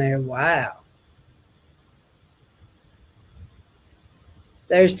down there. Wow.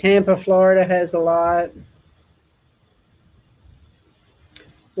 There's Tampa, Florida has a lot.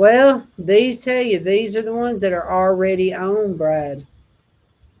 Well, these tell you, these are the ones that are already on, Brad.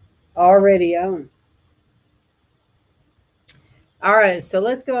 Already on. All right, so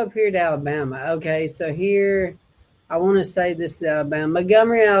let's go up here to Alabama. Okay, so here, I want to say this is Alabama.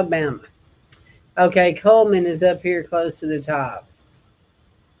 Montgomery, Alabama. Okay, Coleman is up here close to the top.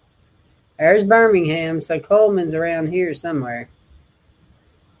 There's Birmingham, so Coleman's around here somewhere.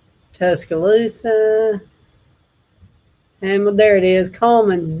 Tuscaloosa. And well, there it is,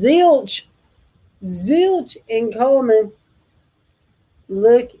 Coleman. Zilch in Coleman.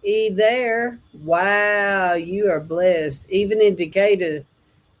 Looky there. Wow, you are blessed. Even in Decatur.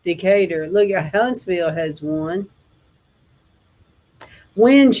 Look at Huntsville has one.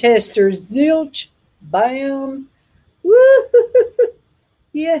 Winchester, zilch. Bam. Woo!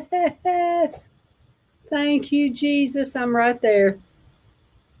 Yes. Thank you, Jesus. I'm right there.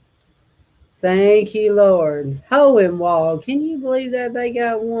 Thank you, Lord. Hohenwald. Can you believe that they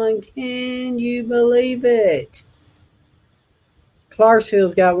got one? Can you believe it?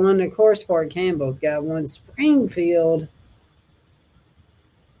 Clarksville's got one. Of course, Fort Campbell's got one. Springfield.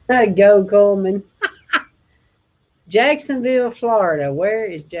 Go, Coleman. Jacksonville, Florida. Where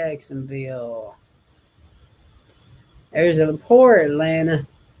is Jacksonville? There's a poor Atlanta.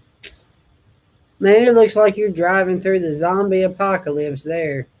 Man, it looks like you're driving through the zombie apocalypse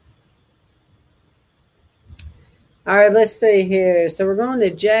there. All right, let's see here. So we're going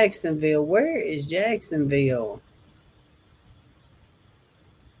to Jacksonville. Where is Jacksonville?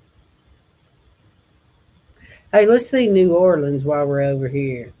 Hey, let's see New Orleans while we're over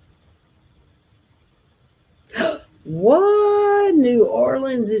here. What? New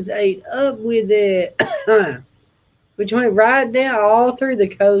Orleans is ate up with it. Between right down all through the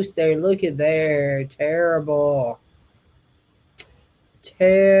coast there. Look at there. Terrible.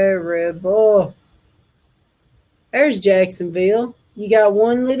 Terrible. There's Jacksonville. You got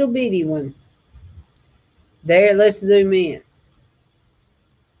one little bitty one. There, let's zoom in.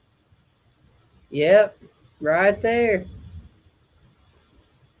 Yep. Right there.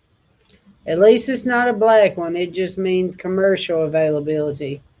 At least it's not a black one. It just means commercial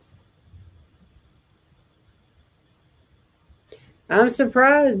availability. I'm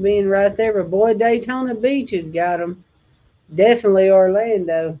surprised being right there, but boy, Daytona Beach has got them. Definitely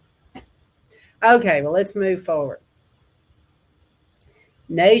Orlando. Okay, well, let's move forward.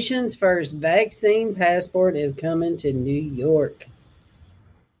 Nation's first vaccine passport is coming to New York.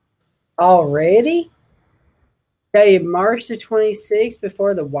 Already? Okay, March the 26th,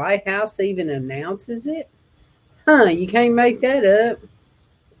 before the White House even announces it? You can't make that up.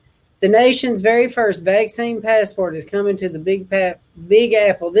 The nation's very first vaccine passport is coming to the Big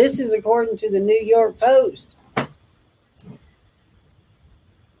Apple. This is according to the New York Post.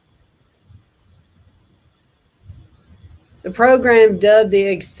 The program, dubbed the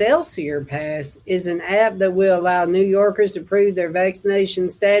Excelsior Pass, is an app that will allow New Yorkers to prove their vaccination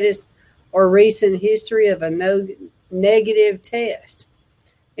status or recent history of a negative test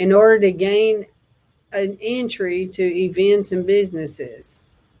in order to gain an entry to events and businesses.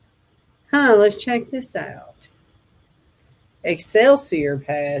 Let's check this out. Excelsior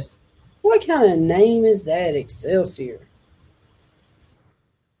Pass. What kind of name is that, Excelsior?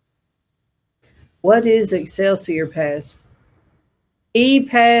 What is Excelsior Pass?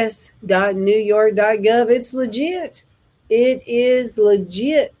 epass.newyork.gov. It's legit. It is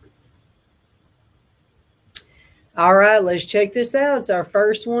legit. All right, let's check this out. It's our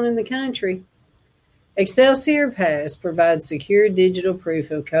first one in the country. Excelsior Pass provides secure digital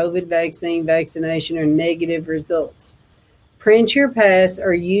proof of COVID vaccine, vaccination, or negative results. Print your pass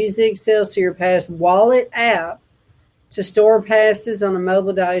or use the Excelsior Pass wallet app to store passes on a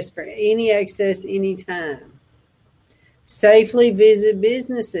mobile device for any access anytime. Safely visit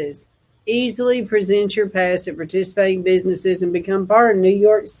businesses. Easily present your pass at participating businesses and become part of New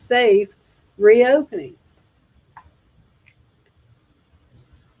York's safe reopening.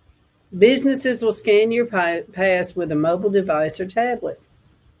 Businesses will scan your pass with a mobile device or tablet.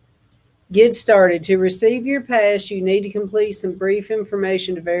 Get started. To receive your pass, you need to complete some brief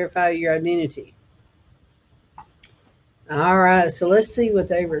information to verify your identity. All right, so let's see what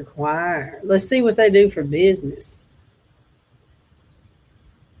they require. Let's see what they do for business.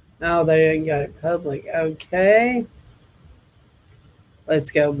 Oh, they ain't got it public. Okay.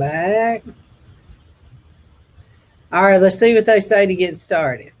 Let's go back. All right, let's see what they say to get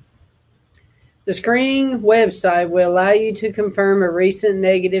started. The screening website will allow you to confirm a recent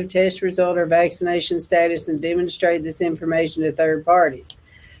negative test result or vaccination status and demonstrate this information to third parties.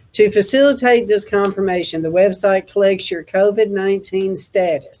 To facilitate this confirmation, the website collects your COVID-19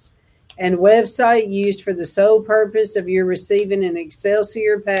 status and website used for the sole purpose of your receiving an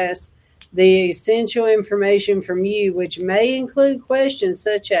Excelsior Pass, the essential information from you, which may include questions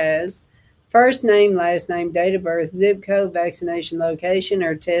such as first name, last name, date of birth, zip code, vaccination location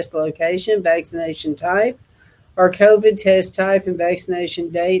or test location, vaccination type, or COVID test type and vaccination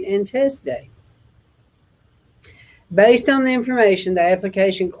date and test date. Based on the information, the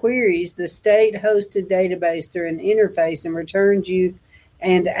application queries the state-hosted database through an interface and returns you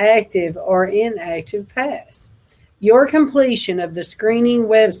an active or inactive pass. Your completion of the screening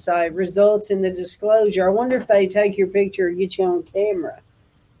website results in the disclosure. I wonder if they take your picture or get you on camera.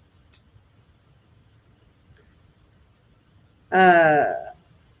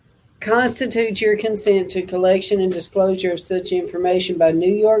 Constitutes your consent to collection and disclosure of such information by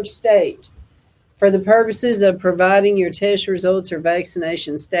New York State for the purposes of providing your test results or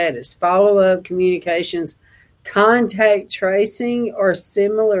vaccination status, follow-up communications, contact tracing, or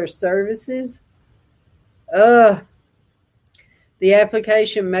similar services. The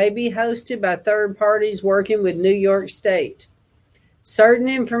application may be hosted by third parties working with New York State. Certain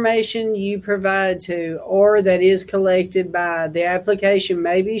information you provide to or that is collected by the application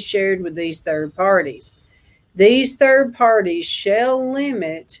may be shared with these third parties. These third parties shall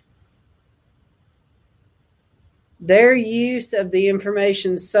limit their use of the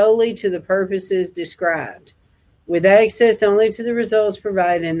information solely to the purposes described, with access only to the results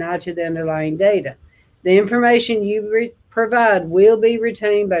provided and not to the underlying data. The information you provide will be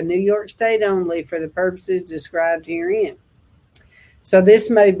retained by New York State only for the purposes described herein. So this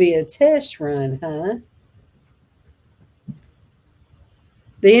may be a test run, huh?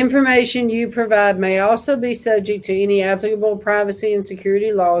 The information you provide may also be subject to any applicable privacy and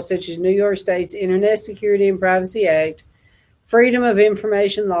security laws, such as New York State's Internet Security and Privacy Act, Freedom of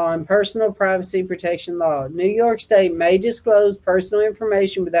Information Law, and Personal Privacy Protection Law. New York State may disclose personal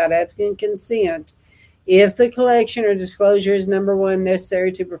information without applicant consent if the collection or disclosure is, number one,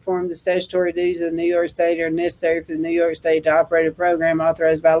 necessary to perform the statutory duties of the New York State or necessary for the New York State to operate a program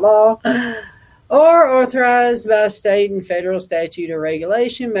authorized by law or authorized by state and federal statute or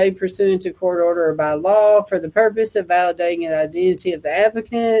regulation made pursuant to court order or by law for the purpose of validating the identity of the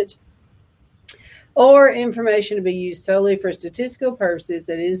applicant, or information to be used solely for statistical purposes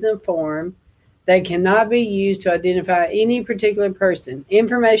that is in a form that cannot be used to identify any particular person.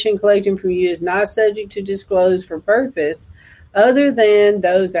 Information collected from you is not subject to disclose for purpose other than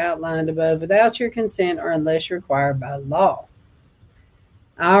those outlined above without your consent or unless required by law.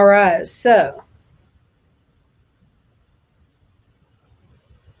 All right, so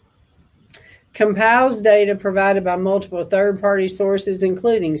compiles data provided by multiple third-party sources,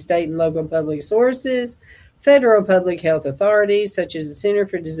 including state and local public sources, federal public health authorities, such as the Center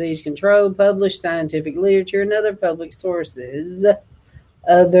for Disease Control, published scientific literature, and other public sources.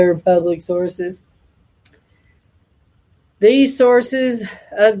 These sources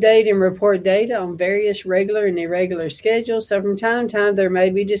update and report data on various regular and irregular schedules, so from time to time there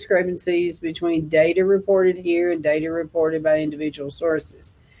may be discrepancies between data reported here and data reported by individual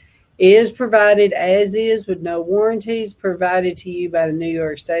sources. It is provided as is with no warranties provided to you by the New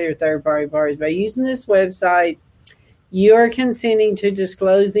York State or third-party parties. By using this website, You are consenting to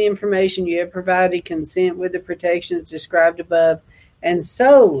disclose the information you have provided consent with the protections described above and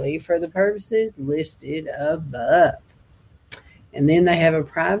solely for the purposes listed above. And then they have a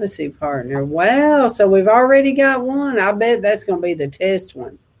privacy partner. Wow, so we've already got one. I bet that's going to be the test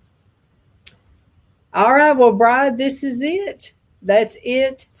one. All right, well, Bride, this is it. That's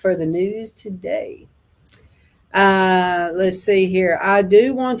it for the news today. Let's see here. I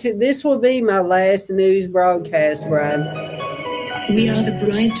do want to, this will be my last news broadcast, Bride. We are the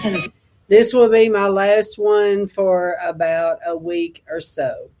Bride Television. This will be my last one for about a week or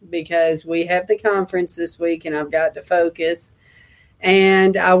so because we have the conference this week and I've got to focus.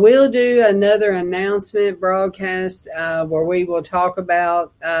 And I will do another announcement broadcast where we will talk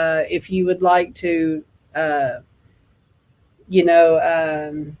about if you would like to,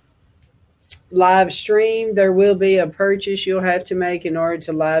 live stream. There will be a purchase you'll have to make in order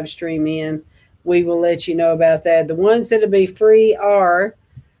to live stream in. We will let you know about that. The ones that will be free are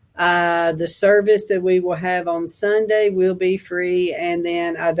the service that we will have on Sunday will be free. And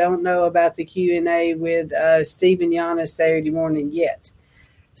then I don't know about the Q&A with Stephen Yana Saturday morning yet.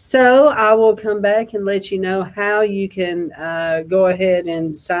 So I will come back and let you know how you can go ahead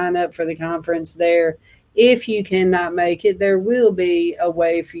and sign up for the conference there. If you cannot make it, there will be a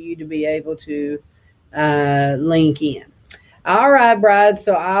way for you to be able to link in. All right, Bride.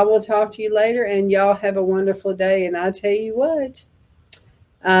 So I will talk to you later, and y'all have a wonderful day. And I tell you what,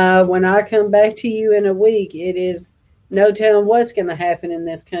 when I come back to you in a week, it is no telling what's going to happen in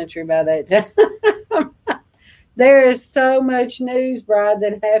this country by that time. There is so much news, Bride,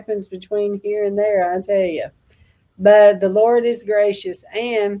 that happens between here and there, I tell you. But the Lord is gracious,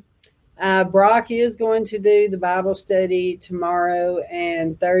 and Brock is going to do the Bible study tomorrow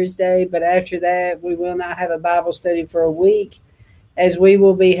and Thursday, but after that, we will not have a Bible study for a week as we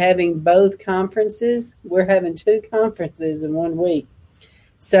will be having both conferences. We're having 2 conferences in 1 week.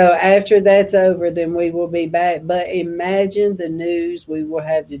 So after that's over, then we will be back. But imagine the news we will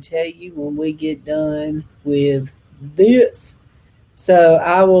have to tell you when we get done with this. So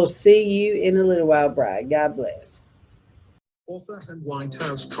I will see you in a little while, Bride. God bless. Author and White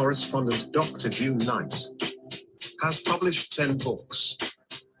House correspondent Dr. June Knight has published 10 books.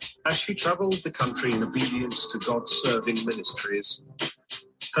 As she traveled the country in obedience to God-serving ministries,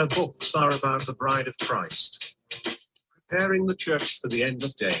 her books are about the Bride of Christ, preparing the church for the end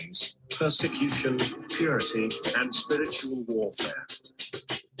of days, persecution, purity, and spiritual warfare.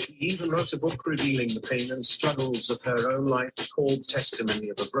 She even wrote a book revealing the pain and struggles of her own life called Testimony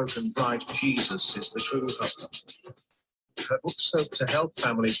of a Broken Bride. Jesus is the true husband. Her books hope to help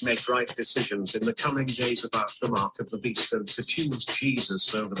families make right decisions in the coming days about the mark of the beast and to choose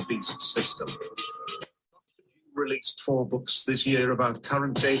Jesus over the beast system. Dr. June released 4 books this year about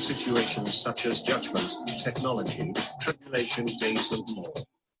current day situations such as judgment, technology, tribulation days, and more.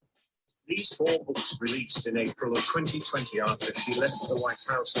 These 4 books released in April of 2020 after she left the White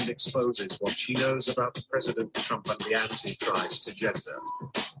House and exposes what she knows about President Trump and the Antichrist agenda.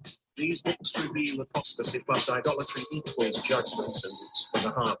 These books reveal apostasy plus idolatry equals judgment and it's for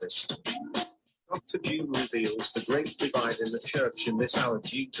the harvest. Dr. June reveals the great divide in the church in this hour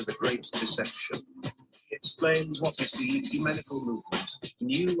due to the great deception. She explains what is the ecumenical movement,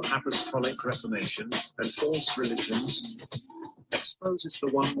 new apostolic reformation, and false religions, exposes the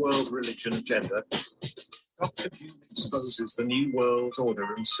one world religion agenda. Dr. June exposes the new world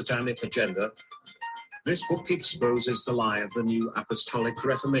order and satanic agenda. This book exposes the lie of the new apostolic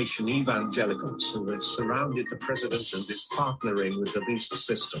reformation evangelicals who have surrounded the president and is partnering with the beast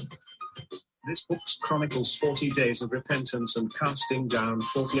system. This book chronicles 40 days of repentance and casting down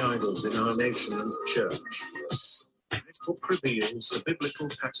 40 idols in our nation and church. This book reveals the biblical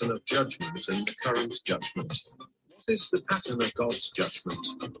pattern of judgment and the current judgment. What is the pattern of God's judgment?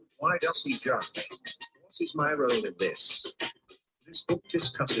 Why does he judge? What is my role in this? This book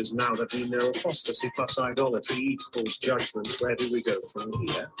discusses, now that we know apostasy plus idolatry equals judgment, where do we go from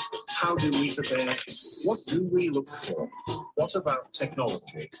here? How do we prepare? What do we look for? What about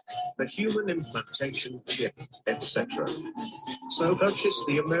technology? The human implantation chip, etc. So purchase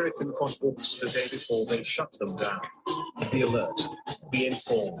the American Quad books today before they shut them down. Be alert. Be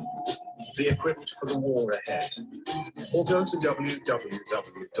informed. Be equipped for the war ahead. Or go to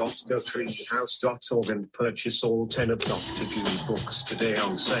www.gotreehouse.org and purchase all 10 of Dr. June's books today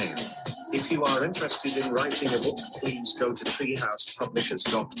on sale. If you are interested in writing a book, please go to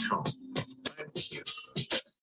treehousepublishers.com.